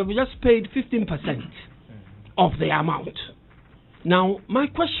amount, but we have just paid 15% of the amount. Now, my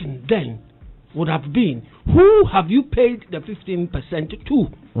question then would have been, who have you paid the 15%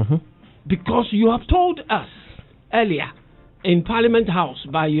 to? Because you have told us earlier in Parliament House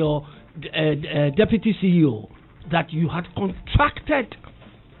by your deputy CEO that you had contracted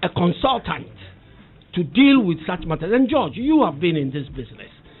a consultant to deal with such matters. And George, you have been in this business.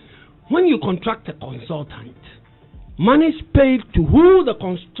 When you contract a consultant, money is paid to who the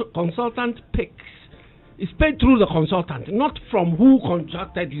consultant picks. It's paid through the consultant, not from who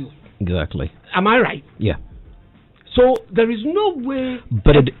contracted you. Exactly. Am I right? Yeah. So there is no way.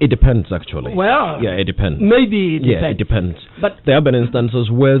 But it depends, actually. Well, yeah, it depends. Maybe it depends. Yeah, it depends. But there have been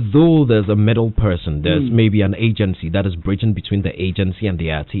instances where, though there's a middle person, there's maybe an agency that is bridging between the agency and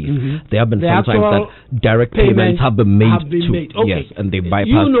the artist. There have been sometimes that direct payments have been made to. Okay. Yes, and they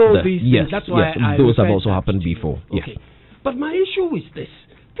bypass these yes, things. That's why yes, those have also happened before. Okay. But my issue is this.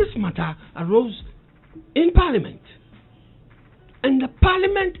 This matter arose in Parliament. And the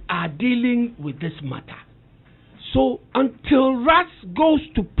Parliament are dealing with this matter. So until Ras goes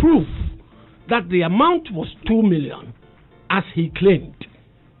to prove that the amount was 2 million, as he claimed,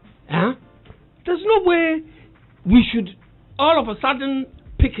 there's no way we should all of a sudden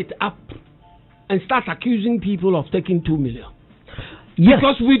pick it up and start accusing people of taking 2 million. Yes.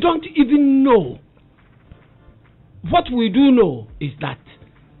 Because we don't even know. What we do know is that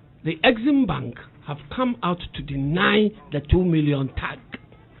the Exim Bank have come out to deny the 2 million tag.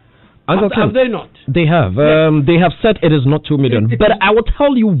 Have they not? They have. They have said it is not 2 million. But I will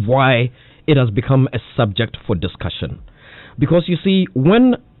tell you why it has become a subject for discussion. Because you see,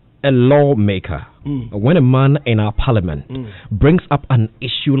 when a lawmaker, when a man in our parliament brings up an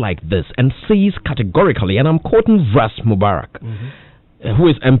issue like this and says categorically, and I'm quoting Ras Mubarak, who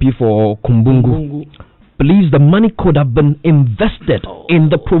is MP for Kumbungu, believes the money could have been invested in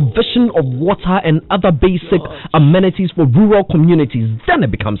the provision of water and other basic amenities for rural communities, then it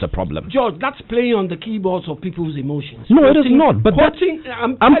becomes a problem. George, that's playing on the keyboards of people's emotions. No, it is not. But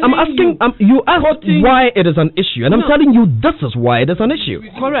I'm asking. You asked why it is an issue, and I'm telling you this is why it is an issue.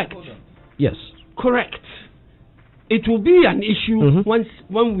 Correct. Yes. Correct. It will be an issue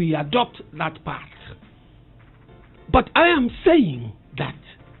when we adopt that path. But I am saying that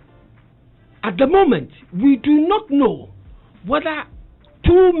at the moment we do not know whether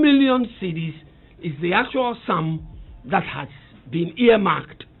 2 million cedis is the actual sum that has been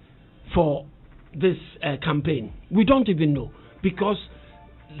earmarked for this campaign. We don't even know, because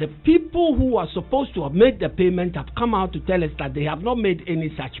the people who are supposed to have made the payment have come out to tell us that they have not made any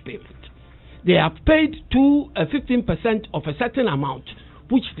such payment. They have paid to 15% of a certain amount,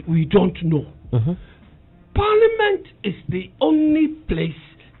 which we don't know. Parliament is the only place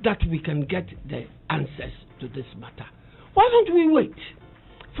that we can get the answers to this matter. Why don't we wait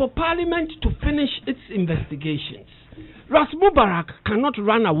for Parliament to finish its investigations? Ras Mubarak cannot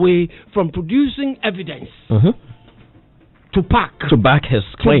run away from producing evidence to back his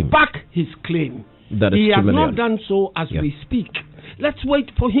claim. That he has 2 million. not done so as we speak. Let's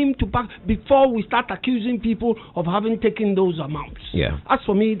wait for him to back before we start accusing people of having taken those amounts. Yeah. As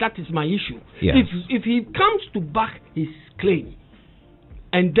for me, that is my issue. Yeah. If he comes to back his claim,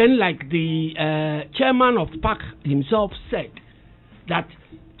 and then like the chairman of PAC himself said, that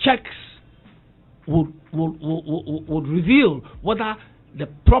checks would reveal whether the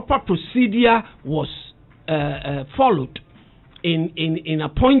proper procedure was followed in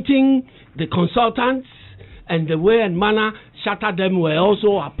appointing the consultants, and the way and manner shatter them were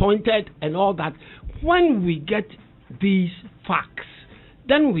also appointed and all that. When we get these facts,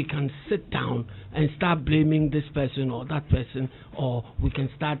 then we can sit down and start blaming this person or that person, or we can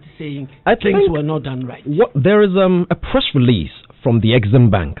start saying things were not done right. There is a press release from the Exim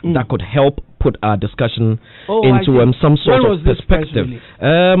Bank that could help put our discussion into some sort of perspective.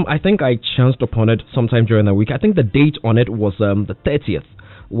 I think I chanced upon it sometime during the week. I think the date on it was the 30th.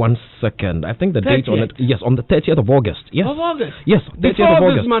 1 second. I think the 30th? Date on it, yes, on the 30th of August. Yes. Of August? Yes, 30th Before of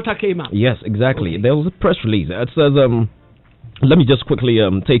August. This matter came up? Yes, exactly. Okay. There was a press release. It says, let me just quickly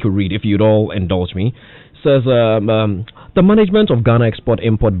take a read if you'd all indulge me. It says, the management of Ghana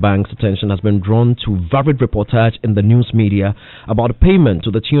Export-Import Bank's attention has been drawn to varied reportage in the news media about a payment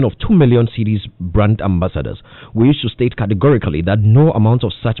to the tune of 2 million cedis brand ambassadors. We wish to state categorically that no amount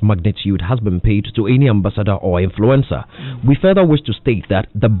of such magnitude has been paid to any ambassador or influencer. We further wish to state that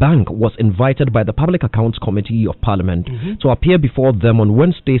the bank was invited by the Public Accounts Committee of Parliament to appear before them on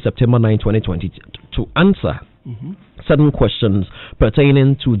Wednesday, September 9, 2020 to answer certain questions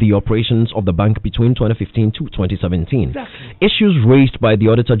pertaining to the operations of the bank between 2015 to 2017. Exactly. Issues raised by the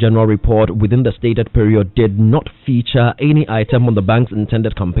Auditor General report within the stated period did not feature any item on the bank's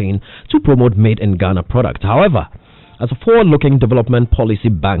intended campaign to promote made-in-Ghana products. However, as a forward-looking development policy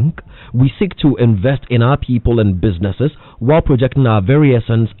bank, we seek to invest in our people and businesses while projecting our very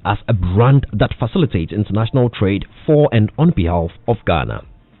essence as a brand that facilitates international trade for and on behalf of Ghana.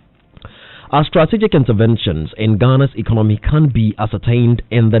 Our strategic interventions in Ghana's economy can be ascertained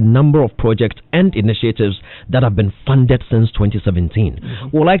in the number of projects and initiatives that have been funded since 2017.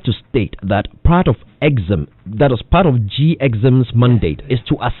 We would like to state that part of Exim, that is part of G-Exim's mandate, is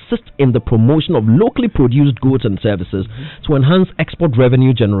to assist in the promotion of locally produced goods and services to enhance export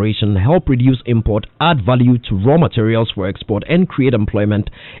revenue generation, help reduce import, add value to raw materials for export, and create employment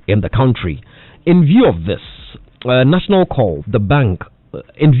in the country. In view of this national call, the bank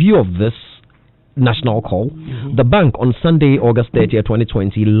on Sunday, August 30,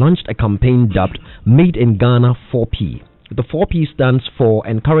 2020, launched a campaign dubbed Made in Ghana 4P. The 4P stands for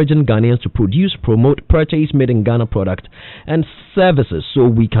encouraging Ghanaians to produce, promote, purchase made in Ghana products and services so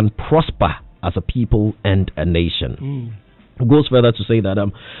we can prosper as a people and a nation. Goes further to say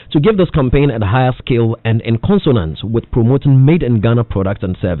that to give this campaign at a higher scale and in consonance with promoting made-in-Ghana products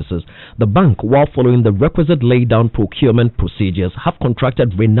and services, the bank, while following the requisite laid-down procurement procedures, have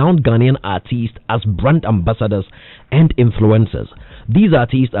contracted renowned Ghanaian artists as brand ambassadors and influencers. These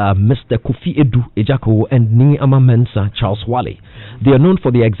artists are Mr. Kofi Edu Ejako and Ni Amamensa Charles Wale. They are known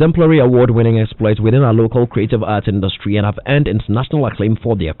for the exemplary award-winning exploits within our local creative art industry and have earned international acclaim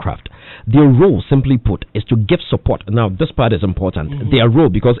for their craft. Their role, simply put, is to give support. Now, this part is important. Their role,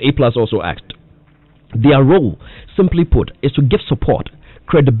 because A+ also asked. Their role, simply put, is to give support,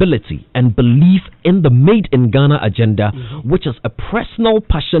 credibility, and belief in the Made in Ghana agenda, which is a personal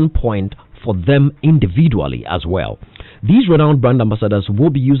passion point for them individually as well. These renowned brand ambassadors will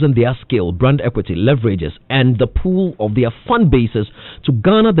be using their skill, brand equity, leverages, and the pool of their fan bases to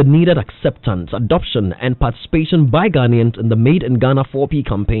garner the needed acceptance, adoption, and participation by Ghanaians in the Made in Ghana 4P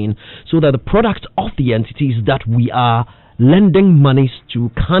campaign, so that the products of the entities that we are lending monies to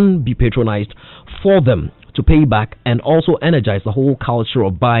can be patronized for them to pay back, and also energize the whole culture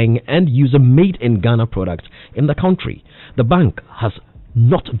of buying and using Made in Ghana products in the country. The bank has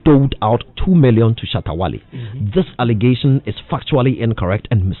not doled out 2 million to Shatta Wale. This allegation is factually incorrect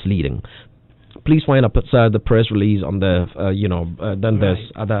and misleading. Please find out the press release on the then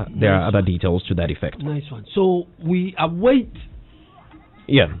there are other details to that effect. Nice one. So we await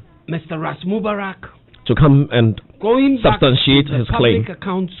Mr. Ras Mubarak to come and substantiate his claim. Public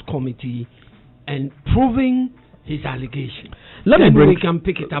Accounts Committee and proving his allegation. We can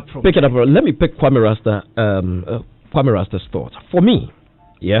pick it up from there. Let me pick Kwame Rasta's thoughts. For me,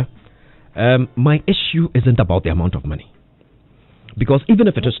 my issue isn't about the amount of money. Because even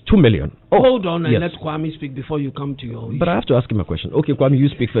if it is 2 million... hold on and let Kwame speak before you come to your issue. But I have to ask him a question. Okay, Kwame, you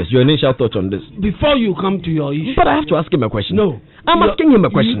speak first. Your initial thoughts on this. Before you come to your issue. But I have to ask him a question. No. I'm asking him a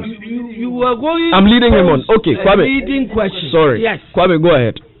question. You were going... I'm leading him on. Okay, Kwame. Leading question. Sorry. Yes. Kwame, go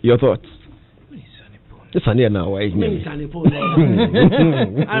ahead. Your thoughts. It's Sunday now. Why is me? I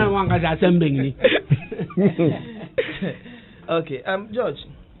don't want to assembling. Okay, George.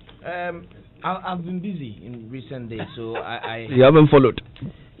 I've been busy in recent days, so I you haven't followed.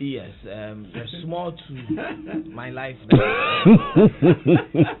 Yes, there's more to my life.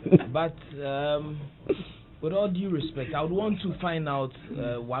 But with all due respect, I would want to find out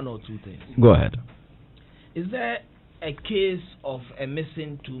one or two things. Go ahead. Is there a case of a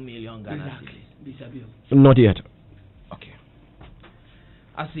missing 2 million Ghana cedis? Not yet. Okay.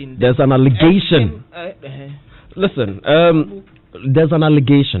 As in there's an allegation. Listen, there's an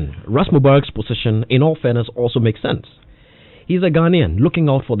allegation. Ras Mubarak's position, in all fairness, also makes sense. He's a Ghanaian looking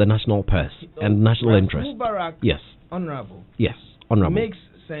out for the national purse and national interest. Mubarak, yes. Honorable. Yes, honorable. Makes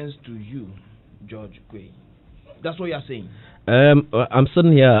sense to you, George Quaye. That's what you're saying. I'm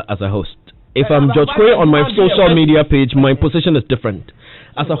sitting here as a host. If I'm George Quaye on my social media page, my position is different.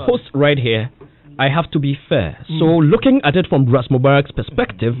 As a host right here, I have to be fair. So looking at it from Ras Mubarak's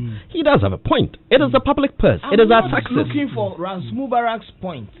perspective, he does have a point. It is a public purse. It is our taxes. I'm looking for Ras Mubarak's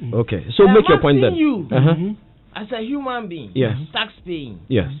point. Okay, so make your point then. You, as a human being, tax-paying,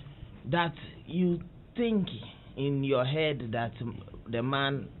 that you think in your head that the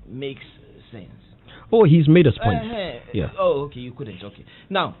man makes sense. Oh, he's made his point. Oh, okay, you couldn't. Okay.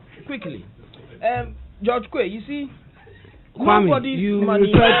 Now, quickly, George Quaye, you see, Kwame, you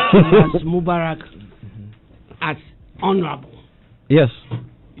referred to Ras Mubarak as honorable. Yes.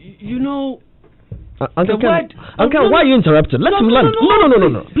 You know, Uncle Ken, why are you interrupted? Let him land.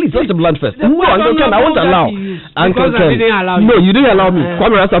 No. Please, let him land first. No, Uncle Ken, I won't allow. Uncle Ken, no, you didn't allow me.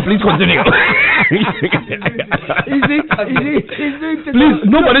 Kwame Rasta, please continue. Please,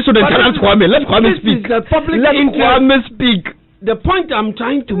 nobody should interrupt Kwame. Let Kwame speak. Let Kwame speak. The point I'm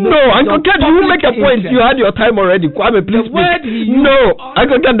trying to make. No, Uncle Ken, you make a point. You had your time already. Kwame, please speak. No,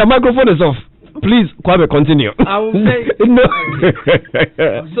 Uncle Ken, the microphone is off. Please, Kwame, continue. I will say no.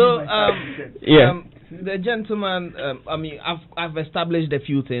 So, the gentleman. I've established a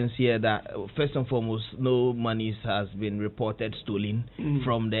few things here. That first and foremost, no monies has been reported stolen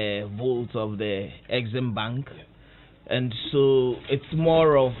from the vault of the Exim Bank, and so it's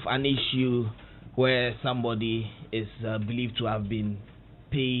more of an issue where somebody is believed to have been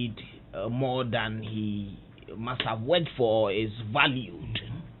paid more than he must have worked for, is valued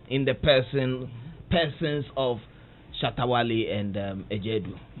in the persons of Shatta Wale and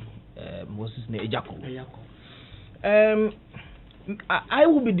Ejedu. What's his name? Ejako. I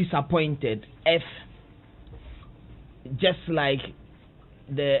will be disappointed if, just like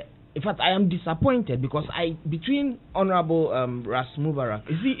in fact, I am disappointed because between Honorable Ras Mubarak,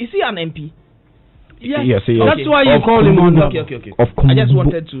 is he an MP? Yes, he is. That's why you call him honorable. Okay. I just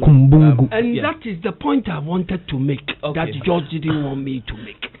wanted to... that is the point I wanted to make, that George didn't want me to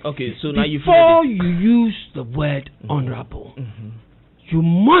make. Okay, so now before you use the word honorable, you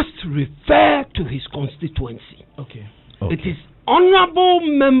must refer to his constituency. Okay. It is honorable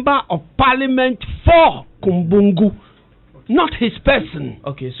member of parliament for Kumbungu, not his person.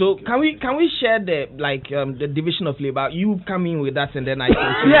 Okay, so can we share the division of labor? You come in with that and then I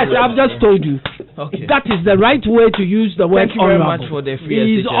can... Yes, I've just told you. Okay. That is the right way to use the word honorable. Thank you very much for the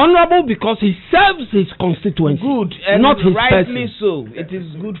free He is honorable because he serves his constituency. Good, and not his rightly person. so. It is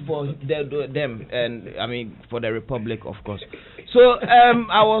good for them, and I mean for the Republic, of course. So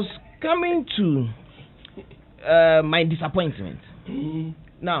I was coming to my disappointment.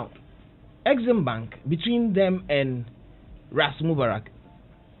 Now, Exim Bank, between them and Ras Mubarak,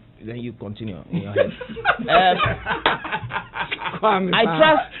 then you continue in your head. I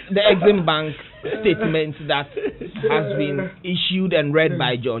trust the Exim Bank statement that has been issued and read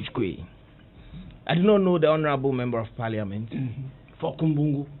by George Quaye. I do not know the Honorable Member of Parliament for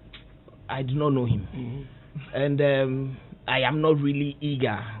Kumbungu. I do not know him. And I am not really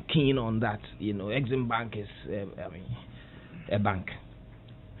keen on that. You know, Exim Bank is a bank.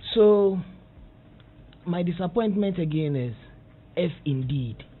 So my disappointment again is, if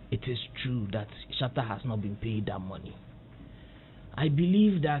indeed it is true that Shatta has not been paid that money, I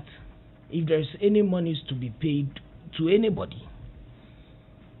believe that if there's any monies to be paid to anybody,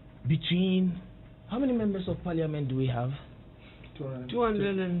 between how many members of parliament do we have?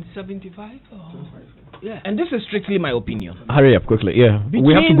 275. Yeah, and this is strictly my opinion. Hurry up quickly. Yeah,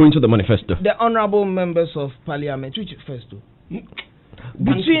 we have to go into the manifesto. The honorable members of parliament, which first do?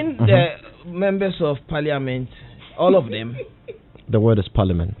 Between the members of parliament, all of them. The word is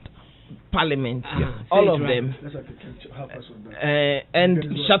parliament. Parliament, all of them. And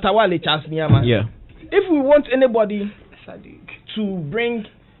Shatawale Charles Nyama. Yeah. If we want anybody to bring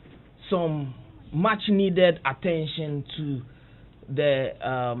some much needed attention to the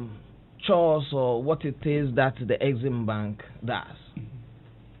chores or what it is that the Exim Bank does,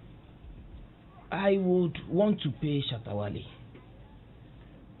 I would want to pay Shatawale,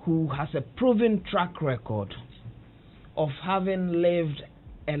 who has a proven track record of having lived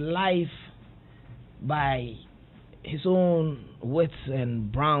a life by his own wits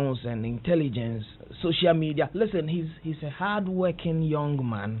and browns and intelligence, social media. Listen, he's a hard-working young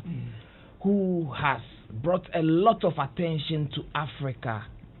man who has brought a lot of attention to Africa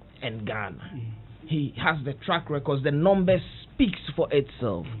and Ghana. He has the track records. The number speaks for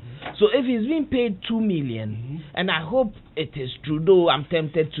itself. So if he's being paid 2 million, and I hope it is true, though I'm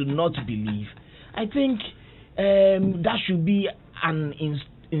tempted to not believe, I think that should be an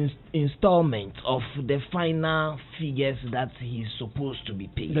installment of the final figures that he's supposed to be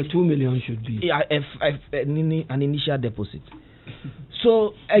paid. The 2 million should be an initial deposit.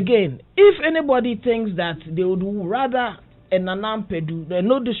 So again, if anybody thinks that they would rather an Anampedu,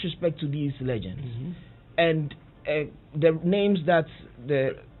 no disrespect to these legends, and the names that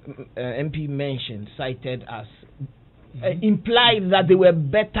the MP mentioned, cited as, implied that they were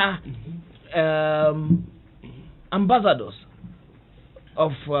better ambassadors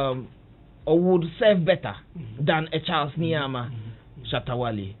of or would serve better than a Charles Nyama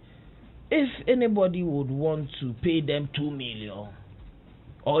Shatawale. If anybody would want to pay them 2 million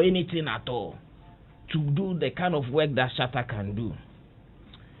or anything at all to do the kind of work that Shatta can do,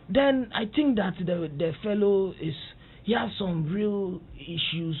 then I think that the fellow he has some real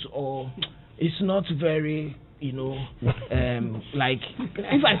issues, or it's not very, like,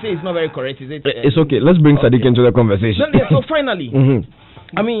 if I say it's not very correct, is it? It's okay. Let's bring Sadiq into the conversation. So finally,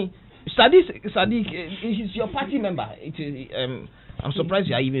 I mean, Sadiq, he's your party member. I'm surprised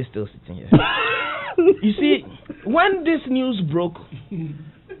you are even still sitting here. You see, when this news broke,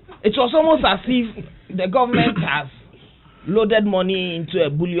 it was almost as if the government has loaded money into a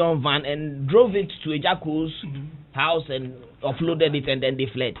bullion van and drove it to Ejako's house and offloaded it, and then they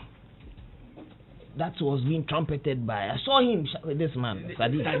fled. That was being trumpeted by, I saw him, this man,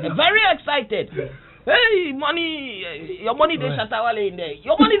 Sadiq, very excited. Hey, money, your money they Shatawale in there.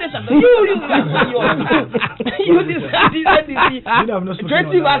 Your money they Shatawale.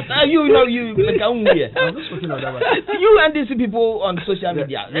 You NDC people on social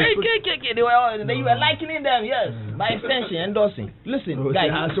media. They were, you were likening them, yes, by extension, endorsing. Listen,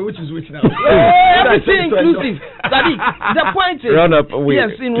 guys. So which is which now? Everything inclusive. Sadiq, the point is,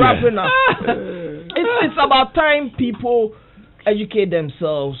 yes, in wrapping up, it's about time people educate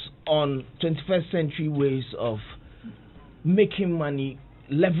themselves on 21st century ways of making money,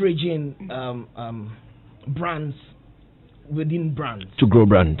 leveraging brands within brands to grow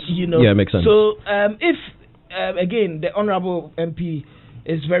brands. Yeah, makes sense. So if again the honorable MP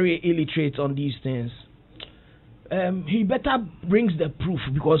is very illiterate on these things, he better brings the proof,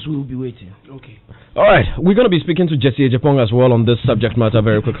 because we will be waiting. Okay. All right, we're going to be speaking to Jesse Ejapong as well on this subject matter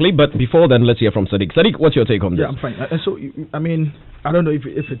very quickly. But before then, let's hear from Sadiq. Sadiq, what's your take on this? Yeah, I'm fine. So, I mean, I don't know if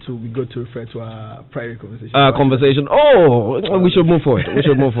it will be good to refer to our private conversation. Conversation. Oh, we should move forward.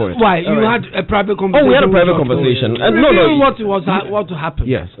 Why? You had a private conversation? Oh, we had a private conversation. What happened?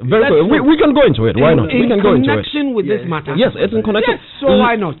 Yes, very good. We can go into it. Why not? We can go into it. In connection with this matter. Yes, it's in connection. Yes, so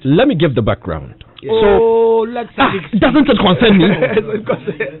why not? Let me give the background. Let's doesn't it concern me?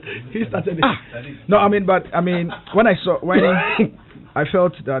 He started it. No, I mean, when I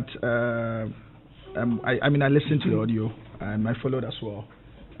felt that, I listened to the audio and I followed as well,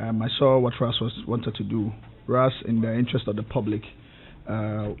 I saw what Ras wanted to do. Ras, in the interest of the public,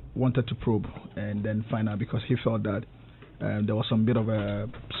 wanted to probe and then find out, because he felt that there was some bit of a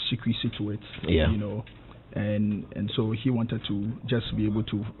secrecy to it, you know, and so he wanted to just be able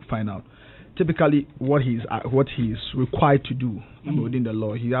to find out. Typically, what he's required to do within the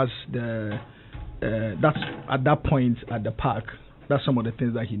law, he has that's at that point at the park. That's some of the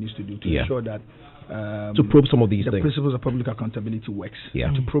things that he needs to do to ensure that to probe some of these things. The principles of public accountability works.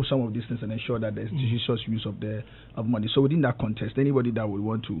 To probe some of these things and ensure that there's judicious use of money. So within that context, anybody that would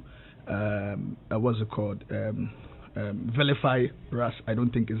want to vilify Ras, I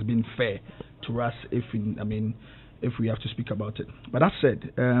don't think it's been fair to Ras if we have to speak about it. But that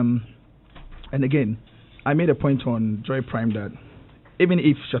said, and again, I made a point on Joy Prime that even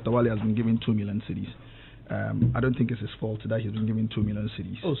if Shatta Wale has been given 2 million cedis, I don't think it's his fault that he's been given 2 million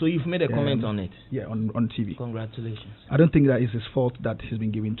cedis. Oh, so you've made a comment on it? Yeah, on TV. Congratulations. I don't think that it's his fault that he's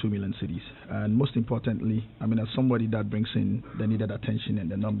been given 2 million cedis. And most importantly, as somebody that brings in the needed attention and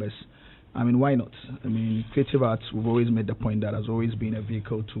the numbers, why not? Creative arts, we've always made the point that has always been a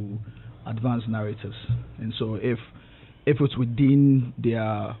vehicle to advance narratives. And so if it's within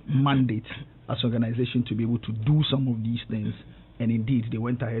their mandate as an organization to be able to do some of these things, and indeed they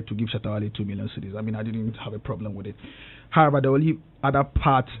went ahead to give Shatta Wale 2 million cedis, I didn't have a problem with it. However, the only other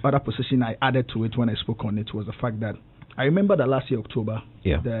position I added to it when I spoke on it was the fact that I remember that last year, October,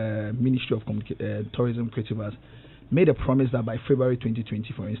 the Ministry of Tourism Creative Arts made a promise that by February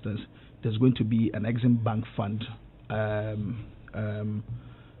 2020, for instance, there's going to be an Exim Bank fund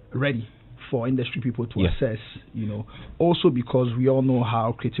ready for industry people to assess, also because we all know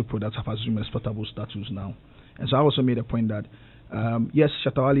how creative products have assumed exportable status now. And so I also made a point that, yes,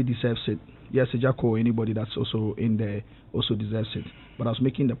 Shatta Wale deserves it. Yes, Ejako, anybody that's also in there also deserves it. But I was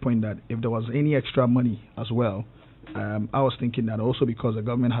making the point that if there was any extra money as well, I was thinking that also because the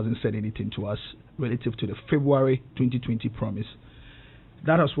government hasn't said anything to us relative to the February 2020 promise,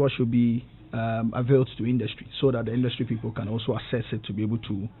 that is what should be availed to industry, so that the industry people can also assess it to be able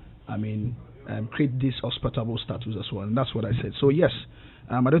to, create this hospitable status as well. And that's what I said. So yes,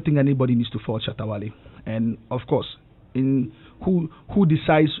 I don't think anybody needs to fault Shatta Wale. And of course, in who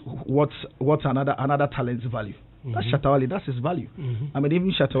decides what's another talent's value? That's Shatta Wale. That's his value.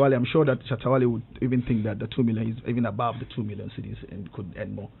 Even Shatta Wale, I'm sure that Shatta Wale would even think that the 2 million is even above the 2 million cedis and could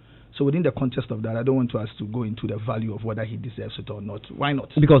earn more. So within the context of that, I don't want us to go into the value of whether he deserves it or not. Why not?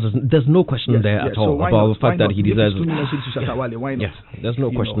 Because there's no question there at all about the fact that he deserves it. Why not? There's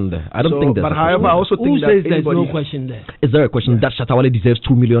no question there. I don't think there's. But however, I also think that there's no question there. Is there a question that Shatta Wale deserves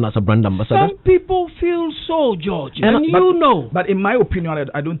 2 million as a brand ambassador? Some people feel so, George, and But in my opinion,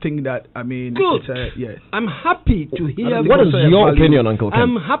 I don't think that. Good. I'm happy to hear. What is your opinion, Uncle Ken?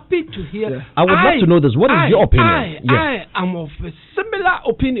 I'm happy to hear. I would love to know this. What is your opinion? I am of a similar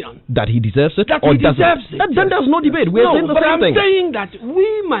opinion. That he deserves it, or he deserves it. Then there's no debate. We're saying the same thing. I'm saying that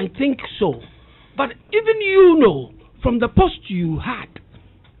we might think so, but even from the post you had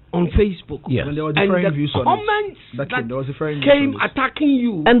on Facebook, and there were different views on comments that came attacking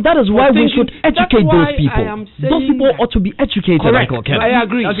you, and that is why we should educate those people. Those people ought to be educated. Correct. I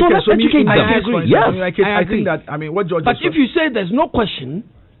agree. So let's educate them. I agree. Yes, I think that. What George. But if you say there's no question.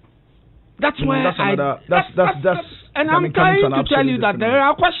 That's why and I'm trying to tell you that there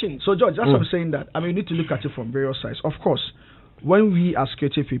are questions. So George, that's what I'm saying that. We need to look at it from various sides. Of course, when we as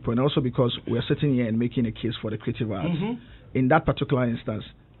creative people, and also because we are sitting here and making a case for the creative arts, in that particular instance,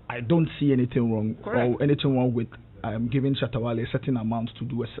 I don't see anything wrong or anything wrong with giving Shatta Wale a certain amount to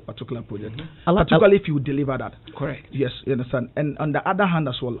do a particular project. Particularly if you deliver that. Correct. Yes, you understand. And on the other hand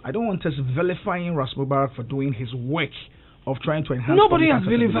as well, I don't want us vilifying Ras Mubarak for doing his work of trying to enhance. Nobody has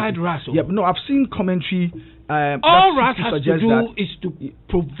vilified Ras. Yeah, no, I've seen commentary. All Ras has to do is to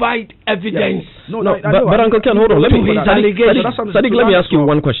provide evidence. But Uncle Ken, hold on. Let me ask you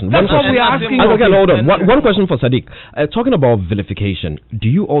one question. That's what we are asking. Uncle Ken, hold on. One question for Sadiq. Talking about vilification, do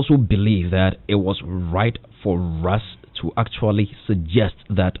you also believe that it was right for Ras to actually suggest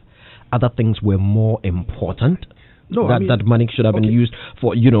that other things were more important? No, that money should have been used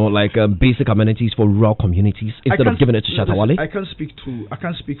for, basic amenities for rural communities instead of giving it to Shatta Wale? I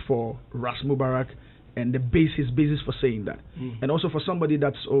can't speak for Ras Mubarak and the basis for saying that. And also for somebody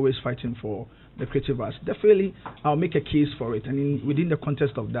that's always fighting for the creative arts. Definitely, I'll make a case for it. And within the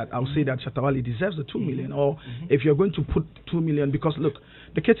context of that, I'll say that Shatta Wale deserves the 2 million. Or if you're going to put 2 million, because look,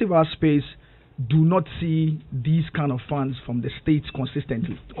 the creative arts space do not see these kind of funds from the states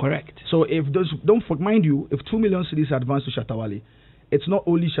consistently. Correct. So if those, mind you, if 2 million cedis advance to Shatta Wale, it's not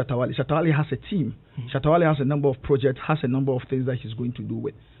only Shatawale. Shatawale has a team. Shatawale has a number of projects, has a number of things that he's going to do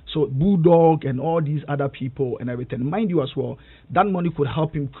with. So Bulldog and all these other people and everything. Mind you as well, that money could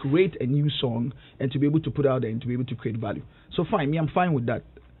help him create a new song and to be able to put out there and to be able to create value. So fine, I'm fine with that.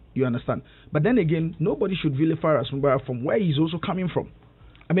 You understand? But then again, nobody should vilify Ras Mubarak from where he's also coming from.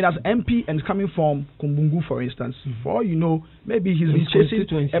 I mean, as MP and coming from Kumbungu, for instance, for all you know, maybe he's been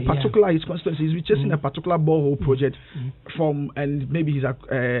chasing a particular his constituency. He's been chasing a particular borehole project from, and maybe his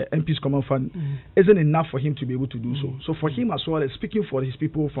MP's common fund isn't enough for him to be able to do so. So for him as well as speaking for his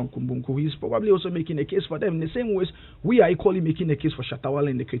people from Kumbungu, he's probably also making a case for them in the same ways we are equally making a case for Shatawale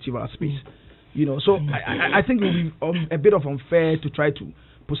in the creative art space. You know, so I think it would be a bit of unfair to try to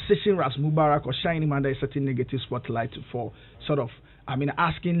position Ras Mubarak or shine him under a certain negative spotlight for sort of, I mean,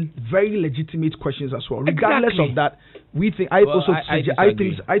 asking very legitimate questions as well. Regardless of that, we think I also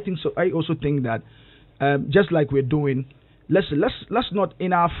think that just like we're doing, let's not,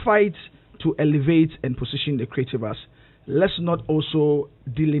 in our fight to elevate and position the creative arts, let's not also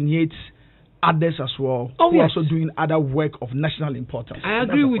delineate others as well who are also doing other work of national importance. I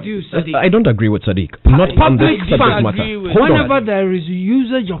agree with you, Sadiq. I don't agree with Sadiq. Not on this subject matter. Whenever there is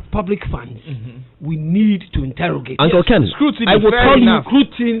usage of public funds, we need to interrogate. Uncle Ken, I will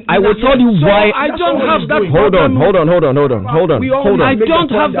tell you why. I don't have that. Hold on. I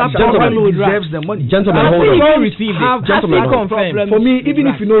don't have that problem with Gentlemen, hold on. For me, even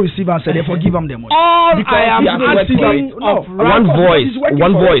if you don't receive and say, therefore give them the money. All I am asking of one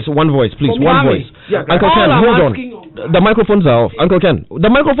voice, please. One voice. Uncle Ken, hold on. The microphones are off. Uncle Ken, the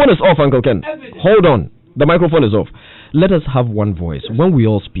microphone is off. Uncle Ken, hold on. The microphone is off. Let us have one voice. When we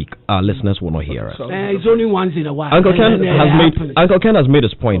all speak, our listeners will not hear us. It's only once in a while. Uncle Ken has made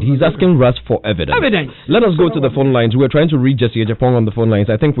his point. He's asking us for evidence. Let us go to the phone lines. We're trying to reach Jesse Ejapong on the phone lines.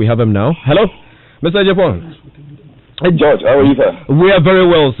 I think we have him now. Hello, Mr. Ejapong. Hey George, how are you, sir? We are very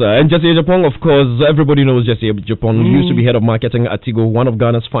well, sir. And Jesse Ejapong, of course, everybody knows Jesse Ejapong. He used to be head of marketing at Tigo, one of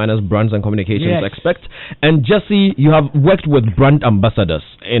Ghana's finest brands and communications experts. And Jesse, you have worked with brand ambassadors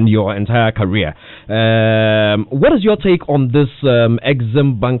in your entire career. What is your take on this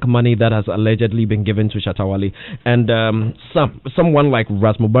Exim Bank money that has allegedly been given to Shatawale? And someone like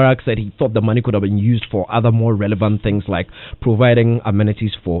Ras Mubarak said he thought the money could have been used for other more relevant things like providing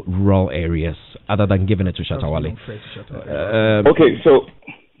amenities for rural areas, other than giving it to Shatawale. Okay, so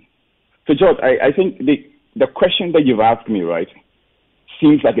George, I think the question that you've asked me, right,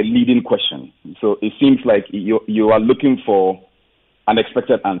 seems like a leading question. So it seems like you are looking for an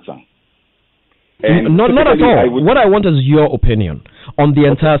expected answer. And not at all. What I want is your opinion on the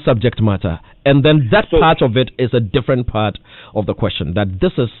entire subject matter. And then that part of it is a different part of the question, that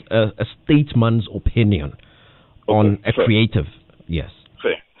this is a statesman's opinion on a creative. Yes.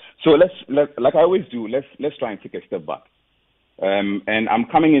 Fair. So let's like I always do, let's try and take a step back. And I'm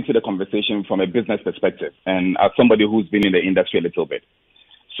coming into the conversation from a business perspective and as somebody who's been in the industry a little bit.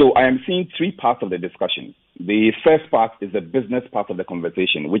 So I am seeing three parts of the discussion. The first part is the business part of the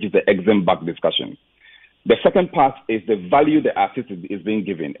conversation, which is the Exim Bank discussion. The second part is the value the artist is being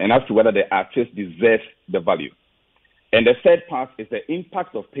given and as to whether the artist deserves the value. And the third part is the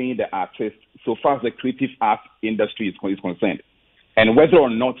impact of paying the artist so far as the creative arts industry is concerned, and whether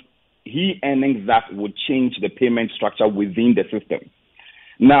or not he earning that would change the payment structure within the system.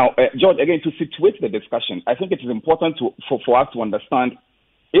 Now, George, again, to situate the discussion, I think it is important for us to understand,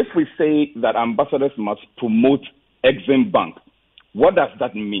 if we say that ambassadors must promote Exim Bank, what does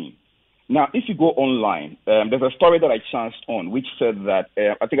that mean? Now, if you go online, there's a story that I chanced on which said that,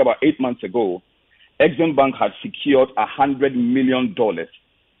 I think about 8 months ago, Exim Bank had secured $100 million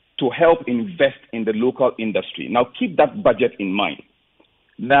to help invest in the local industry. Now, keep that budget in mind.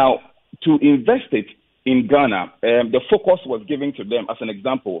 Now, to invest it in Ghana, the focus was given to them, as an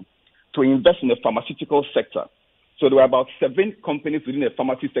example, to invest in the pharmaceutical sector. So there were about 7 companies within the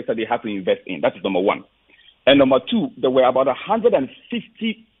pharmacy sector they had to invest in. That is number one. And number two, there were about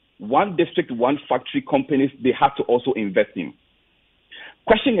 150 one district, one factory companies they had to also invest in.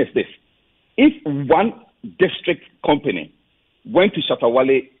 Question is this: if one district company went to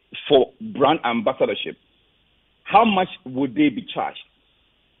Shatawale for brand ambassadorship, how much would they be charged?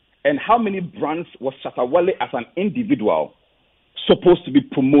 And how many brands was Shatawale as an individual supposed to be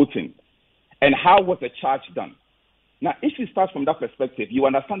promoting? And how was the charge done? Now, if you start from that perspective, you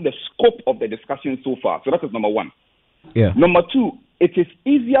understand the scope of the discussion so far. So that is number one. Yeah. Number two, it is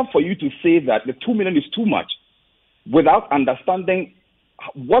easier for you to say that the 2 million is too much without understanding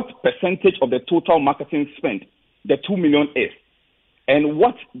what percentage of the total marketing spend the 2 million is and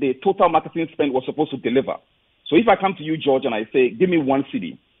what the total marketing spend was supposed to deliver. So if I come to you, George, and I say, give me 1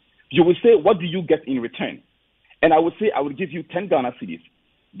 cedi, you will say, what do you get in return? and I would say I would give you 10 Ghana cedis,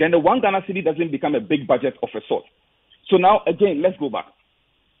 then the 1 Ghana cedi doesn't become a big budget of a sort. So now, again, let's go back.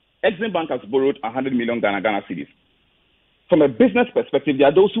 Exim Bank has borrowed 100 million Ghana cedis. From a business perspective, there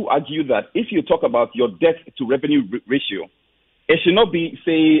are those who argue that if you talk about your debt to revenue ratio, it should not be,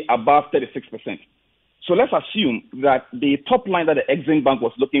 say, above 36%. So let's assume that the top line that the Exim Bank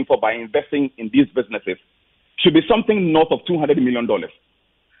was looking for by investing in these businesses should be something north of $200 million.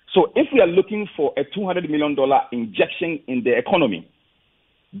 So if we are looking for a $200 million injection in the economy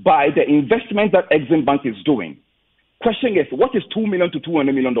by the investment that Exim Bank is doing, question is, what is $2 million to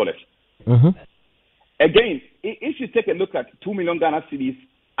 $200 million? Mm-hmm. Again, if you take a look at 2 million Ghana cedis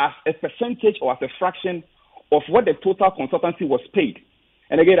as a percentage or as a fraction of what the total consultancy was paid,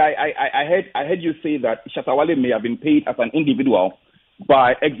 and again, I heard you say that Shatta Wale may have been paid as an individual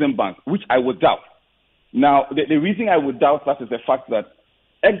by Exim Bank, which I would doubt. Now, the reason I would doubt that is the fact that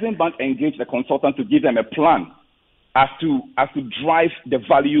Exim Bank engaged the consultant to give them a plan as to drive the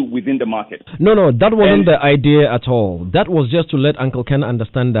value within the market. No, that wasn't the idea at all. That was just to let Uncle Ken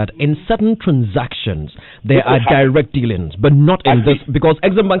understand that in certain transactions there are direct dealings, but not in this, because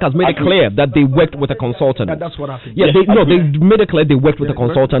Exim Bank has made it clear that they worked with a consultant. That's what happened. Yeah, they made it clear they worked with a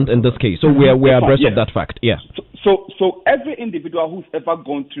consultant in this case. So we are abreast of that fact. Yeah. So every individual who's ever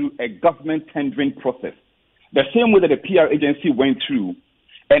gone through a government tendering process, the same way that the PR agency went through,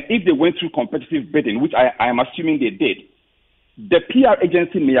 and if they went through competitive bidding, which I am assuming they did, the PR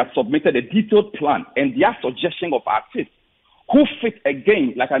agency may have submitted a detailed plan and their suggestion of artists who fit,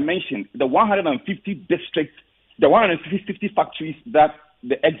 again, like I mentioned, the 150 districts, the 150 factories that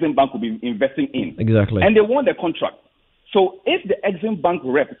the Exim Bank will be investing in. Exactly. And they won the contract. So if the Exim Bank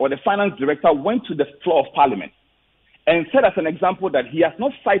rep or the finance director went to the floor of parliament and said as an example that he has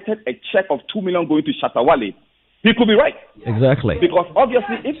not cited a check of 2 million going to Shatta Wale, he could be right. Exactly. Because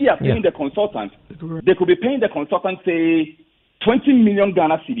obviously, if they are paying the consultant, they could be paying the consultant, say, 20 million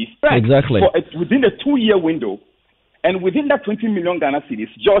Ghana cedis. Exactly. Within the 2-year window. And within that 20 million Ghana cedis,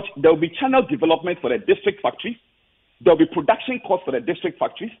 George, there will be channel development for the district factories. There will be production costs for the district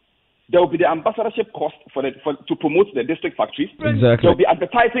factories. There will be the ambassadorship cost to promote the district factories. Exactly. There will be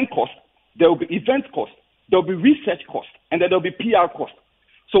advertising costs. There will be event costs. There will be research costs. And then there will be PR costs.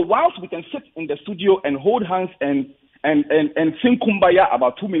 So whilst we can sit in the studio and hold hands and sing kumbaya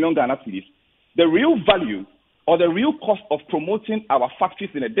about 2 million Ghana cedis, the real value or the real cost of promoting our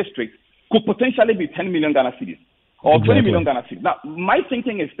factories in a district could potentially be 10 million Ghana cedis or 20 million Ghana cedis. Now, my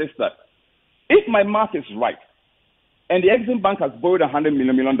thinking is this, that if my math is right and the Exim Bank has borrowed $100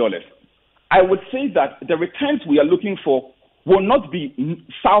 million, I would say that the returns we are looking for will not be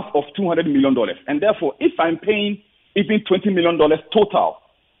south of $200 million. And therefore, if I'm paying even $20 million total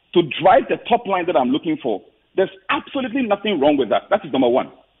to drive the top line that I'm looking for, there's absolutely nothing wrong with that. That is number one.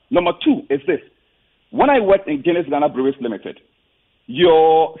 Number two is this. When I worked in Guinness Ghana Breweries Limited,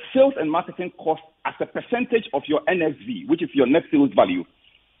 your sales and marketing cost as a percentage of your NSV, which is your net sales value,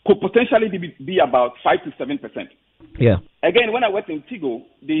 could potentially be about 5 to 7%. Yeah. Again, when I worked in Tigo,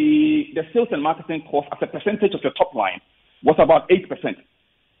 the sales and marketing cost as a percentage of your top line was about 8%.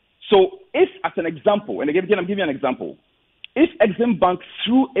 So if, as an example, and again, I'm giving you an example, if Exim Bank,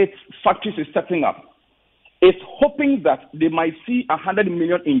 through its factories is setting up, is hoping that they might see 100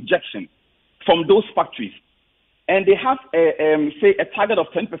 million injection from those factories, and they have, say, a target of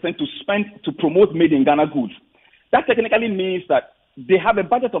 10% to spend to promote made in Ghana goods, that technically means that they have a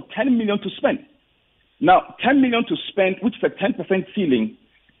budget of 10 million to spend. Now, 10 million to spend, which is a 10% ceiling,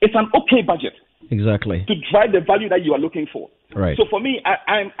 it's an okay budget. Exactly. To drive the value that you are looking for. Right. So for me,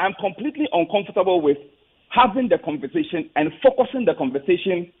 I'm completely uncomfortable with having the conversation and focusing the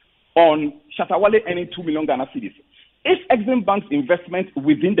conversation on Shatta Wale earning 2 million Ghana cedis. If Exim Bank's investment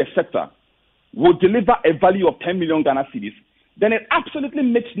within the sector will deliver a value of 10 million Ghana cedis, then it absolutely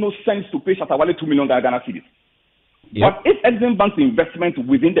makes no sense to pay Shatta Wale 2 million Ghana cedis. Yep. But if Exim Bank's investment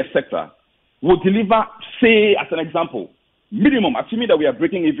within the sector will deliver, say, as an example, minimum, assuming that we are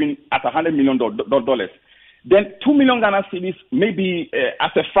breaking even at $100 million, then 2 million Ghana cedis maybe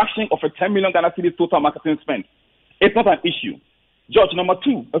as a fraction of a 10 million Ghana cedis total marketing spend. It's not an issue. George, number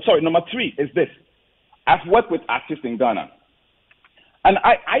three is this. I've worked with artists in Ghana, and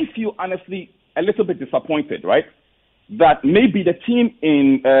I feel honestly a little bit disappointed, right? That maybe the team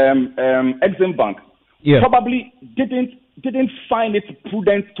in Exim Bank probably didn't find it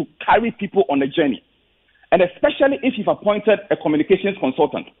prudent to carry people on a journey. And especially if you've appointed a communications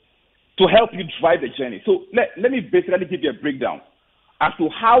consultant to help you drive the journey. So let me basically give you a breakdown as to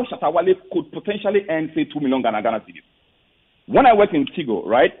how Shatta Wale could potentially earn, say, 2 million Ghana cedis. When I worked in Tigo,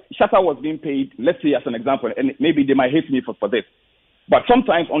 right, Shatta was being paid, let's say as an example, and maybe they might hate me for this, But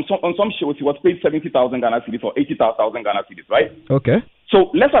sometimes on some shows he was paid 70,000 Ghana cedis or 80,000 Ghana cedis, right? Okay.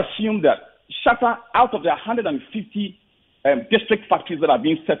 So let's assume that Shatta, out of the 150 district factories that are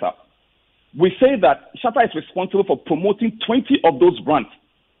being set up, we say that Shatta is responsible for promoting 20 of those brands.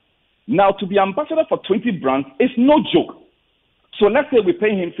 Now, to be ambassador for 20 brands is no joke. So let's say we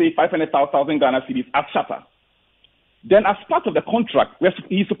pay him, say, 500,000 Ghana cedis at Shatta. Then as part of the contract,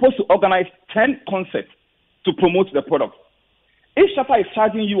 he's supposed to organize 10 concerts to promote the product. If Shatta is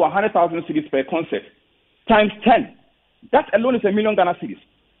charging you 100,000 cedis per concert, times 10, that alone is 1 million Ghana cedis.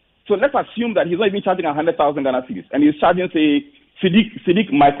 So let's assume that he's not even charging 100,000 Ghana cedis, and he's charging, say,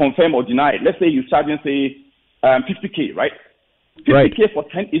 Siddiq might confirm or deny it. Let's say he's charging, say, 50K, right? 50K for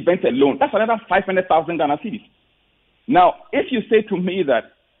 10 events alone. That's another 500,000 Ghana cedis. Now, if you say to me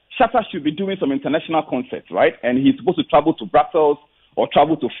that Shatta should be doing some international concerts, right? And he's supposed to travel to Brussels or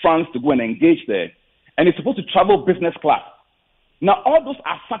travel to France to go and engage there, and he's supposed to travel business class. Now, all those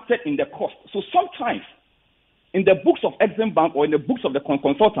are factored in the cost. So sometimes, in the books of Exim Bank or in the books of the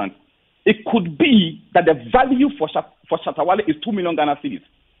consultant, it could be that the value for Shatta Wale is 2 million Ghana cedis.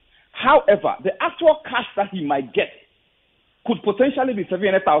 However, the actual cash that he might get could potentially be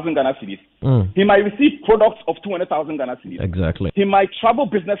 700,000 Ghana cedis. He might receive products of 200,000 Ghana cedis. Exactly. He might travel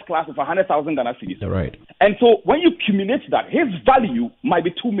business class of 100,000 Ghana cedis. Right. And so when you cumulate that, his value might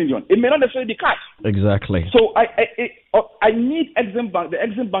be 2 million. It may not necessarily be cash. Exactly. So I need the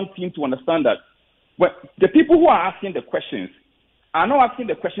Exim Bank team to understand that when the people who are asking the questions are not asking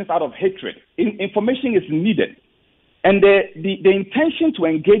the questions out of hatred. Information is needed. And the intention to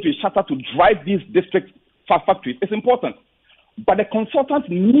engage with Shatta to drive these district factories is important. But the consultant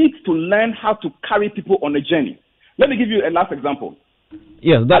needs to learn how to carry people on a journey. Let me give you a last example.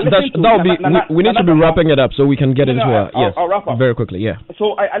 Yes, we need to be wrapping it up so we can get into I'll wrap up very quickly. Yeah.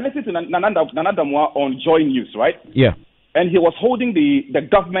 So I listened to Nana Damwa on Joy News, right? Yeah. And he was holding the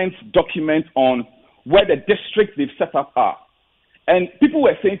government's document on where the districts they've set up are. And people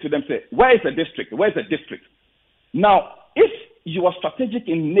were saying to them, where is the district? Where is the district? Now, if you are strategic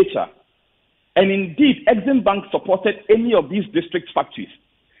in nature, and indeed, Exim Bank supported any of these district factories.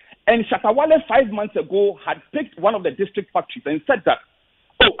 And Shatta Wale 5 months ago had picked one of the district factories and said that,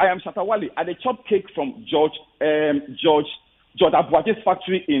 I am Shatta Wale, and I chop cake from George Abuaje's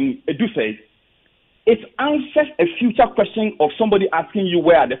factory in Eduse. It answers a future question of somebody asking you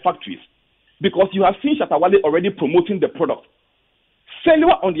where are the factories. Because you have seen Shatta Wale already promoting the product.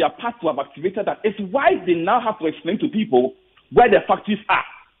 Failure on their part to have activated that is why they now have to explain to people where the factories are.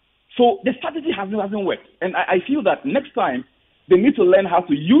 So the strategy hasn't worked. And I feel that next time, they need to learn how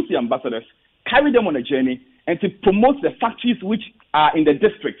to use the ambassadors, carry them on a journey, and to promote the factories which are in the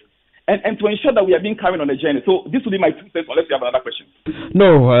district. And to ensure that we are being carried on a journey. So this will be my 2 cents, unless you have another question.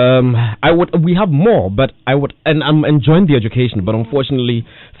 No, we have more, but and I'm enjoying the education, but unfortunately,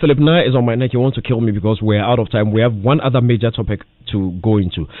 Philip Nye is on my neck. He wants to kill me because we're out of time. We have one other major topic to go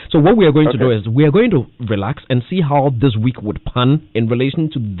into. So what we are going to do is we are going to relax and see how this week would pan in relation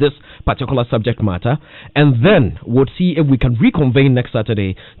to this particular subject matter, and then we'll see if we can reconvene next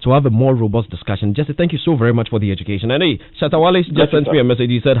Saturday to have a more robust discussion. Jesse, thank you so very much for the education. And hey, Shatta Wale just sent me a message.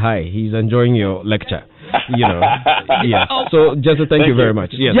 He said hi. He's enjoying your lecture. Yeah. So Jesse, thank you very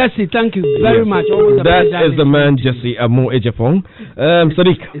much. Yes. Jesse, thank you very much. That is the man, Jesse Amo Ejapong.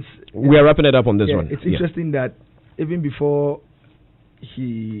 Sadiq, we are wrapping it up on this one. It's interesting that even before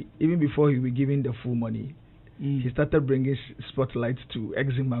he was giving the full money, he started bringing spotlights to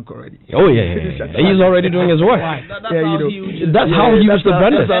Exim Bank already. Oh yeah. He's already doing his work. That's how he used to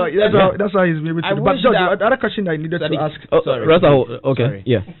brand it. That's how he's able to. But George, the other question I needed to ask. Okay.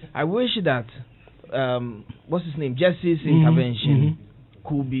 Yeah. I wish that what's his name, Jesse's intervention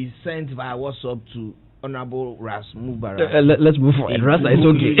could be sent via WhatsApp to Honorable Ras Mubarak. Let's move on. Ras, it's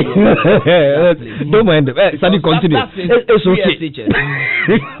okay. Don't mind. Sadi, continue. It's okay.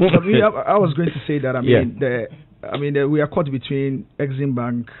 I was going to say that we are caught between Exim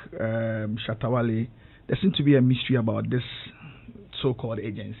Bank, Shatta Wale. There seems to be a mystery about this so-called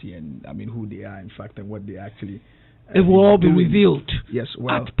agency and who they are, in fact, and what they actually. It will all be revealed. Yes,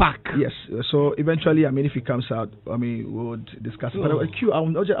 well, at PAC. Yes, so eventually, if it comes out, we would discuss it. But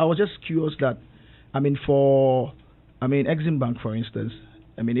I was just curious that, for Exim Bank, for instance,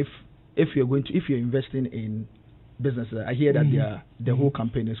 if you're investing in businesses, I hear that the whole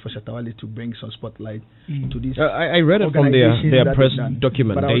campaign is for Shatta Wale to bring some spotlight to these. I read it from their press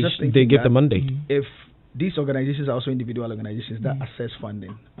document. They give the mandate. If these organizations are also individual organizations that assess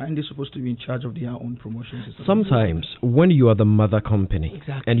funding, aren't they supposed to be in charge of their own promotions? Sometimes when you are the mother company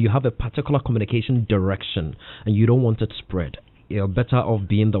and you have a particular communication direction and you don't want it spread, you're better off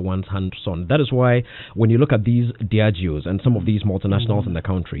being the ones hands-on. That is why when you look at these Diageos and some of these multinationals in the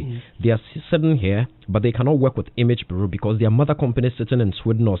country, they are sitting here, but they cannot work with Image Bureau because their mother company sitting in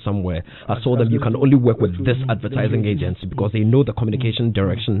Sweden or somewhere has told them you can only work with this advertising agency because they know the communication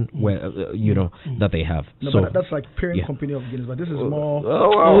direction where that they have. No, so but that's like parent company of Guinness, but this is more.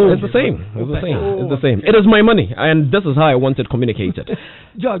 It's the same. It's the same. It is my money, and this is how I want it communicated.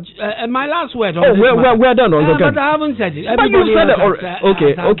 George, my last word on we're done. But I haven't said it. But you said it.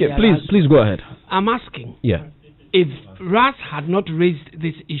 Okay. Please go ahead. I'm asking. Yeah. If RAS had not raised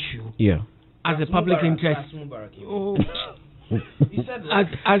this issue. Yeah. As a public interest.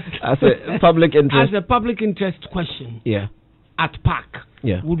 As a public interest. As a public interest question. Yeah. At PAC.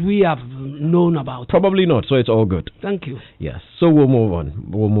 Yeah. Would we have known about Probably not, so it's all good. Thank you. Yes. So we'll move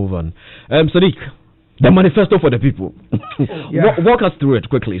on. Sadiq, the manifesto for the people. Walk us through it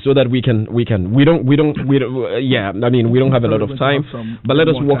quickly so that we don't have a lot of time, but let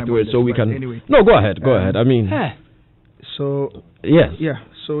us walk through it so we can. Anyway. No, go ahead. I mean. So yes. Yeah.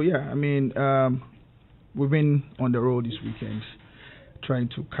 So yeah, I mean, we've been on the road this weekend trying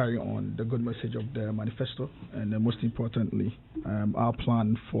to carry on the good message of the manifesto, and most importantly, our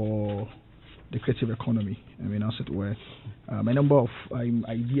plan for the creative economy. I mean, as it were, a number of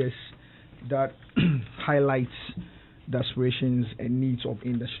ideas that highlights the aspirations and needs of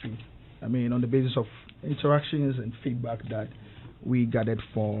industry. I mean, on the basis of interactions and feedback that we gathered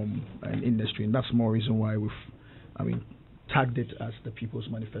from an industry, and that's more reason why we've, tagged it as the People's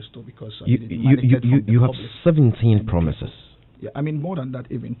Manifesto, because you have 17 promises. Yeah, I mean more than that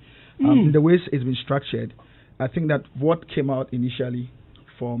even. The ways it's been structured, I think that what came out initially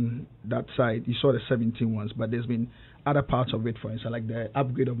from that side, you saw the 17 ones, but there's been other parts of it, for instance, like the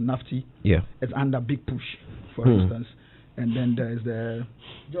upgrade of NAFTI. Yeah, it's under big push, for instance. And then there's the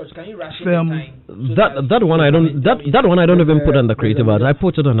George, can you ration film. That one I don't even put under creative art. I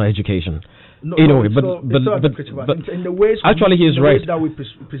put it under education. But in the ways actually he's right. That we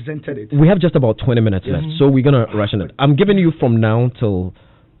presented it. We have just about 20 minutes left, so we're gonna ration it. I'm giving you from now till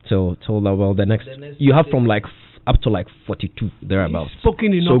the next. You have from like up to like 42 thereabouts.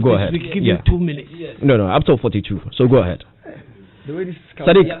 Spoken enough. So go ahead. We give you 2 minutes. No, up to 42. So go ahead. The way this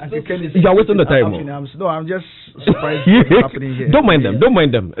Sadiq, you're wasting the time. No, I'm just surprised what's happening here. Don't mind them.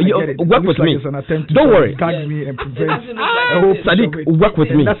 Work with me. Don't worry. Sadiq, work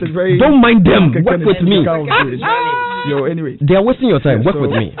with me. Don't mind them. Work with me. Anyway. They are wasting your time. Work with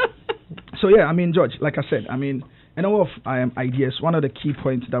me. So yeah, I mean, George, like I said, I mean, a number of ideas. One of the key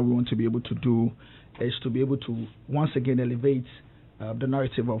points that we want to be able to do is to be able to once again elevate the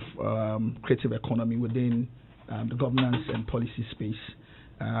narrative of creative economy within the governance and policy space,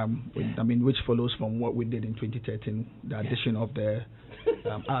 which follows from what we did in 2013, the addition of the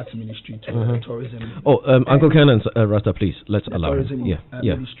arts ministry to the tourism. Uncle Ken and Rasta, please, let's allow him.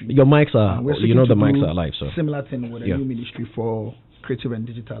 Ministry. Your mics are, the mics are live. So similar thing with a new ministry for creative and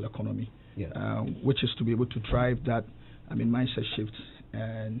digital economy, which is to be able to drive that, mindset shift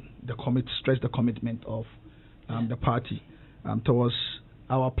and stress the commitment of the party towards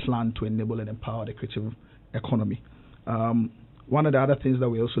our plan to enable and empower the creative economy. One of the other things that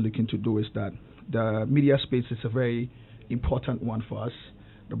we're also looking to do is that the media space is a very important one for us.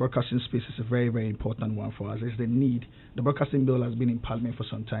 The broadcasting space is a very, very important one for us. There's the need. The broadcasting bill has been in Parliament for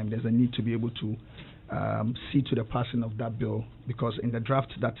some time. There's a need to be able to see to the passing of that bill, because in the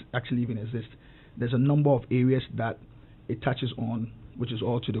draft that actually even exists, there's a number of areas that it touches on, which is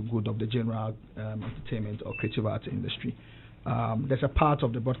all to the good of the general entertainment or creative arts industry. There's a part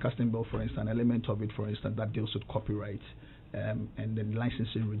of the broadcasting bill, for instance, an element of it, for instance, that deals with copyright and the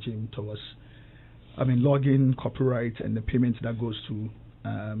licensing regime towards, logging copyright and the payments that goes to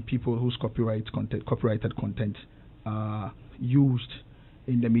people whose copyrighted content are used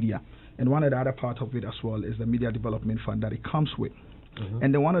in the media. And one of the other part of it as well is the media development fund that it comes with.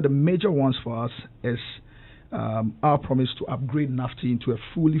 And then one of the major ones for us is our promise to upgrade NAFTI into a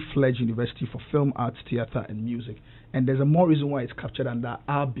fully fledged university for film, arts, theatre, and music. And there's a more reason why it's captured under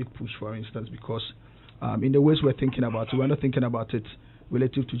our big push, for instance, because in the ways we're thinking about it, we're not thinking about it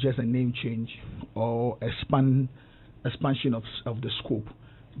relative to just a name change or expansion of the scope.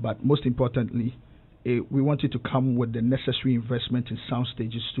 But most importantly, we wanted to come with the necessary investment in sound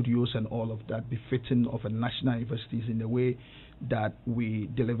stages, studios, and all of that befitting of a national universities in the way that we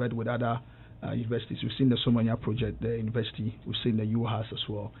delivered with other universities. We've seen the Somania project, the university. We've seen the UHAS as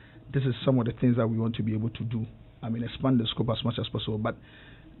well. This is some of the things that we want to be able to do. Expand the scope as much as possible. But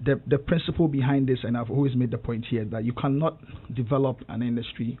the principle behind this, and I've always made the point here, that you cannot develop an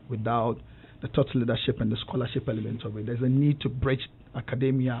industry without the thought leadership and the scholarship element of it. There's a need to bridge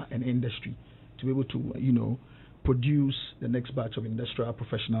academia and industry to be able to, produce the next batch of industrial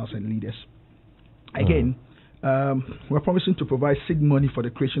professionals and leaders. Again, we're promising to provide seed money for the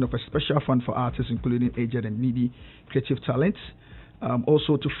creation of a special fund for artists, including aged and needy creative talents.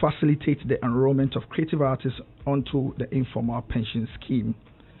 Also to facilitate the enrollment of creative artists onto the informal pension scheme.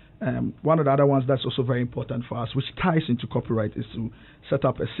 One of the other ones that's also very important for us, which ties into copyright, is to set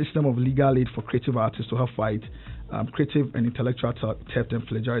up a system of legal aid for creative artists to help fight creative and intellectual theft and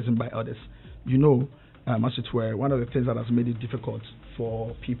plagiarism by others. You know, as it were, one of the things that has made it difficult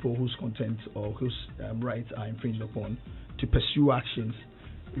for people whose content or whose rights are infringed upon to pursue actions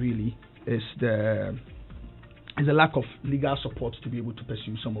really is the lack of legal support to be able to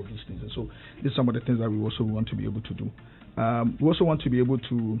pursue some of these things. And so these are some of the things that we also want to be able to do. We also want to be able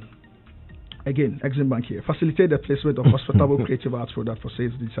to, again, Exim Bank here, facilitate the placement of hospitable creative arts products for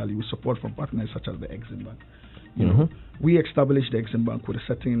sales digitally with support from partners such as the Exim Bank. You know, we established the Exim Bank with a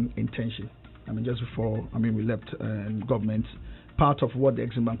certain intention. I mean, just before, we left government, part of what the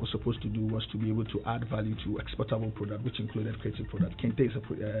Exim Bank was supposed to do was to be able to add value to exportable product, which included creative product. Kente is a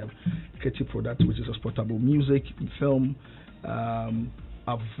creative product, which is exportable. Music, film.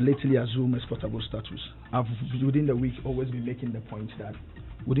 I've lately assumed exportable status. Within the week, always been making the point that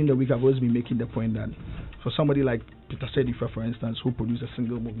for somebody like Peter Sedifa, for instance, who produced a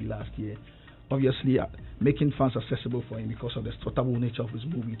single movie last year, obviously making funds accessible for him because of the exportable nature of his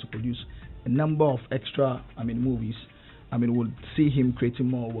movie to produce a number of extra movies, we'll see him creating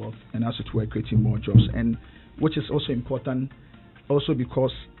more wealth and as it were creating more jobs, and which is also important also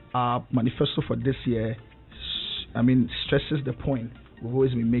because our manifesto for this year stresses the point we've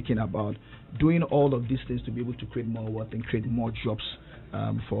always been making about doing all of these things to be able to create more wealth and create more jobs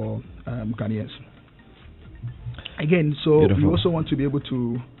for Ghanaians. Again, so Beautiful. We also want to be able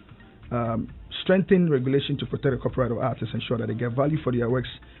to strengthen regulation to protect the copyright of artists, ensure that they get value for their works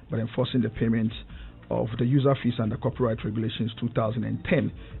by enforcing the payment of the user fees under copyright regulations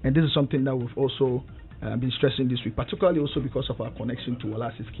 2010. And this is something that we've also been stressing this week, particularly also because of our connection to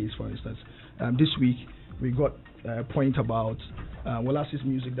Wallace's case, for instance. This week, we got a point about Wallace's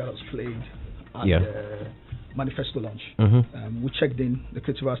music that was played at the manifesto launch. We checked in, the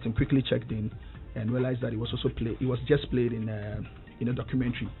creative arts team quickly checked in and realized that it was also played, it was just played in a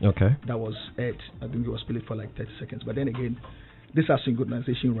documentary that was aired. I think it was played for like 30 seconds. But then again, this has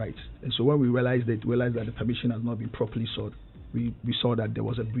synchronization rights. And so when we realized that the permission has not been properly sought, we saw that there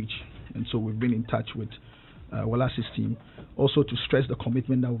was a breach. And so we've been in touch with Wallace's team, also to stress the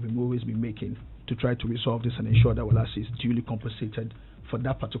commitment that we've always been making to try to resolve this and ensure that Wallace is duly compensated for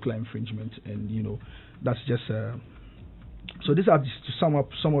that particular infringement. And, that's just... so these are just to sum up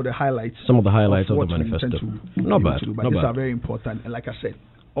some of the highlights. Some of the highlights of the manifesto. Not bad. But these are very important. And like I said,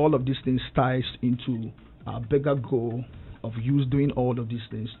 all of these things ties into our bigger goal of doing all of these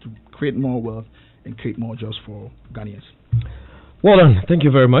things to create more wealth and create more jobs for Ghanaians. Well done. Thank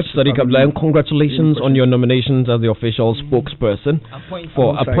you very much, Sadiq Abdullah. Congratulations on your nominations as the official spokesperson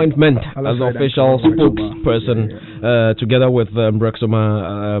for appointment as the official spokesperson together with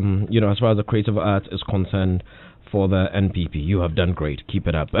Brexoma, as far as the creative art is concerned for the NPP. You have done great. Keep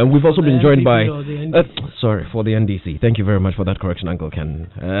it up. And we've also been joined by... for the NDC. Thank you very much for that correction, Uncle Ken.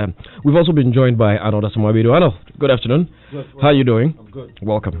 We've also been joined by Arnold Asamabidu. Arnold, good afternoon. How are you doing? I'm good.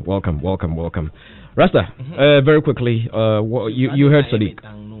 Welcome. Rasta, very quickly, you heard Sadiq.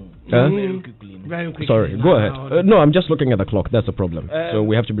 Very quickly. Sorry, go ahead. No, I'm just looking at the clock. That's the problem. So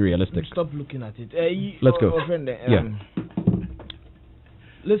we have to be realistic. Stop looking at it. Let's go. Friend,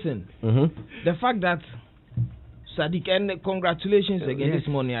 listen, the fact that Sadiq, and congratulations again this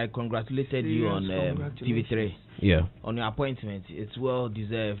morning. I congratulated you on TV3. Yeah. On your appointment. It's well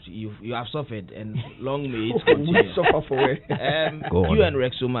deserved. You have suffered, and long may it continue. Suffer for it. You and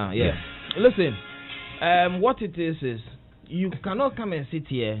Rexoma, Listen, what it is you cannot come and sit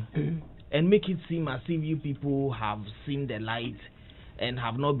here and make it seem as if you people have seen the light and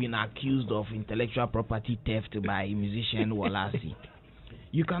have not been accused of intellectual property theft by musician Wallace.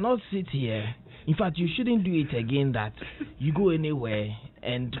 You cannot sit here. In fact, you shouldn't do it again, that you go anywhere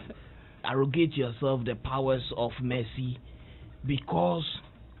and arrogate yourself the powers of mercy, because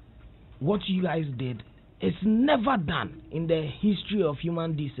what you guys did is never done in the history of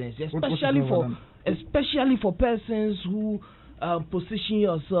human decency, especially for persons who position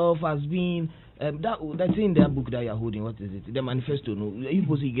yourself as being that's in their book that you're holding. What is it? The manifesto. No, you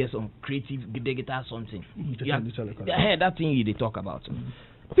supposed to get some creative data something. That thing they talk about.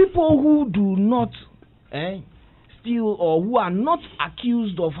 People who do not steal, or who are not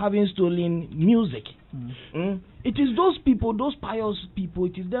accused of having stolen music. It is those people, those pious people,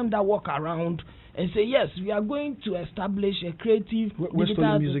 it is them that walk around and say, yes, we are going to establish a creative...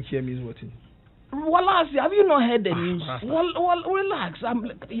 Stolen music here means what? Walasi, have you not heard the news? Relax.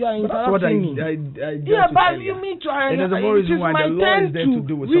 You are interrupting me. But you mean to. It is my turn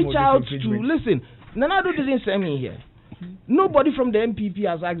to reach out to. Listen, Nanado didn't send me here. Nobody from the MPP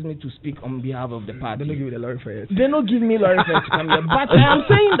has asked me to speak on behalf of the party. They don't give you the lorry fare. They don't give me lorry fare to come here. But I am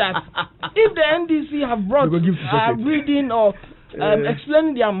saying that if the NDC have brought reading or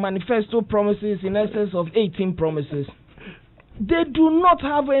explaining their manifesto promises in excess of 18 promises, they do not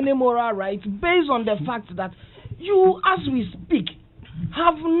have any moral rights based on the fact that you, as we speak,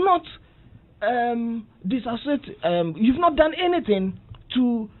 have not you've not done anything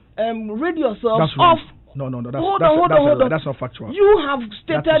to rid yourself of. No, that's hold on. That's not factual. You have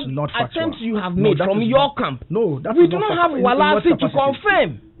stated attempts you have made from your camp. No, that's we do not have Walasi to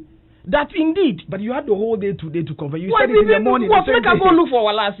confirm that indeed. But you had the whole day today to confirm. You said it in the morning. What make I go look for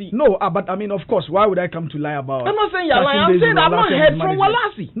Walasi? No, but I mean, of course, why would I come to lie about? I'm not saying you're lying. I'm saying I've not heard from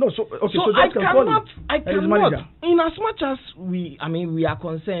Walasi. No, so I cannot. In as much as we are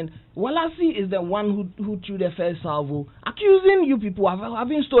concerned, Walasi is the one who threw the first salvo, accusing you people of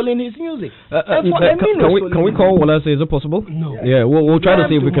having stolen his music. Can we call Walasi? Is it possible? No. Yeah, we'll try to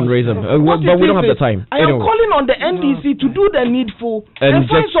see if we can raise him, but we don't have the time. I am calling on the NDC to do the needful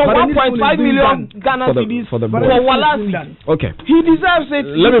and find some 1.5 million Ghana cedis for Walasi. Okay. He deserves it.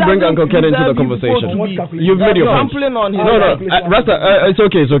 Let me bring Uncle Ken into the conversation. You've made your point. No, Rasta, it's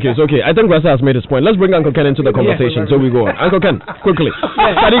okay. I think Rasta has made his point. Let's bring Uncle Ken into the conversation so we go on. Uncle Ken, quickly.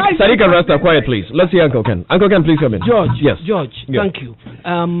 Sadiq and Rasta, quiet, please. Let's see Uncle Ken. Uncle Ken, please come in. George. Yes. George, thank you.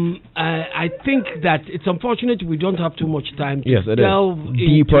 I think that it's unfortunate we don't have too much time to delve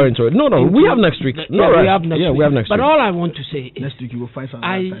deeper into it. No, we have next week. We have next week. But all I want to say is next week you will find some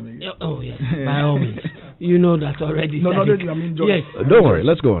time. Oh yes, by all means. You know that already. No, I mean, George. Yes. Don't worry.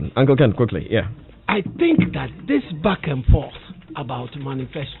 Let's go on. Uncle Ken, quickly. Yeah. I think that this back and forth about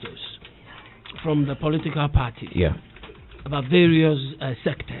manifestos from the political parties, about various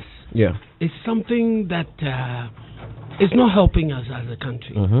sectors, is something that is not helping us as a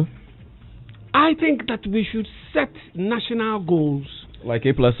country. I think that we should set national goals. Like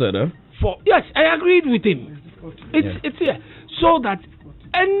A+ said, Yes, I agreed with him. It's here. So that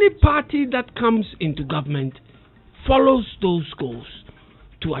any party that comes into government follows those goals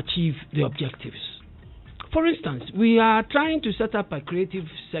to achieve the objectives. For instance, we are trying to set up a creative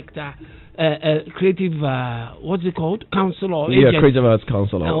sector, what's it called? Council or agency. Creative Arts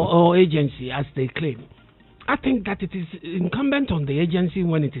Council. Or agency, as they claim. I think that it is incumbent on the agency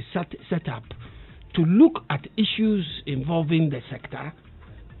when it is set up to look at issues involving the sector,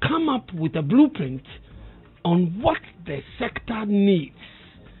 come up with a blueprint on what the sector needs,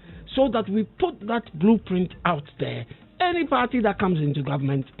 so that we put that blueprint out there. Any party that comes into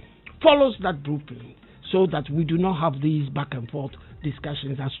government follows that blueprint, so that we do not have these back and forth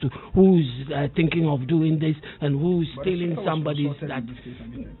discussions as to who's thinking of doing this and who's stealing somebody's that.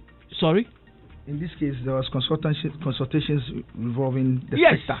 Sorry? In this case, there was consultations involving the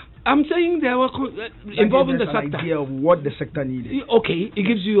sector. I'm saying there were involving the sector. An idea of what the sector needed. Okay, it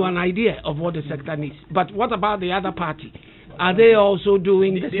gives you an idea of what the sector needs. But what about the other party? Are they also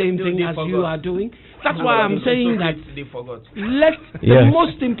doing the same thing as you are doing? That's why I'm saying that the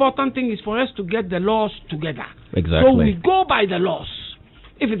most important thing is for us to get the laws together. Exactly. So we go by the laws.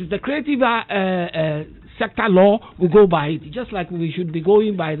 If it is the creative sector law, we go by it. Just like we should be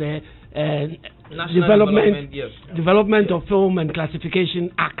going by the Development of Film and Classification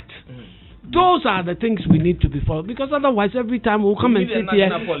Act. Those are the things we need to be followed, because otherwise every time we'll come and sit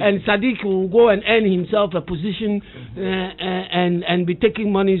here and Sadiq will go and earn himself a position and be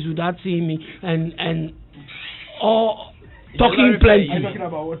taking monies without seeing me and talking plenty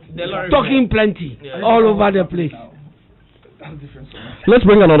all over the place. Let's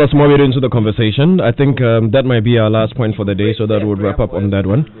bring another small bit into the conversation. I think that might be our last point for the day, so that would wrap up on that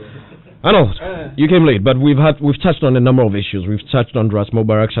one. I know you came late, but we've touched on a number of issues. We've touched on Ras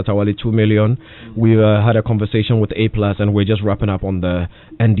Mubarak, Shatawale 2 million. We've had a conversation with A+, and we're just wrapping up on the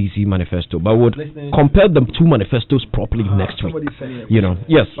NDC manifesto. But we'll compare the two manifestos properly next week. You know,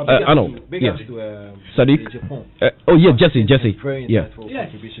 yes, I know. Yes, Sadiq. Jesse. Yeah.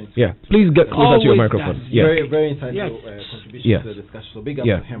 Please get closer to your microphone. Yeah. Very insightful contribution to the discussion. So big up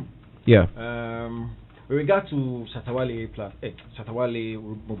to him. Yeah. With regard to Shatawale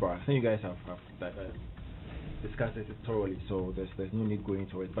Mubarak, I think you guys have discussed it thoroughly, so there's no need going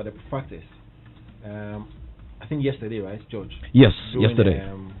into it. But the fact is, I think yesterday, right, George? Yes, yesterday.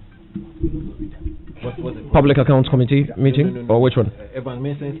 What was it? Public Accounts Committee meeting? No. Or which one? Evan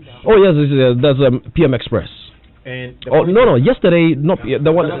Mason. Oh yes, that's PM Express. And yesterday, not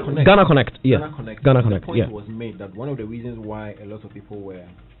the one Ghana Connect. Yeah, Ghana Connect. The point was made that one of the reasons why a lot of people were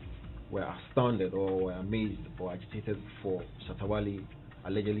were astounded or were amazed or agitated for Shatta Wale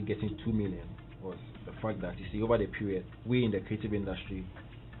allegedly getting 2 million was the fact that, you see, over the period, we in the creative industry,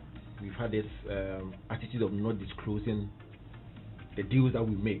 we've had this attitude of not disclosing the deals that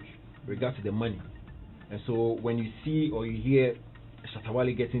we make with regard to the money. And so when you see or you hear Shatta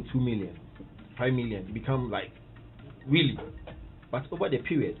Wale getting 2 million, 5 million, it becomes like, really? But over the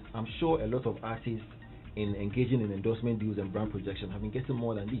period, I'm sure a lot of artists in engaging in endorsement deals and brand projection have been getting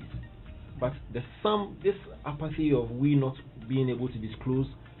more than these. But there's this apathy of we not being able to disclose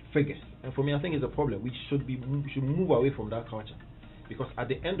figures. And for me, I think it's a problem. We should move away from that culture. Because at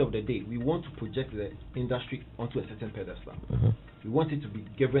the end of the day, we want to project the industry onto a certain pedestal. We want it to be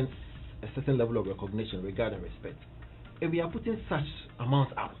given a certain level of recognition, regard and respect. If we are putting such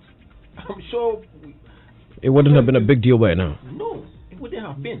amounts out, I'm sure it wouldn't have been a big deal by now. No, it wouldn't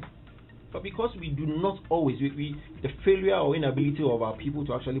have been. But because we do not always, the failure or inability of our people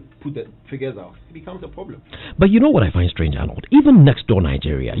to actually put the figures out, it becomes a problem. But you know what I find strange, Arnold? Even next door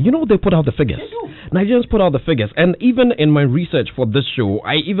Nigeria, you know they put out the figures. They do. Nigerians put out the figures. And even in my research for this show,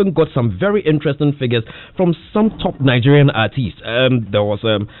 I even got some very interesting figures from some top Nigerian artists. There was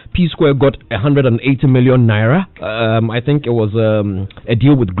P-Square got 180 million naira. I think it was a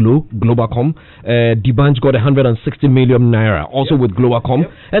deal with Globacom. D'banj got 160 million naira, also with Globacom.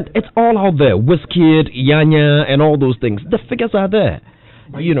 And it's all out there. Wizkid, Yanya, and all those things. The figures are there.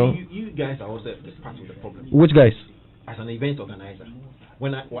 But you know. You guys are also part of the problem. Which guys? As an event organizer,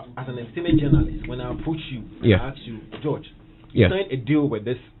 as an entertainment journalist, when I approach you, I ask you, George, you signed a deal with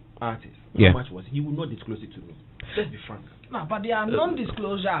this artist. How much was it? You will not disclose it to me. Let's be frank. No, but there are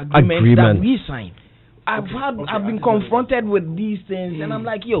non-disclosure agreements that we sign. I've been confronted with these things, and I'm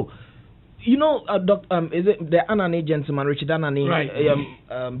like, yo. You know, is it the Anani gentleman, Richard Anani,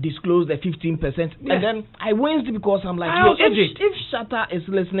 disclosed the 15%, and then I winced because I'm like, if Shatta is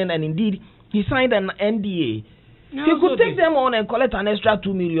listening and indeed he signed an NDA, he could take them on and collect an extra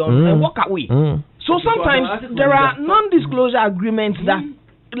 2 million and walk away. So sometimes there are non-disclosure agreements that,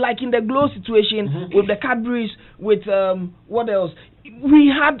 like in the Glow situation with the Cadbury's, with what else?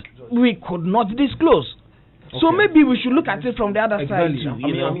 We could not disclose. So maybe we should look at it from the other side too.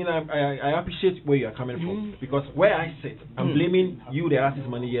 I appreciate where you are coming from, because where I sit, I'm blaming you, the artist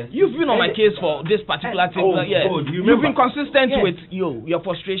money. Yes, you've been on my case for this particular thing. You've been consistent with your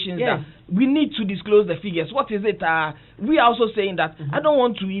frustrations that we need to disclose the figures. What is it? We are also saying that I don't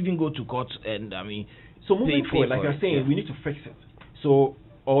want to even go to court, and so moving forward, like you're saying, we need to fix it. So,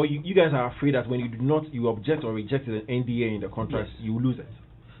 or you guys are afraid that when you object or reject an NDA in the contract, you lose it.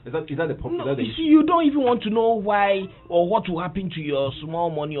 Is that the problem? No, you see, you don't even want to know why or what will happen to your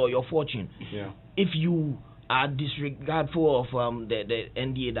small money or your fortune if you are disregardful of the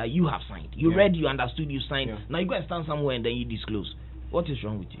NDA that you have signed. You read, you understood, you signed. Now you go and stand somewhere and then you disclose. What is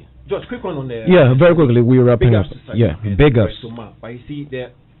wrong with you? George, quick one on the... very quickly, we're wrapping up. Big ups. But you see,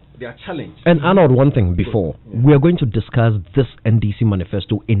 they are challenged. And Arnold, one thing before, we are going to discuss this NDC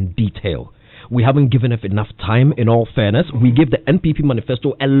manifesto in detail. We haven't given it enough time, in all fairness. We gave the NPP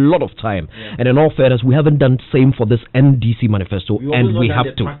manifesto a lot of time. And in all fairness, we haven't done the same for this NDC manifesto, and we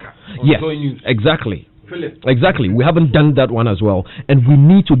have to. Yes, exactly. Philip. Exactly. We haven't done that one as well. And we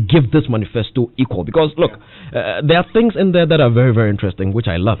need to give this manifesto equal. Because, look, there are things in there that are very, very interesting, which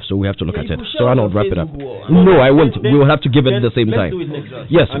I love. So we have to look at it. So Arnold, wrap it up. No, I won't. We will have to give it at the same time.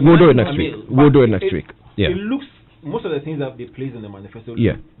 Yes, we'll do it next week. We'll do it next week. Yeah. It looks... Most of the things that they place in the manifesto,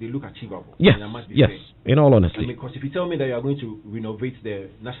 they look achievable. Yes, in all honesty. Because if you tell me that you are going to renovate the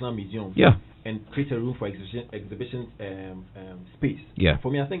National Museum and create a room for exhibition space,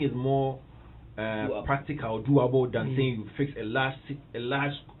 for me, I think it's more practical, doable than saying you fix a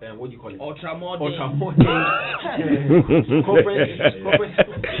large what do you call it? Ultra modern.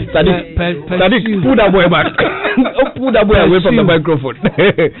 Sadiq, pull that boy back. Pull that boy away from the microphone.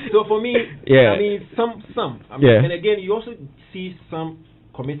 So for me, I mean, some. And again, you also see some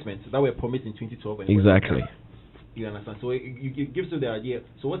commitments that were promised in 2012. Exactly. You understand? So it gives you the idea.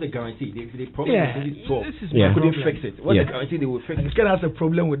 So what's the guarantee? They promise in 2012. Could they fix it? What's the guarantee they will fix it? Ken has a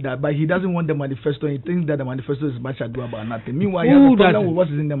problem with that, but he doesn't want the manifesto. He thinks that the manifesto is much ado about nothing. Meanwhile, he has a problem with what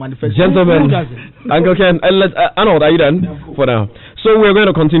is in the manifesto. Gentlemen, Uncle Ken, Arnold, are you done for now? So we're going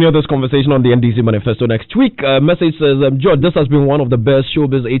to continue this conversation on the NDC manifesto next week. Message says, George, this has been one of the best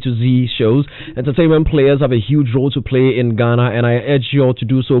Showbiz A to Z shows. Entertainment players have a huge role to play in Ghana, and I urge you all to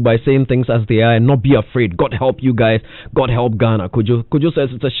do so by saying things as they are and not be afraid. God help you guys. God help Ghana. Kujo says,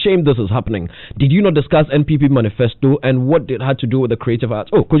 it's a shame this is happening. Did you not discuss NPP manifesto and what it had to do with the creative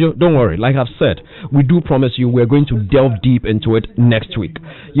arts? Oh, Kujo, don't worry. Like I've said, we do promise you we're going to delve deep into it next week.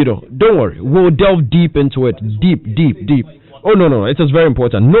 Don't worry. We'll delve deep into it. Deep. Oh no, it is very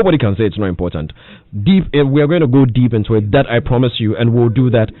important. Nobody can say it's not important. We are going to go deep into it. That I promise you, and we'll do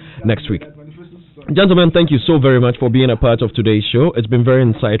that next week. Gentlemen, thank you so very much for being a part of today's show. It's been very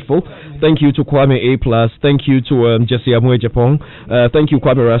insightful. Thank you to Kwame A+. Thank you to Jesse Amwe Japong. Thank you,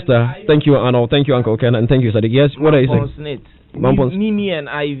 Kwame Rasta. Thank you, Arnold. Thank you, Uncle Ken. And thank you, Sadiq. Yes, what are you saying? Mimi and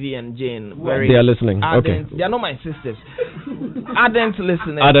Ivy and Jane. They are listening. Ardent, Okay. They are not my sisters. Ardent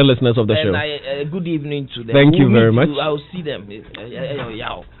listeners. Ardent listeners of the show. Good evening to them. Thank you very much. I'll see them.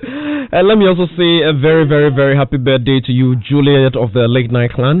 And let me also say a very, very, very happy birthday to you, Juliet of the Late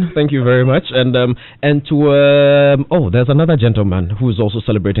Night Clan. Thank you very much. And to there's another gentleman who is also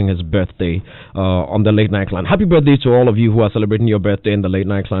celebrating his birthday on the Late Night Clan. Happy birthday to all of you who are celebrating your birthday in the Late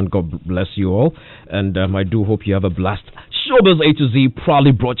Night Clan. God bless you all. And I do hope you have a blast. Showbiz A to Z,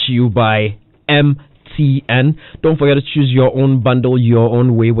 proudly brought to you by MTN. Don't forget to choose your own bundle your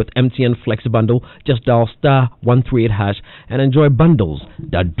own way with MTN Flexi Bundle. Just dial *138# and enjoy bundles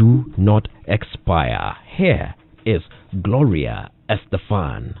that do not expire. Here is Gloria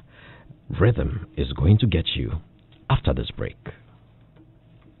Estefan. Rhythm is going to get you after this break.